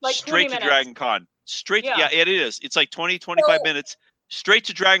kidding, Like 20 straight to minutes. Dragon Con. Straight, Yeah. yeah, it is. It's like 20, 25 So- minutes, straight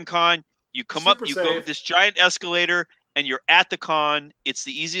to Dragon Con. You come up, Super you go safe. this giant escalator, and you're at the con. It's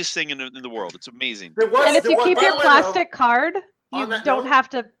the easiest thing in the world. It's amazing. There was, And if there you was- keep by your the way, plastic card, you on that don't note- have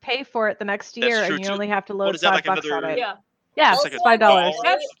to pay for it the next year, true, and you too. only have to What load is that, like $5 on another- it. Yeah, Yeah, It's it's like a $5. $5.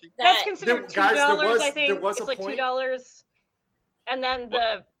 that's That- considered guys, there $2. was- I think there was it's a like point- $2, and then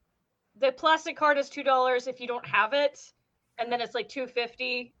the plastic card is $2 if you don't have it, and then it's like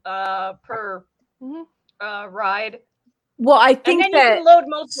 $2.50 per Mhm. ride. Well, I And think then you that can load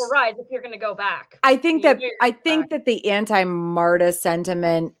multiple rides if you're going to go back. I think You that do your I think that the anti-MARTA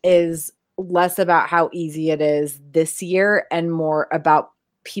sentiment is less about how easy it is this year and more about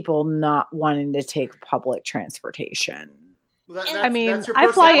people not wanting to take public transportation. Well, And- I mean, that's your I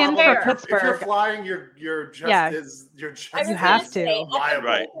fly personal in problem. from If you're Pittsburgh. flying, you're just Yeah. you're just I was You gonna have say, to. at the liable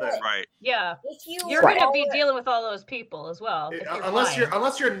Right, point that right. Yeah, If you you're Right. going to be dealing with all those people as well. if you're unless flying.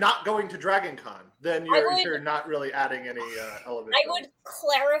 unless you're not going to Dragon Con, then I you're would- not really adding any element. I to it. would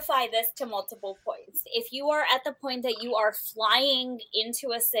clarify this to multiple points. If you are at the point that you are flying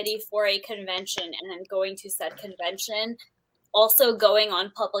into a city for a convention and then going to said convention, also going on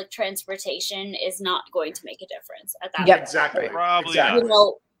public transportation is not going to make a difference at that Yep. point. Exactly. Probably exactly.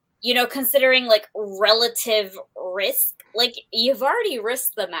 Considering like relative risk, like you've already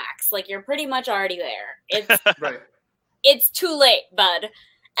risked the max. Like you're pretty much already there. It's Right. it's too late, bud.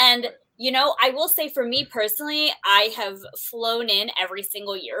 And I will say for me personally, I have flown in every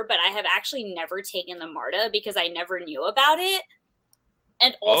single year, but I have actually never taken the MARTA because I never knew about it.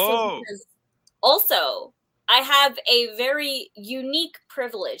 And also I have a very unique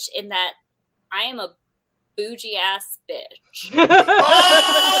privilege in that I am a bougie ass bitch.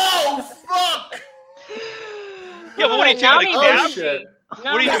 Oh fuck! Yeah, but what are you Now taking a he's cab? Oh bougie. shit!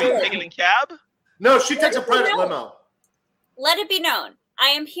 Now What are you he's doing? bougie. Taking a cab? No, she takes a private No. limo. Let it be known, I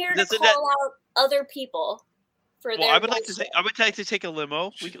am here to Does it- call out other people for Well, their I would like to bullshit. say I would like to take a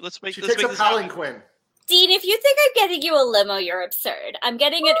limo. Let's make She let's takes make a this happen. palanquin. Dean, if you think I'm getting you a limo, you're absurd. I'm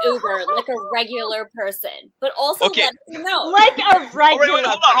getting an Uber like a regular person. But also Okay. let me know. Like a Oh, wait, regular. wait,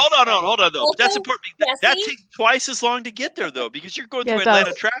 hold on, though. Also, That's important. That Jesse? takes twice as long to get there, though, because you're going Yeah, through it Atlanta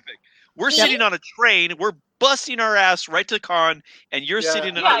does. traffic. We're Yeah. sitting on a train. We're busting our ass right to con, and you're Yeah.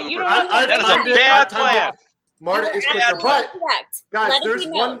 sitting in Yeah, an you Uber. don't have to That is a timed it- bad I timed it. plan. Marta You is are quicker, absolutely but correct. guys, Let it there's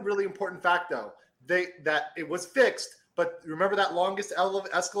be one known. really important fact though. That it was fixed, but remember that longest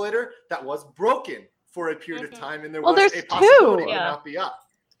escalator that was broken for a period of Mhm. time, and there Well, was there's a possibility two. it would Yeah. not be up.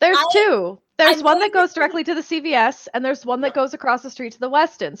 There's I- two. There's I'm one going that goes to- directly to the CVS, and there's one that goes across the street to the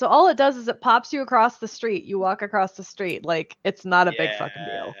Westin. So all it does is it pops you across the street. You walk across the street. Like, it's not a big fucking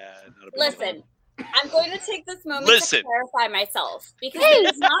deal. Yeah, not a big deal. Listen, I'm going to take this moment Listen. to clarify myself because Hey,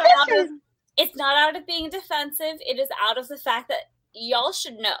 it's not out of being defensive. It is out of the fact that y'all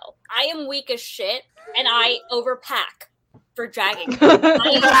should know I am weak as shit and I overpack for dragging.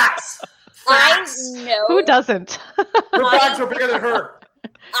 Facts. I Facts. know Who doesn't? Her bags are bigger than her.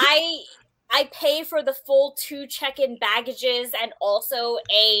 I pay for the full 2 check-in baggages and also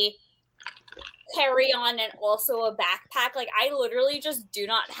a carry-on and also a backpack. Like I literally just do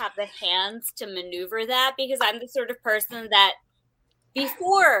not have the hands to maneuver that because I'm the sort of person that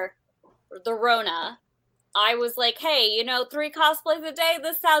before the Rona, I was like, hey, 3 cosplays a day,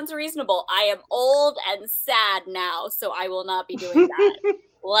 this sounds reasonable. I am old and sad now, so I will not be doing that.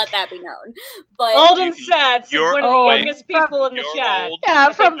 Let that be known. But Old and sad. So You're- one of the oh, youngest people in the You're chat. old. Yeah,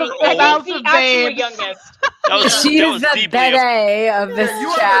 I from think the I think mouths the of actual babes. youngest. That was, She that is was the deeply bede of this You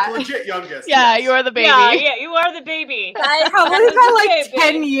are chat. the legit youngest. Yeah, yes. you are the baby. Yeah, you are the baby. guys, Probably let by like okay,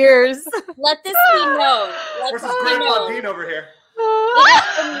 10 babe. years. let this be known. Let Versus this be Grandpa known. Dean over here.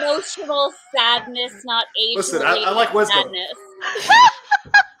 It is emotional sadness, not age. Listen, I like wisdom. sadness.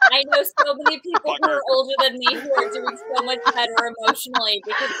 I know so many people who are older than me who are doing so much better emotionally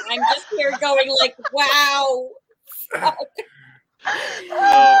because I'm just here going like, wow. fuck.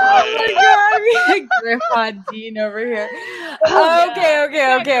 Oh my god, Grandpa Dean over here.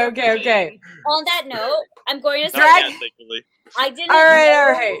 Okay. On that note, I'm going to say Not yet, thankfully. I didn't All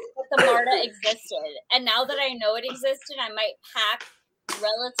know right. that the MARTA existed, and now that I know it existed, I might pack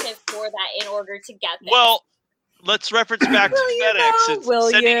relative for that in order to get there. Well, let's reference back to FedEx and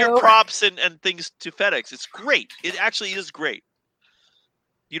sending your props and things to FedEx. It's great. It actually is great.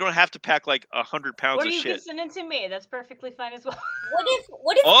 You don't have to pack like 100 pounds Or of you shit. can send it to me. That's perfectly fine as well.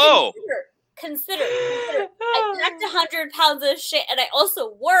 What if Oh. Consider. I packed 100 pounds of shit, and I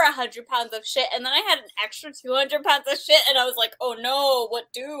also wore 100 pounds of shit, and then I had an extra 200 pounds of shit, and I was like, oh no,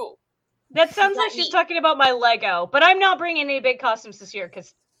 what do? That sounds like she's talking about my Lego, but I'm not bringing any big costumes this year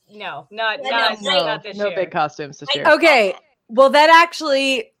because not this year. No big costumes this year. Okay, well that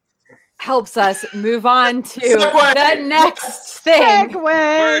actually helps us move on to the next thing.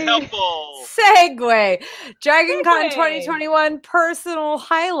 Very helpful. Segue. DragonCon 2021 personal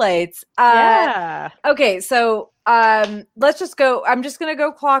highlights. Yeah. Okay, so let's just go. I'm just gonna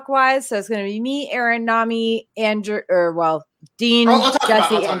go clockwise. So it's gonna be me, Aaron, Nami, Andrew, Dean,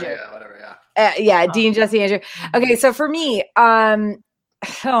 Jesse, Andrew. Dean, Jesse, Andrew. Okay, so for me, oh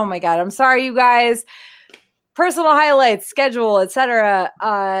my god, I'm sorry, you guys. Personal highlights, schedule, etc.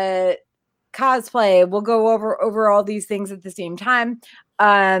 Cosplay. We'll go over all these things at the same time.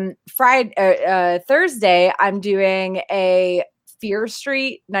 Thursday, I'm doing a Fear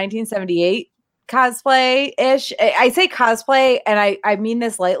Street 1978 cosplay ish. I say cosplay, and I mean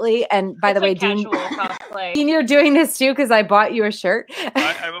this lightly. And by the way, Dean, Dean, you're doing this too because I bought you a shirt.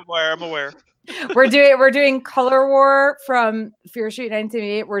 I'm aware. We're doing Color War from Fear Street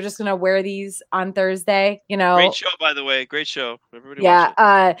 1978. We're just gonna wear these on Thursday. You know, great show, by the way. Great show. Everybody watch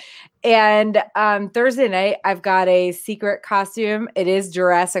it. And Thursday night, I've got a secret costume. It is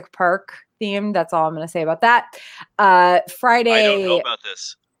Jurassic Park themed. That's all I'm gonna say about that. Friday. I don't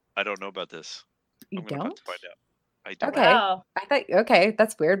know about this. You I'm gonna don't? have to find out. I don't. Okay. Wow. I thought okay,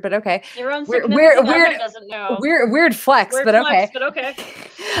 that's weird, but okay. Your own Weird doesn't know. Weird flex, but okay.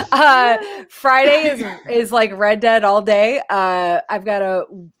 Friday is like Red Dead all day. I've got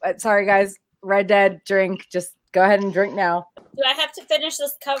sorry guys, Red Dead drink. Just go ahead and drink now. Do I have to finish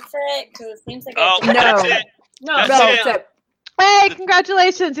this cup for it? Because it seems like that's it. No. Hey,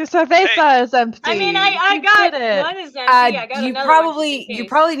 congratulations! Your cerveza is empty. I mean, I got one is empty. I got you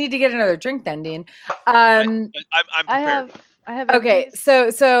probably need to get another drink then, Dean. I'm prepared. I have. Okay,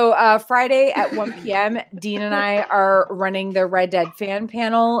 so Friday at 1 p.m. Dean and I are running the Red Dead fan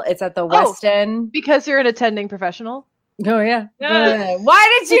panel. It's at the West End. Because you're an attending professional. Oh yeah.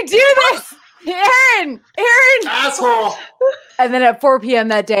 Why did you do this, Aaron? Asshole. And then at 4 p.m.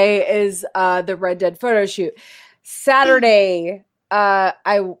 that day is the Red Dead photo shoot. Saturday, what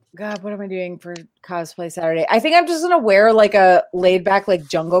am I doing for cosplay Saturday? I think I'm just gonna wear like a laid back like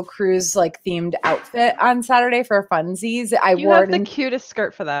Jungle Cruise like themed outfit on Saturday for funsies. You have the cutest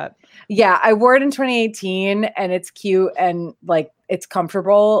skirt for that. Yeah, I wore it in 2018 and it's cute and like it's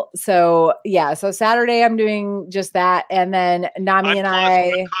comfortable. So yeah, so Saturday I'm doing just that, and then Nami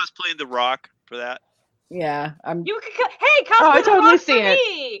I'm cosplaying The Rock for that. Yeah, You could cosplay The Rock for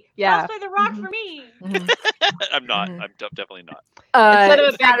me. Yeah, cosplay The Rock for me. I'm not. I'm definitely not. Instead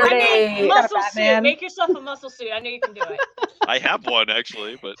of Saturday, muscle suit. Make yourself a muscle suit. I know you can do it. I have one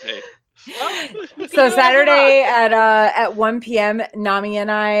actually, but hey. So Saturday at 1 p.m. Nami and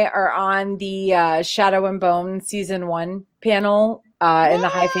I are on the Shadow and Bone season 1 panel in the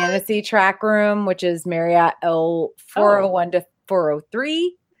High Fantasy track room, which is Marriott L401 to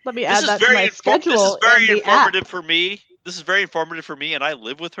 403. Let me add that to my schedule. This is very informative for me. This is very informative for me, and I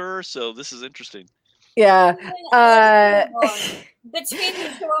live with her, so this is interesting. Yeah. Between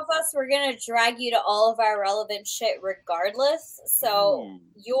the two of us, we're gonna drag you to all of our relevant shit regardless. So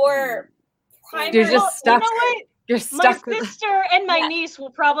you're just stuck. You know what? You're stuck. My sister and my niece will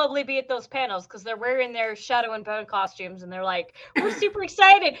probably be at those panels because they're wearing their Shadow and Bone costumes, and they're like, "We're super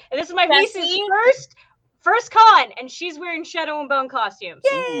excited!" And this is my niece's first con, and she's wearing Shadow and Bone costumes.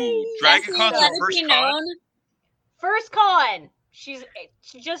 Yay! DragonCon's her first con. First con. She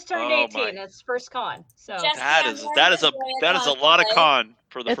just turned 18. That's first con. So that is a lot of con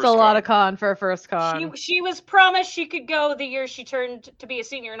for the first con. It's a lot of con for a first con. She was promised she could go the year she turned to be a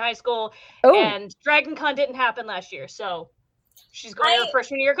senior in high school, and DragonCon didn't happen last year, so she's going to her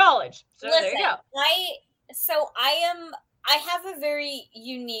freshman year of college. So there you go. I have a very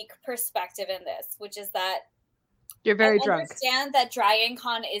unique perspective in this, which is that you're very drunk. I understand that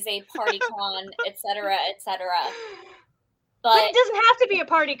DragonCon is a party con, etc., etc. But it doesn't have to be a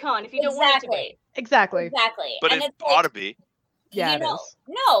party con if you don't want it to be. Exactly. But it ought to be. Yeah, it is.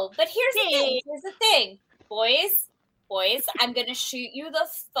 No, but here's the thing. Boys, boys, I'm gonna shoot you the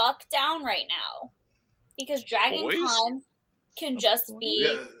fuck down right now. Because Dragon Con can just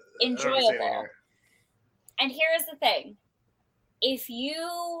be enjoyable. And here's the thing. If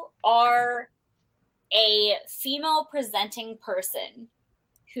you are a female presenting person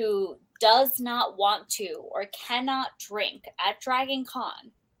who does not want to or cannot drink at Dragon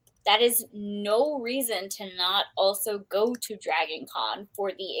Con, that is no reason to not also go to Dragon Con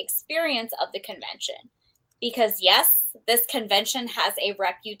for the experience of the convention. Because yes, this convention has a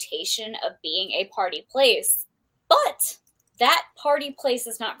reputation of being a party place, but that party place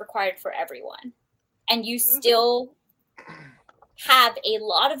is not required for everyone. And you still have a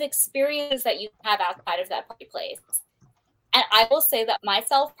lot of experience that you have outside of that party place. And I will say that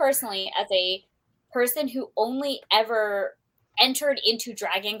myself personally, as a person who only ever entered into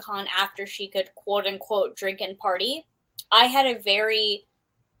Dragon Con after she could quote unquote drink and party, I had a very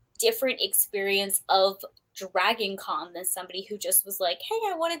different experience of Dragon Con than somebody who just was like, hey,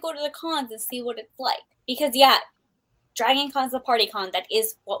 I want to go to the cons and see what it's like. Because yeah, Dragon Con's a party con. That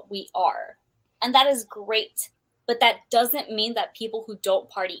is what we are. And that is great. But that doesn't mean that people who don't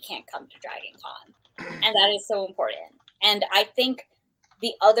party can't come to Dragon Con. And that is so important. And I think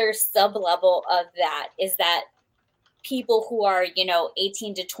the other sub-level of that is that people who are,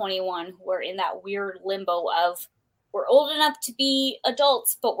 18 to 21, who are in that weird limbo of, we're old enough to be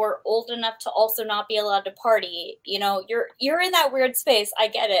adults, but we're old enough to also not be allowed to party. You're in that weird space. I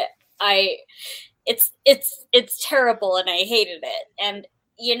get it. It's terrible and I hated it. And,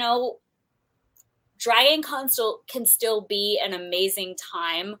 Dragon Con can still be an amazing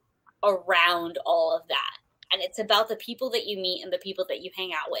time around all of that. And it's about the people that you meet and the people that you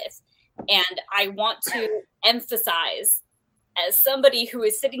hang out with. And I want to emphasize, as somebody who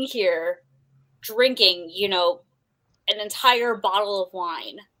is sitting here drinking, an entire bottle of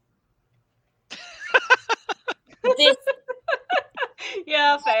wine. This,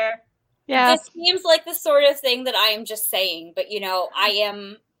 yeah, fair. Yeah. This seems like the sort of thing that I am just saying, but I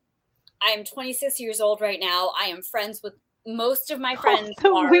am 26 years old right now. I am friends with most of my friends.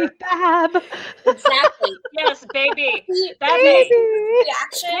 We Bab. Exactly. Yes, baby. That Baby. is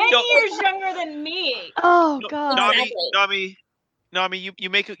Reaction. 10 years younger than me. Oh God. Nami, you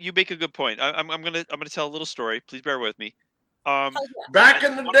make a good point. I'm gonna tell a little story. Please bear with me. Back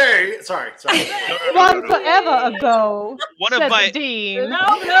in the day, sorry. One forever ago. One of my Dean.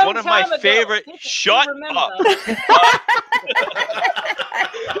 one of my favorite. Shut up.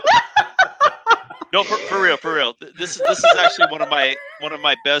 No, for real. This is actually one of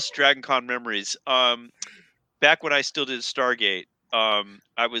my best Dragon Con memories. Back when I still did Stargate,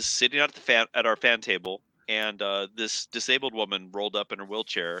 I was sitting at our fan table, and this disabled woman rolled up in her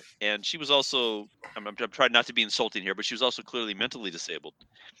wheelchair, and she was also, I'm trying not to be insulting here, but she was also clearly mentally disabled,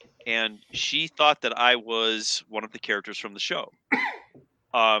 and she thought that I was one of the characters from the show.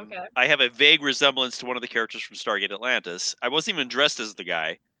 Okay. I have a vague resemblance to one of the characters from Stargate Atlantis. I wasn't even dressed as the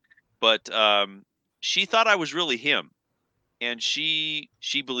guy, but she thought I was really him, and she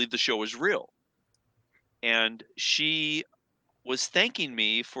believed the show was real, and she was thanking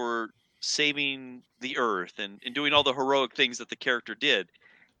me for saving the Earth and doing all the heroic things that the character did.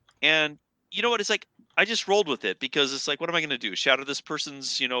 And you know what? It's like I just rolled with it because it's like, what am I going to do? Shatter this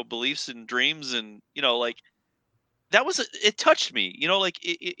person's beliefs and dreams, and that was it touched me.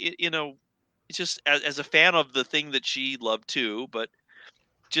 It's just as a fan of the thing that she loved too, but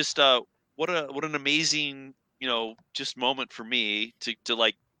just what an amazing just moment for me to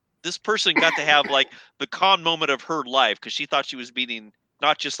like this person got to have like the con moment of her life because she thought she was meeting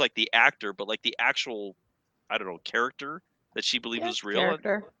not just like the actor but like the actual character that she believed was real.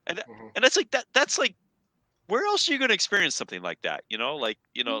 And that's like that's like where else are you going to experience something like that? Like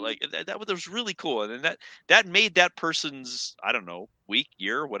that was really cool, and then that made that person's week,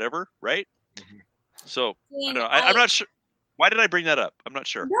 year, whatever, right? Mm-hmm. So I'm not sure. Why did I bring that up? I'm not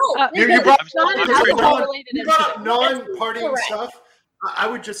sure. No, you brought up non-partying stuff. I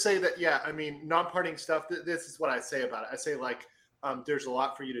would just say that, non-partying stuff, this is what I say about it. I say, there's a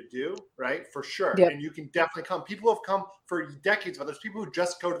lot for you to do, right? For sure. Yep. And you can definitely come. People have come for decades, but there's people who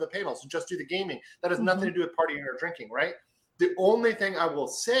just go to the panels and just do the gaming. That has nothing to do with partying or drinking, right? The only thing I will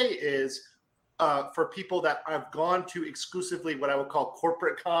say is, for people that I've gone to exclusively what I would call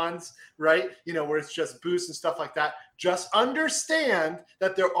corporate cons, right? Where it's just booze and stuff like that. Just understand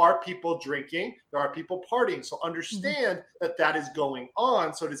that there are people drinking, there are people partying. So understand that is going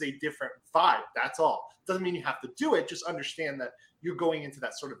on. So it is a different vibe. That's all. Doesn't mean you have to do it. Just understand that you're going into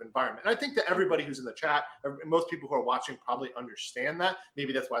that sort of environment. And I think that everybody who's in the chat, most people who are watching probably understand that.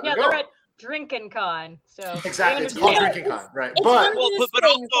 Maybe that's why they're going. They're at Drinking Con. So exactly. It's called Drinking Con, right? But also,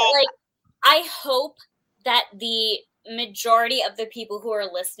 I hope that the majority of the people who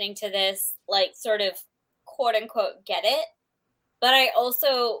are listening to this, like, sort of quote unquote get it. But I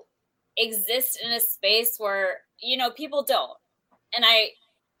also exist in a space where, you know, people don't. And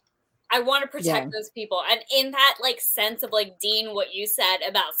I want to protect those people. And in that, like, sense of, like, Dean, what you said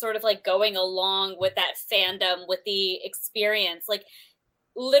about sort of, like, going along with that fandom, with the experience, like,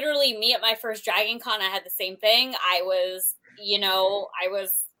 literally me at my first Dragon Con, I had the same thing. I was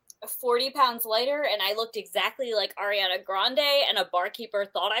 40 pounds lighter, and I looked exactly like Ariana Grande, and a barkeeper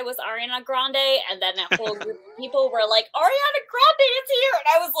thought I was Ariana Grande, and then a whole group of people were like, Ariana Grande is here! And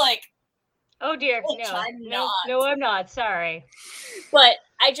I was like, oh dear, no, I'm not, sorry. But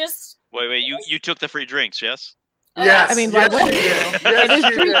I just... Wait, you took the free drinks, yes? Yes. I mean, yes, why she wouldn't did. Yes,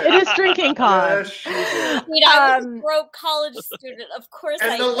 she did. it is drinking con. Yes, she did. You know, I was a broke college student, of course.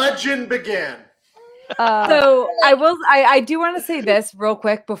 And the legend began. So I do want to say this real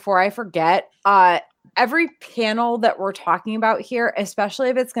quick before I forget. Every panel that we're talking about here, especially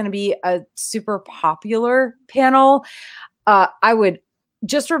if it's going to be a super popular panel, I would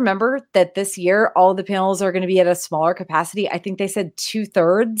just remember that this year, all the panels are going to be at a smaller capacity. I think they said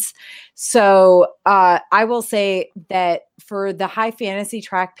 2/3. So I will say that for the high fantasy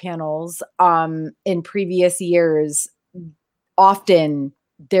track panels in previous years, often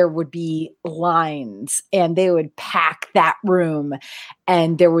there would be lines and they would pack that room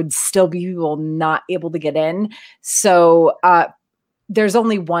and there would still be people not able to get in. So there's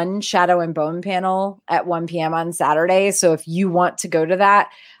only one Shadow and Bone panel at 1 p.m. on Saturday. So if you want to go to that,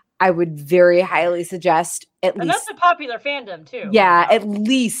 I would very highly suggest at least. And that's a popular fandom too. Yeah, at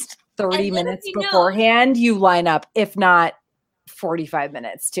least 30 minutes beforehand, you line up, if not 45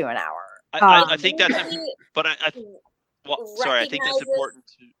 minutes to an hour. I think that's, but sorry, I think that's important.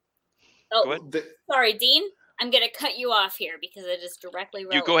 Go ahead. Sorry, Dean. I'm going to cut you off here because it is directly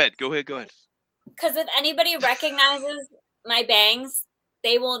relevant. You go ahead. Because if anybody recognizes my bangs,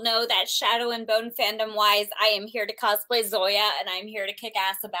 they will know that Shadow and Bone fandom wise, I am here to cosplay Zoya and I'm here to kick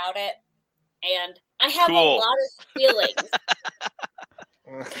ass about it. And I have a lot of feelings.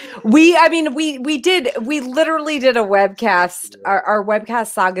 We literally did a webcast, our webcast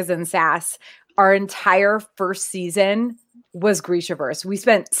Sagas and Sass. Our entire first season was Grishaverse. We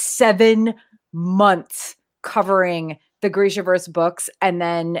spent 7 months covering the Grishaverse books, and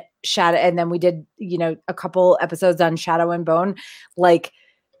then we did, a couple episodes on Shadow and Bone. Like,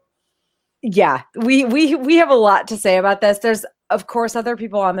 yeah, we have a lot to say about this. There's of course other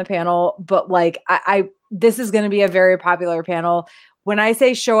people on the panel, but like this is going to be a very popular panel. When I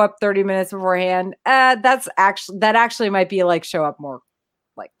say show up 30 minutes beforehand, that actually might be like show up more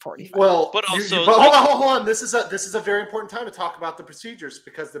like 45. Well, but also, hold on. This is a very important time to talk about the procedures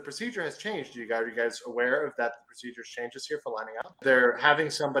because the procedure has changed. Are you guys aware of that? The procedures changes here for lining up. They're having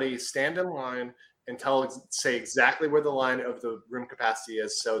somebody stand in line and say exactly where the line of the room capacity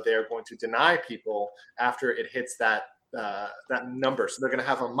is. So they're going to deny people after it hits that number. So they're going to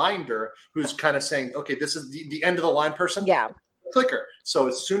have a minder who's kind of saying, okay, this is the end of the line person. Yeah. Clicker. So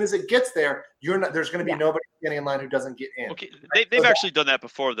as soon as it gets there, there's going to be nobody getting in line who doesn't get in. Okay, they've actually done that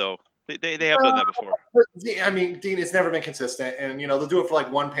before, though. They have done that before. I mean, Dean, it's never been consistent, and they'll do it for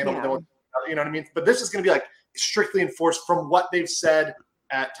like one panel, but then you know what I mean. But this is going to be like strictly enforced from what they've said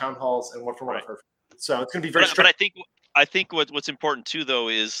at town halls and from what I've heard. So it's going to be very strict. But I think what's important too, though,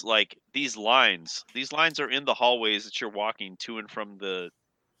 is like these lines. These lines are in the hallways that you're walking to and from the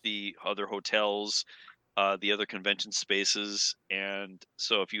other hotels. The other convention spaces, and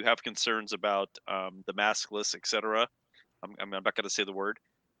so if you have concerns about the maskless, etc., I'm not going to say the word.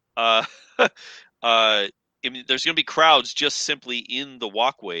 There's going to be crowds just simply in the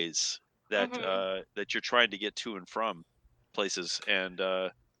walkways that that you're trying to get to and from places, and so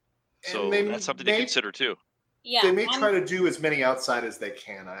that's something to consider too. Yeah, they may try to do as many outside as they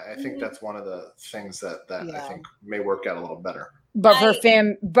can. I think that's one of the things that I think may work out a little better. But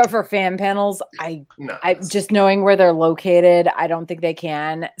for fan panels, I just knowing where they're located, I don't think they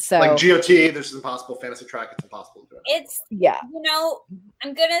can. So like GOT, there's impossible fantasy track. It's impossible to do it.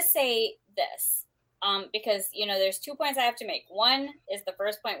 I'm gonna say this because there's 2 points I have to make. One is the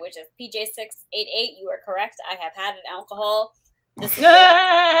first point, which is PJ688. You are correct. I have had an alcohol.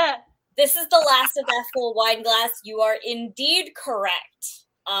 This is the last of that full wine glass. You are indeed correct.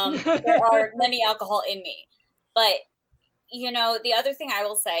 There are many alcohol in me, but. The other thing I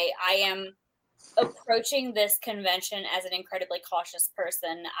will say, I am approaching this convention as an incredibly cautious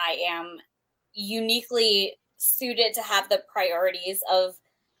person. I am uniquely suited to have the priorities of,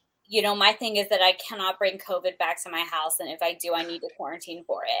 my thing is that I cannot bring COVID back to my house. And if I do, I need to quarantine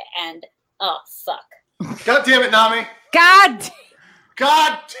for it. And, oh, fuck. God damn it, Nami.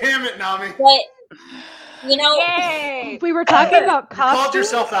 God damn it, Nami. But You know, Yay! We were talking about You called costumes.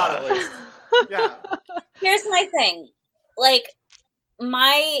 yourself out at least. Yeah. here's my thing. Like,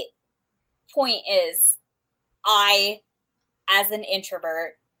 my point is, I, as an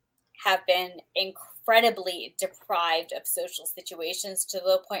introvert, have been incredibly deprived of social situations to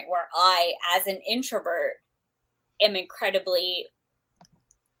the point where I, as an introvert, am incredibly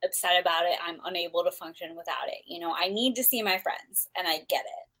upset about it. I'm unable to function without it. You know, I need to see my friends, and I get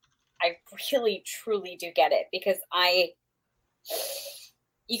it. I really, truly do get it, because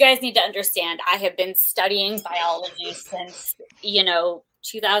you guys need to understand, I have been studying biology since,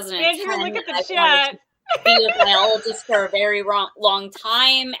 2010. Andrew, look at the I've chat. wanted to be a biologist for a very long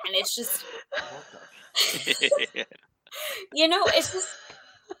time, and it's just,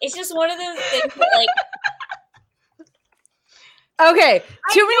 it's just one of those things that, like, Okay,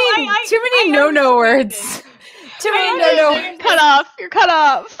 too many no words. Too many no. Cut off. You're cut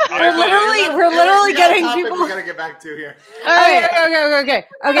off. We're literally getting people. We gotta get back to here.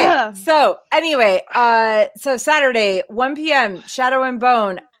 Okay. So anyway, so Saturday, 1 p.m. Shadow and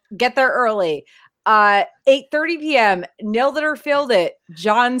Bone. Get there early. 8:30 p.m. Nailed it or failed it.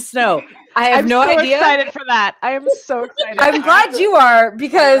 Jon Snow. I'm so idea. Excited for that. I am so excited. I'm glad you are,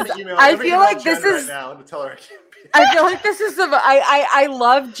 because I feel like this is. Right now to tell her I feel like this is the. I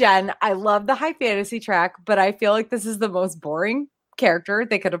love Jen. I love the high fantasy track, but I feel like this is the most boring character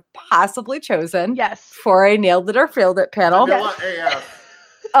they could have possibly chosen. Yes. For a Nailed It or Failed It panel.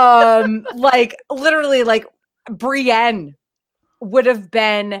 Like literally, like Brienne would have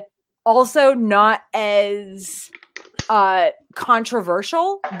been also not as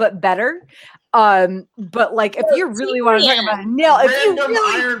controversial, but better. But like, if you really want to talk about a nail, if you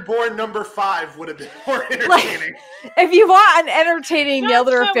really Ironborn number 5 would have been more entertaining. If you want an entertaining Nailed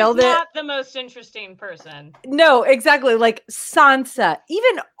It or Failed It, not the most interesting person. No, exactly. Like Sansa,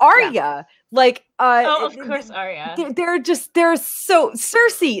 even Arya. Like, of course, Arya. They're so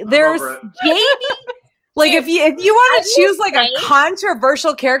Cersei. There's Jaime. Like, if you want to choose like a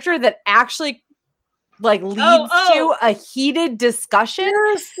controversial character that actually like leads to a heated discussion,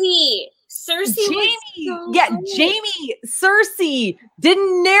 Cersei Jaime, Cersei,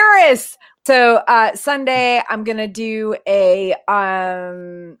 Daenerys. So Sunday I'm gonna do a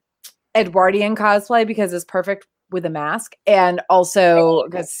Edwardian cosplay because it's perfect with a mask, and also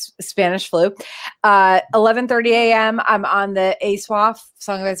because Spanish flu. 11:30 a.m. I'm on the ASWAF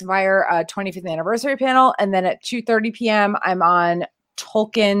Song of Ice and Fire 25th anniversary panel, and then at 2:30 p.m. I'm on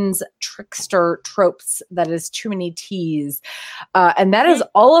Tolkien's Trickster Tropes. That is Too Many T's. And that is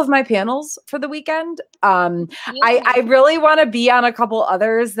all of my panels for the weekend. I really want to be on a couple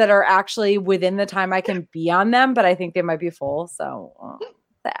others that are actually within the time I can be on them, but I think they might be full. So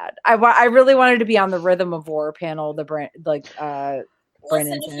sad. I really wanted to be on the Rhythm of War panel, Brandon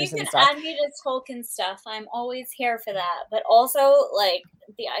Listen, if you can add me to Tolkien stuff, I'm always here for that. But also, like,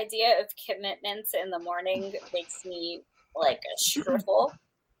 the idea of commitments in the morning makes me like a shrivel.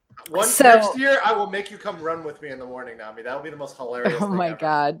 Next year, I will make you come run with me in the morning, Nami. That will be the most hilarious thing my ever.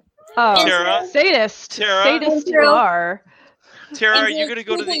 God. Oh, Tara? Sadist you are. Tara, are you going to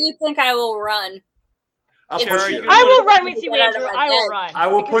go to the... You think I will run? Tara, I will run with you, Andrew. I will run. I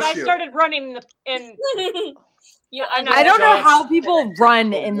will push you. I started running in I don't know how people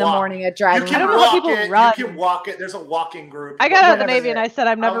run in the morning at Dragon. I don't know how people run. You can walk it. There's a walking group. I got out of the Navy and I said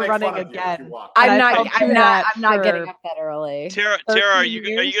I'm never running again. I'm not getting up that early. Tara, are you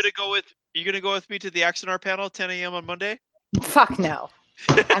gonna go with me to the Axonar panel at 10 a.m. on Monday? Fuck no.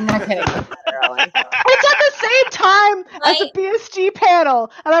 I'm not getting up that early. It's at the same time as the BSG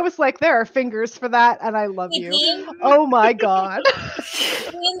panel, and I was like, there are fingers for that, and I love you. Oh my God.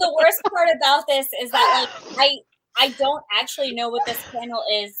 I mean, the worst part about this is that like I don't actually know what this panel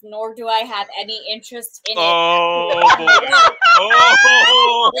is, nor do I have any interest in it.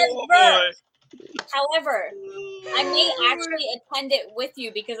 However, I may actually attend it with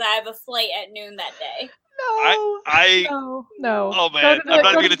you because I have a flight at noon that day. No. Oh man, I'm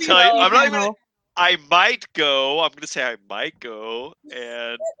not even going to tell you. I might go. I'm going to say I might go,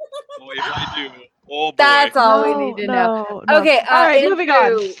 and if I do, oh boy. That's all we need to know. Okay, all right, moving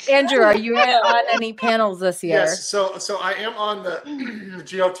on. Andrew, are you on any panels this year? Yes, so I am on the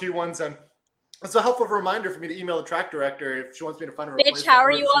GOT ones, and it's a helpful reminder for me to email the track director if she wants me to find a replacement. Bitch, how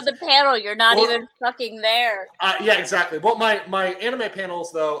are you on the panel? You're not even fucking there. Yeah, exactly. Well, my anime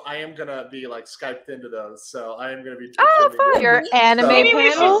panels, though, I am going to be, like, Skyped into those, so I am going to be... fun. Your anime panels? Maybe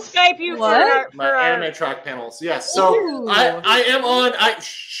we should Skype you for my anime track panels, yes. So I am on...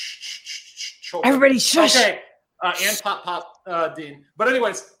 Everybody shush. Okay. And Pop Dean. But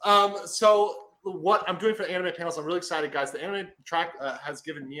anyways, so what I'm doing for the anime panels, I'm really excited, guys. The anime track has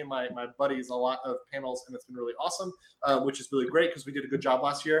given me and my buddies a lot of panels, and it's been really awesome, which is really great because we did a good job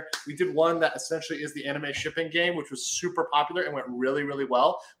last year. We did one that essentially is the anime shipping game, which was super popular and went really, really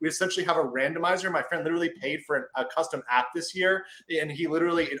well. We essentially have a randomizer. My friend literally paid for a custom app this year, and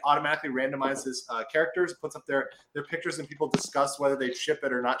it automatically randomizes characters, puts up their pictures, and people discuss whether they ship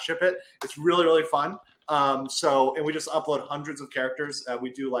it or not ship it. It's really, really fun. And we just upload hundreds of characters.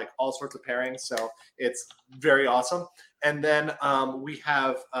 We do like all sorts of pairings, so it's very awesome. And then we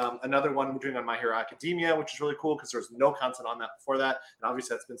have another one we're doing on My Hero Academia, which is really cool because there's no content on that before that, and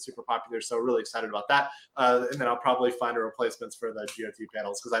obviously that's been super popular. So really excited about that. And then I'll probably find a replacements for the GOT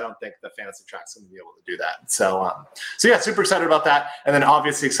panels because I don't think the fantasy track's going to be able to do that. So yeah, super excited about that. And then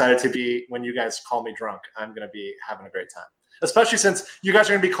obviously excited to be when you guys call me drunk. I'm going to be having a great time. Especially since you guys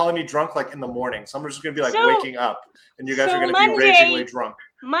are going to be calling me drunk like in the morning. So I'm just going to be like waking up and you guys are going to be ragingly drunk.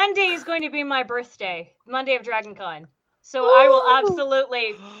 Monday is going to be my birthday, Monday of Dragon Con. So I will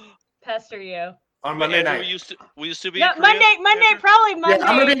absolutely pester you. On Monday night. We used to be in Korea? Probably Monday. Yeah,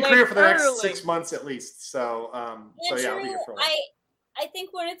 I'm going to be in Korea for the next 6 months at least. So, I'll be here for a while. I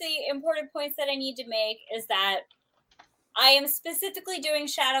think one of the important points that I need to make is that I am specifically doing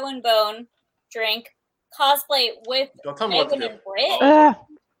Shadow and Bone drink cosplay with Megan and Britt.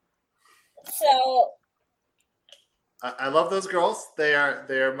 So I love those girls. They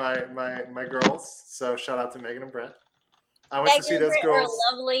are my girls. So shout out to Megan and Britt. I went to see those girls.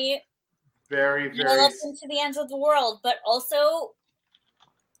 Are lovely. Very, very. I love them to the ends of the world, but also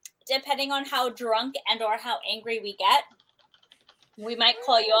depending on how drunk and or how angry we get, we might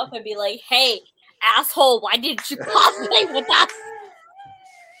call you up and be like, "Hey, asshole, why didn't you cosplay with us?"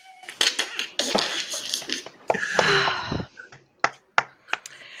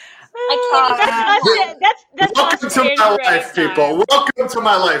 That's welcome to my life, people. Welcome to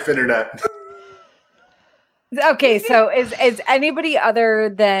my life, internet. Okay, so is anybody other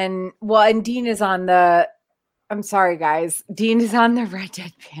than and Dean is on the. I'm sorry, guys. Dean is on the Red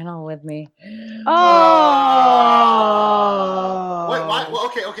Dead panel with me. Oh. Wait, why? Well,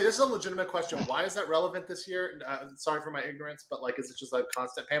 okay. This is a legitimate question. Why is that relevant this year? Sorry for my ignorance, but like, is it just a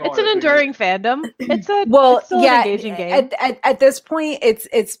constant panel? It's an enduring fandom. It's an engaging game. At this point,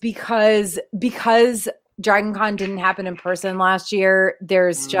 it's because Dragon Con didn't happen in person last year.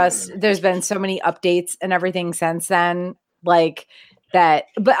 There's been so many updates and everything since then. Like. That,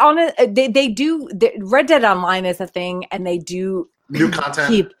 but they do. Red Dead Online is a thing, and they do new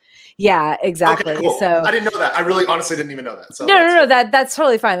content. Yeah, exactly. Okay, cool. So I didn't know that. I really, honestly, didn't even know that. So no. That's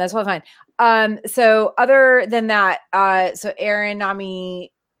totally fine. That's totally fine. So other than that, so Aaron, Nami,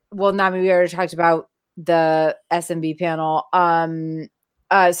 we already talked about the SMB panel.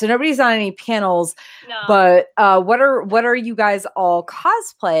 So nobody's on any panels, but what are you guys all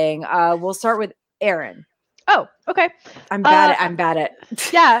cosplaying? We'll start with Aaron. Oh, okay. I'm bad at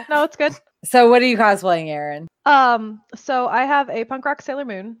Yeah, no, it's good. So what are you cosplaying, Aaron? So I have a punk rock Sailor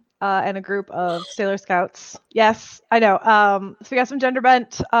Moon and a group of Sailor Scouts. Yes, I know. So we got some gender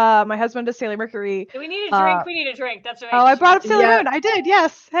bent. My husband is Sailor Mercury. Do we need a drink? We need a drink. That's right. Oh, I brought up Sailor Moon. I did.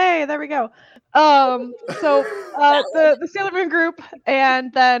 Yes. Hey, there we go. So the Sailor Moon group,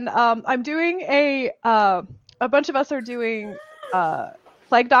 and then I'm doing a bunch of us are doing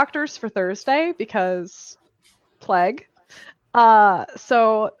Plague Doctors for Thursday because Plague.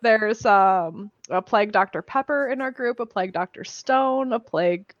 So there's a Plague Dr. Pepper in our group, a Plague Dr. Stone, a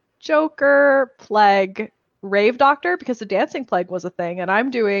Plague Joker, Plague Rave Doctor, because the dancing plague was a thing, and I'm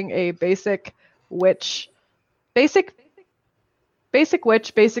doing a basic witch, basic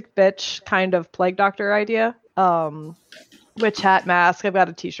bitch kind of Plague Doctor idea. Witch hat mask. I've got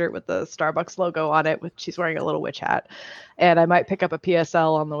a t-shirt with the Starbucks logo on it, which she's wearing a little witch hat, and I might pick up a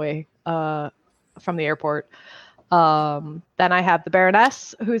PSL on the way from the airport. Then I have the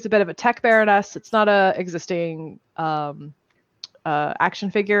Baroness, who's a bit of a tech Baroness. It's not a existing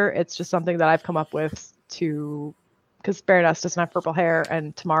action figure. It's just something that I've come up with because Baroness doesn't have purple hair,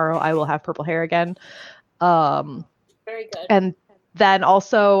 and tomorrow I will have purple hair again. Very good. And then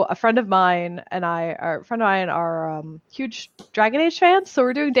also a friend of mine are huge Dragon Age fans, so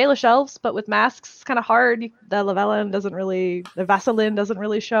we're doing Dalish Elves, but with masks. It's kind of hard. The Vaseline doesn't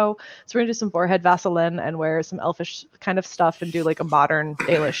really show, so we're gonna do some forehead Vaseline and wear some elfish kind of stuff and do like a modern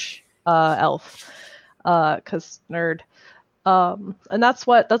Dalish elf, cause nerd. And that's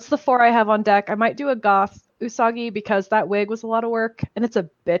the 4 I have on deck. I might do a goth Usagi because that wig was a lot of work and it's a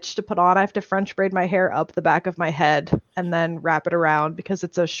bitch to put on. I have to French braid my hair up the back of my head and then wrap it around because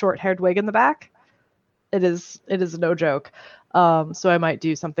it's a short-haired wig in the back. It is no joke. So I might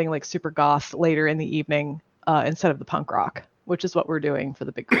do something like super goth later in the evening instead of the punk rock. which is what we're doing for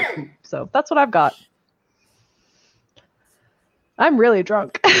the big group. So that's what I've got. I'm really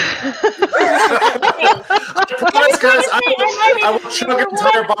drunk. I promise, guys, I will chug an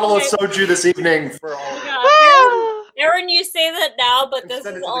entire bottle of soju this evening for all of you. Aaron, you say that now, but this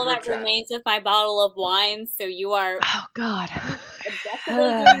Send it is to the all group that chat. remains of my bottle of wine. So you are Oh God. objectively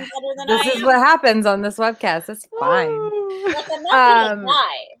doing better than I This is am. what happens on this webcast. It's fine. Like, I'm not gonna Um,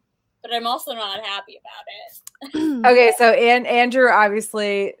 die, but I'm also not happy about it. Okay, so Andrew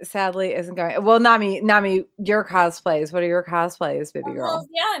obviously, sadly, isn't going. Well, Nami, your cosplays. What are your cosplays, baby girl? Well,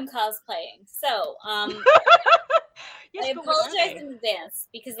 yeah, I'm cosplaying. So, Yes, I but what are apologize they? in advance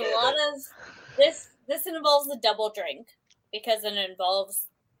because a lot of this involves a double drink because it involves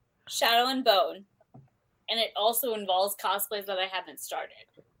Shadow and Bone, and it also involves cosplays that I haven't started.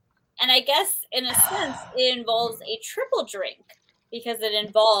 And I guess in a sense it involves a triple drink because it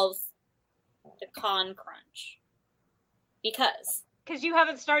involves the Con Crunch. Because You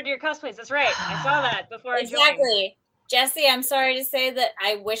haven't started your cosplays. That's right. I saw that before I joined. exactly. Jesse, I'm sorry to say that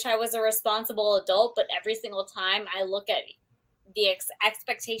I wish I was a responsible adult, but every single time I look at the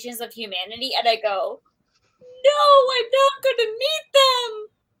expectations of humanity and I go, no, I'm not going to meet them.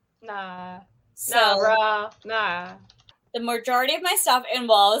 Nah. So Nah, bruh. Nah. the majority of my stuff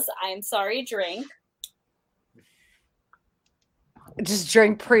involves, I'm sorry, drink. Just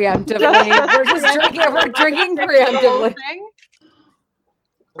drink preemptively. We're drinking preemptively.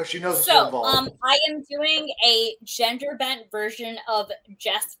 Well, she knows So, what's involved. I am doing a gender bent version of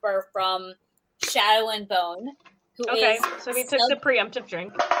Jesper from Shadow and Bone, who Okay, is so we took the preemptive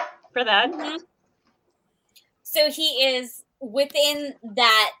drink for that. Mhm. So he is within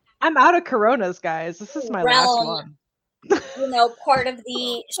that, I'm out of Coronas, guys. This is my last Realm. one. part of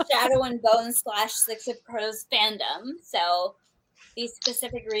the Shadow and Bone / Six of Crows fandom. So the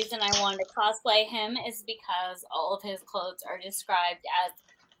specific reason I wanted to cosplay him is because all of his clothes are described as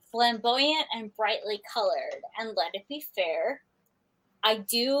flamboyant and brightly colored. And let it be fair, I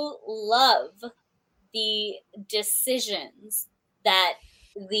do love the decisions that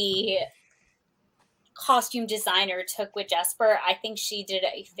the costume designer took with Jesper. I think she did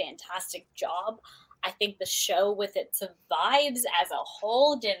a fantastic job. I think the show with its vibes as a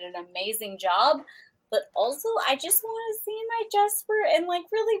whole did an amazing job. But also, I just want to see my Jesper in like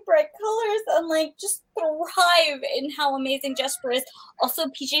really bright colors and like just thrive in how amazing Jesper is. Also,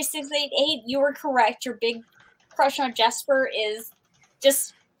 PJ688, you were correct. Your big crush on Jesper is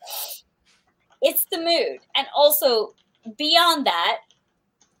just, it's the mood. And also, beyond that,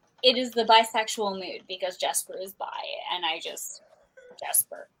 it is the bisexual mood because Jesper is bi, and I just,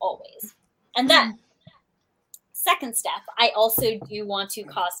 Jesper, always. And then, second step, I also do want to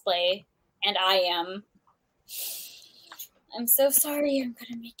cosplay, and I'm so sorry, I'm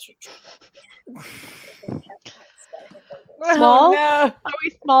gonna make you drink. Small? Oh, no. Are we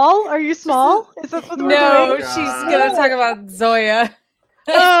small? Are you small? Is that what we're No, doing? she's gonna talk about Zoya.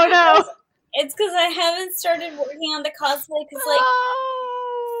 Oh no. It's because I haven't started working on the cosplay, because, like,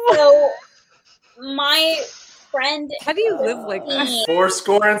 Oh. so, my friend... How do you live like that?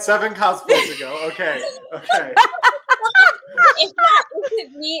 407 cosplays ago. Okay. If that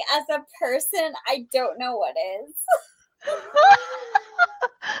isn't me as a person, I don't know what is.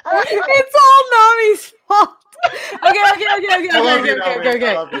 It's all Nami's fault. Okay. I love you, Nami. I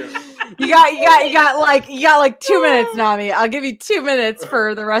Okay. love you. You got like 2 minutes, Nami. I'll give you 2 minutes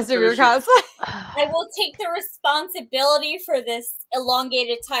for the rest of your Finish cosplay. I will take the responsibility for this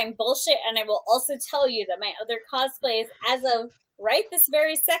elongated time bullshit, and I will also tell you that my other cosplays, as of right this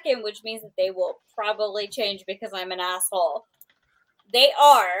very second, which means that they will probably change because I'm an asshole, they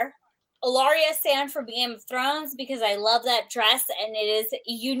are Ilaria Sand from Game of Thrones, because I love that dress and it is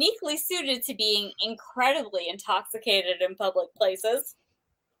uniquely suited to being incredibly intoxicated in public places.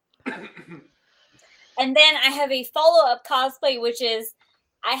 And then I have a follow-up cosplay, which is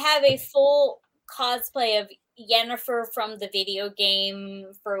I have a full cosplay of Yennefer from the video game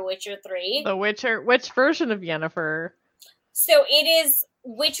for Witcher 3. The Witcher. Which version of Yennefer? So it is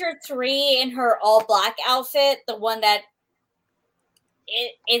Witcher 3 in her all-black outfit, the one that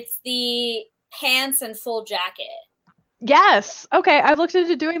it's the pants and full jacket. Yes. Okay, I've looked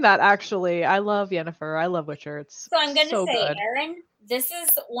into doing that actually. I love Yennefer. I love Witcher. It's So I'm going to so say, good. Aaron, this is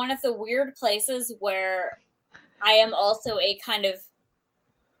one of the weird places where I am also a kind of,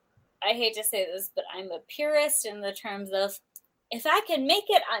 I hate to say this, but I'm a purist in the terms of, if I can make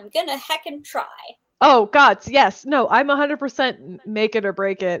it, I'm going to heckin' try. Oh God, yes. No, I'm 100% make it or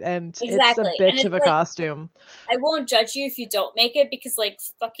break it, and Exactly. it's a And bitch it's of a like- costume. I won't judge you if you don't make it, because, like,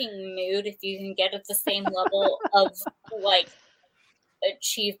 fucking mood, if you can get at the same level of, like,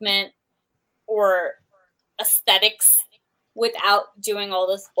 achievement or aesthetics without doing all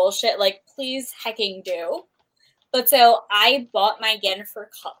this bullshit, like, please hecking do. But so I bought my Yennefer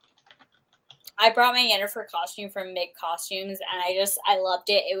costume from Mig Costumes, and I loved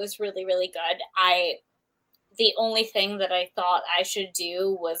it. It was really, really good. The only thing that I thought I should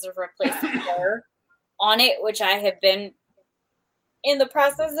do was replace the hair on it, which I have been in the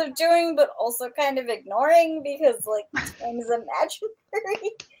process of doing, but also kind of ignoring because, like, time is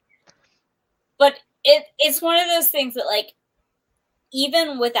imaginary. But it's one of those things that, like,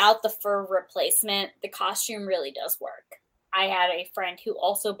 even without the fur replacement, the costume really does work. I had a friend who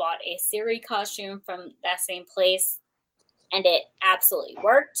also bought a Ciri costume from that same place, and it absolutely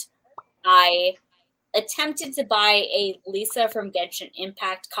worked. I attempted to buy a Lisa from Genshin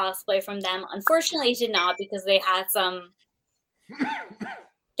Impact cosplay from them. Unfortunately, I did not because they had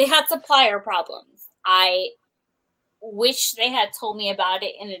supplier problems. I wish they had told me about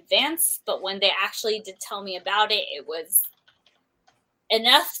it in advance, but when they actually did tell me about it, it was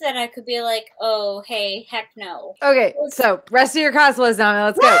enough that I could be like, oh, hey, heck no. Okay, so rest of your cosplays now.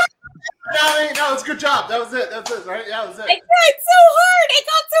 Let's go. No, it's a good job. That was it. That's it, right? Yeah, that was it. I tried so hard. I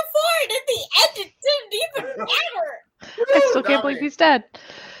got so far, and at the end, it didn't even matter. I still can't believe he's dead.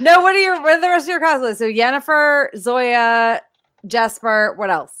 No, what are the rest of your cosplays? So Yennefer, Zoya, Jesper, what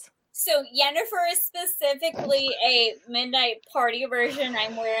else? So Yennefer is specifically a midnight party version.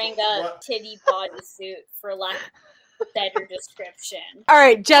 I'm wearing a titty bodysuit for lack of a better description. All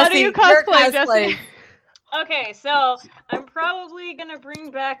right, Jesse, How do you your cosplay, Jesse? Okay, so I'm probably gonna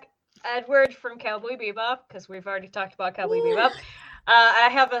bring back Edward from Cowboy Bebop because we've already talked about Cowboy Bebop. I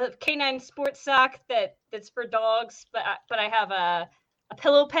have a canine sports sock that's for dogs, but I have a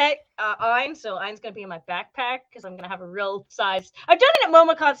pillow pet, Ein, so Ein's gonna be in my backpack because I'm gonna have a real size. I've done it at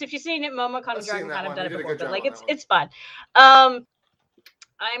MomoCon, so if you've seen it, MomoCon and DragonCon, I've done it before, but like it's fun.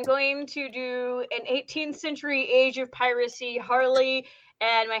 I'm going to do an 18th century Age of Piracy Harley,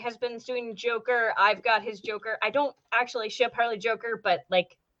 and my husband's doing Joker. I've got his Joker. I don't actually ship Harley Joker, but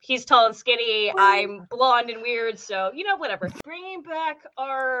like he's tall and skinny. I'm blonde and weird, so you know, whatever. Bringing back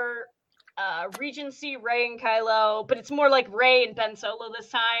our Regency Rey and Kylo, but it's more like Rey and Ben Solo this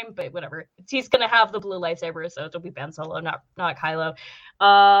time. But whatever, he's gonna have the blue lightsaber, so it'll be Ben Solo, not Kylo.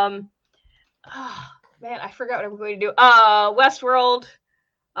 Oh, man, I forgot what I'm going to do. Westworld.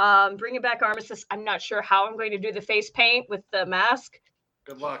 Bringing back Armistice. I'm not sure how I'm going to do the face paint with the mask.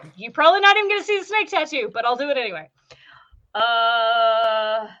 Good luck. You're probably not even going to see the snake tattoo, but I'll do it anyway.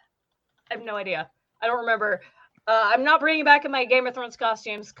 I have no idea. I don't remember. I'm not bringing back my Game of Thrones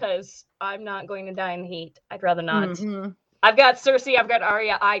costumes because I'm not going to die in the heat. I'd rather not. Mm-hmm. I've got Cersei. I've got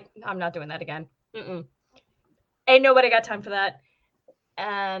Arya. I'm not doing that again. Ain't nobody got time for that.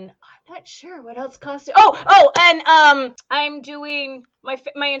 And I'm not sure what else costume. And I'm doing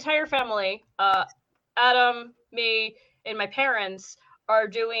my entire family. Adam, me, and my parents are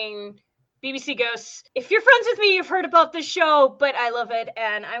doing BBC Ghosts. If you're friends with me, you've heard about this show, but I love it.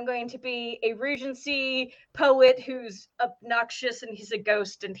 And I'm going to be a Regency poet who's obnoxious, and he's a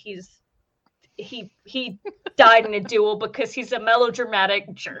ghost, and he died in a duel because he's a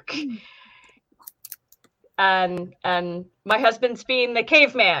melodramatic jerk. And my husband's being the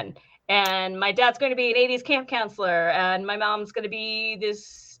caveman, and my dad's going to be an 80s camp counselor, and my mom's going to be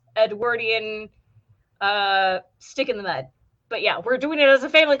this Edwardian stick in the mud. But yeah, we're doing it as a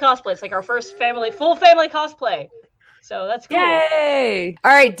family cosplay. It's like our first full family cosplay. So that's cool. Yay!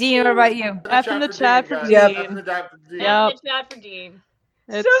 All right, Dean, what about you? F in the chat for Dean. Yep. F in the chat for Dean.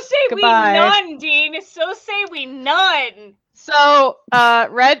 So say goodbye. We none, Dean. So say we none. So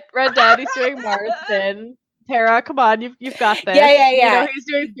Red Daddy's doing Marston. Tara, come on, you've got this. Yeah. You know, he's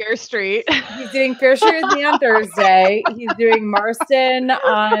doing Fear Street. He's doing Fear Street with me on Thursday. He's doing Marston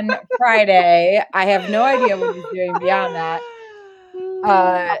on Friday. I have no idea what he's doing beyond that.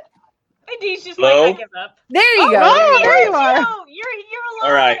 And he's just like, I give up. There you go. Oh, there you are. You're alive.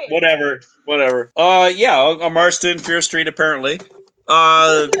 All right, whatever. On Marston, Fear Street, apparently.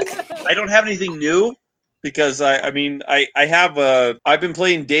 I don't have anything new. Because I've been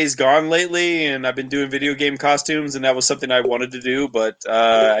playing Days Gone lately, and I've been doing video game costumes, and that was something I wanted to do, but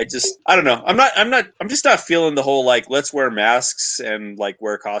I don't know. I'm just not feeling the whole like let's wear masks and like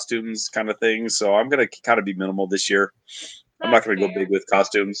wear costumes kind of thing. So I'm gonna kind of be minimal this year. I'm not gonna go big with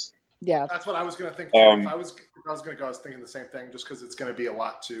costumes. Yeah, that's what I was gonna think. If I was gonna go, I was thinking the same thing, just because it's gonna be a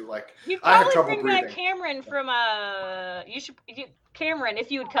lot to like. You probably bring back Cameron from Cameron if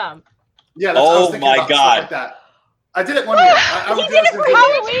you would come. Yeah, that's what I was thinking about, stuff like that. I did it one year. He did it for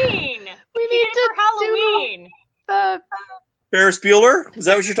Halloween. We need it for Halloween. Ferris Bueller? Is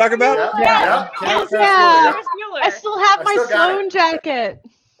that what you're talking about? Yeah. I still have my Sloan jacket.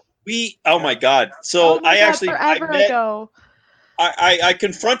 Oh my God. So Oh my God, I met, ago. I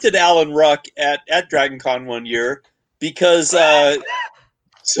confronted Alan Ruck at Dragon Con one year because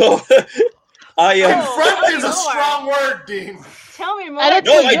so I Confront is a strong word, Dean. Tell me more. No, I did.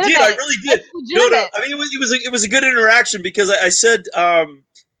 I legitimate. really did. No, I mean, it was a good interaction because I said,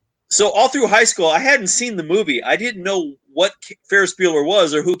 so all through high school, I hadn't seen the movie. I didn't know what Ferris Bueller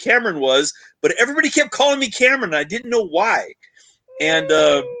was or who Cameron was, but everybody kept calling me Cameron. I didn't know why. And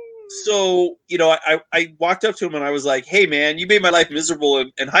so, you know, I walked up to him and I was like, hey, man, you made my life miserable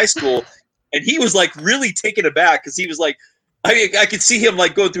in high school. And he was like really taken aback because he was like, I could see him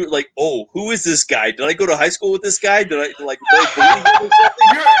like going through it like, oh, who is this guy? Did I go to high school with this guy? Did I like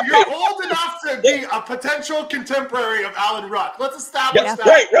You're old enough to be a potential contemporary of Alan Ruck. Let's establish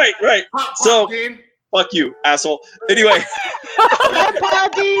that. Right. So Dean. fuck you, asshole. Anyway. Grandpa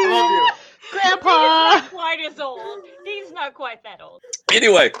Dean. I love you. Grandpa. He's not quite as old. He's not quite that old.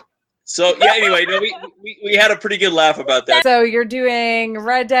 Anyway. So yeah, anyway, no, we had a pretty good laugh about that. So you're doing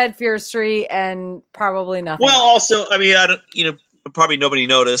Red Dead, Fear Street, and probably nothing. Well, also, I mean, I don't, you know, probably nobody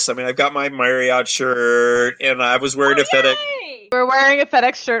noticed. I mean, I've got my Marriott shirt, and I was wearing a FedEx. Yay! We were wearing a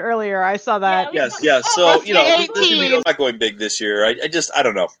FedEx shirt earlier. I saw that. Yeah, Yes. So you know, 18. I'm not going big this year. I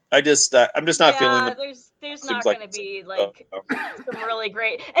don't know. I'm just not feeling the. There's seems not like going to it's- be like some really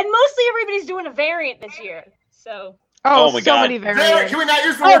great, and mostly everybody's doing a variant this year. So Oh my so God. many Variant. variants. Can we not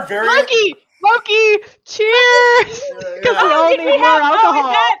use the word variant? Loki, cheers! Because we all did need we more have?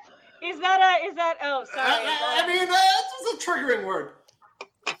 alcohol. Is that? Oh, sorry. I mean, that's a triggering word.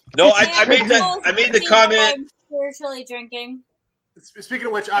 No, I made the comment. I'm spiritually drinking. Speaking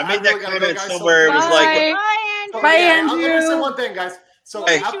of which, I made that really gotta comment go, guys. somewhere. It was like, Bye. Bye, Andrew. Bye, I'm Andrew. gonna say one thing, guys. So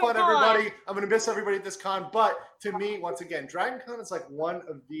Hey. have fun, Con. everybody. I'm gonna miss everybody at this con. But to me, once again, Dragon Con is like one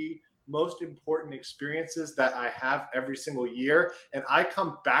of the most important experiences that I have every single year. And I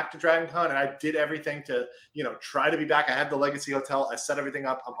come back to Dragon Con and I did everything to, you know, try to be back. I had the Legacy Hotel. I set everything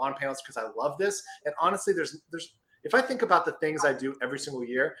up. I'm on panels because I love this. And honestly, there's if I think about the things I do every single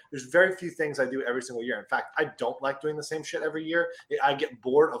year, there's very few things I do every single year. In fact, I don't like doing the same shit every year. I get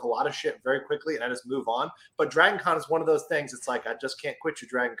bored of a lot of shit very quickly and I just move on. But Dragon Con is one of those things. It's like, I just can't quit you,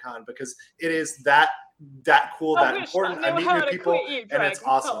 Dragon Con, because it is that cool, that important. I meet new people and it's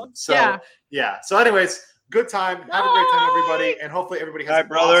awesome. So yeah. So anyways, good time. Have a great time, everybody. And hopefully everybody has hi, an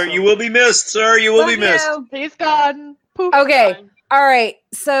brother. awesome- You will be missed, sir. You will be missed. He's gone. Poof. Okay. All right.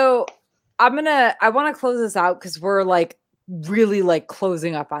 So I want to close this out because we're like really like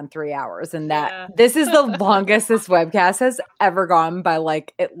closing up on 3 hours, and that this is the longest this webcast has ever gone by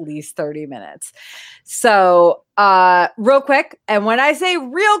like at least 30 minutes. So real quick, and when I say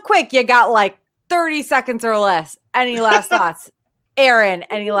real quick, you got like 30 seconds or less. Any last thoughts? Aaron,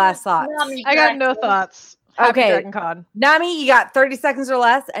 any last thoughts? I got no thoughts. Happy Okay. Dragon Con. Nami, you got 30 seconds or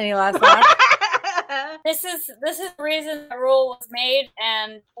less. Any last thoughts? This is the reason the rule was made.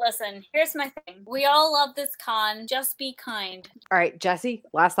 And listen, here's my thing. We all love this con. Just be kind. All right, Jesse,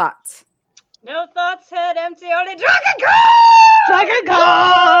 last thoughts. No thoughts, head empty, only Dragon Con! Dragon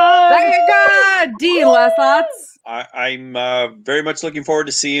Con! Dragon Con! Dean, last thoughts. I'm very much looking forward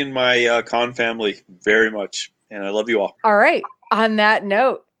to seeing my con family. Very much. And I love you all. All right. On that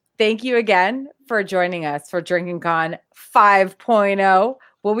note, thank you again for joining us for Drinking Con 5.0.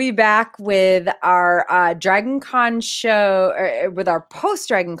 We'll be back with our Dragon Con show, or with our post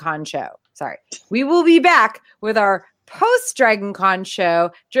Dragon Con show. Sorry. We will be back with our post Dragon Con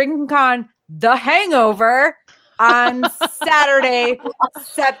show, Drinking Con The Hangover, on Saturday,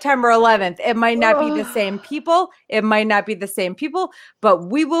 September 11th. It might not be the same people. It might not be the same people, but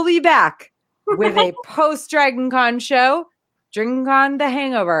we will be back with a post Dragon Con show, Drinking Con The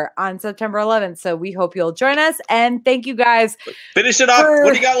Hangover, on September 11th. So we hope you'll join us. And thank you guys. Finish it up.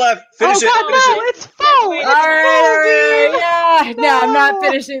 What do you got left? Finish it. God, Finish no, it. it's full. All right. Yeah. No, I'm not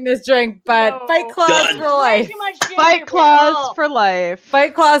finishing this drink, but No. Fight Claws Done. for life. Too much ginger Fight for Claws all. for life.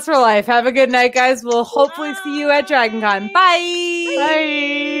 Fight Claws for life. Have a good night, guys. We'll hopefully see you at Dragon Con. Bye.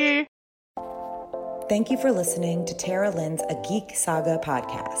 Bye. Thank you for listening to Tara Lynn's A Geek Saga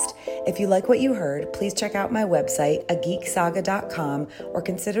podcast. If you like what you heard, please check out my website, ageeksaga.com, or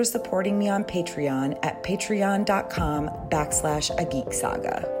consider supporting me on Patreon at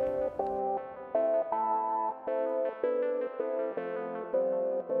patreon.com/ageeksaga.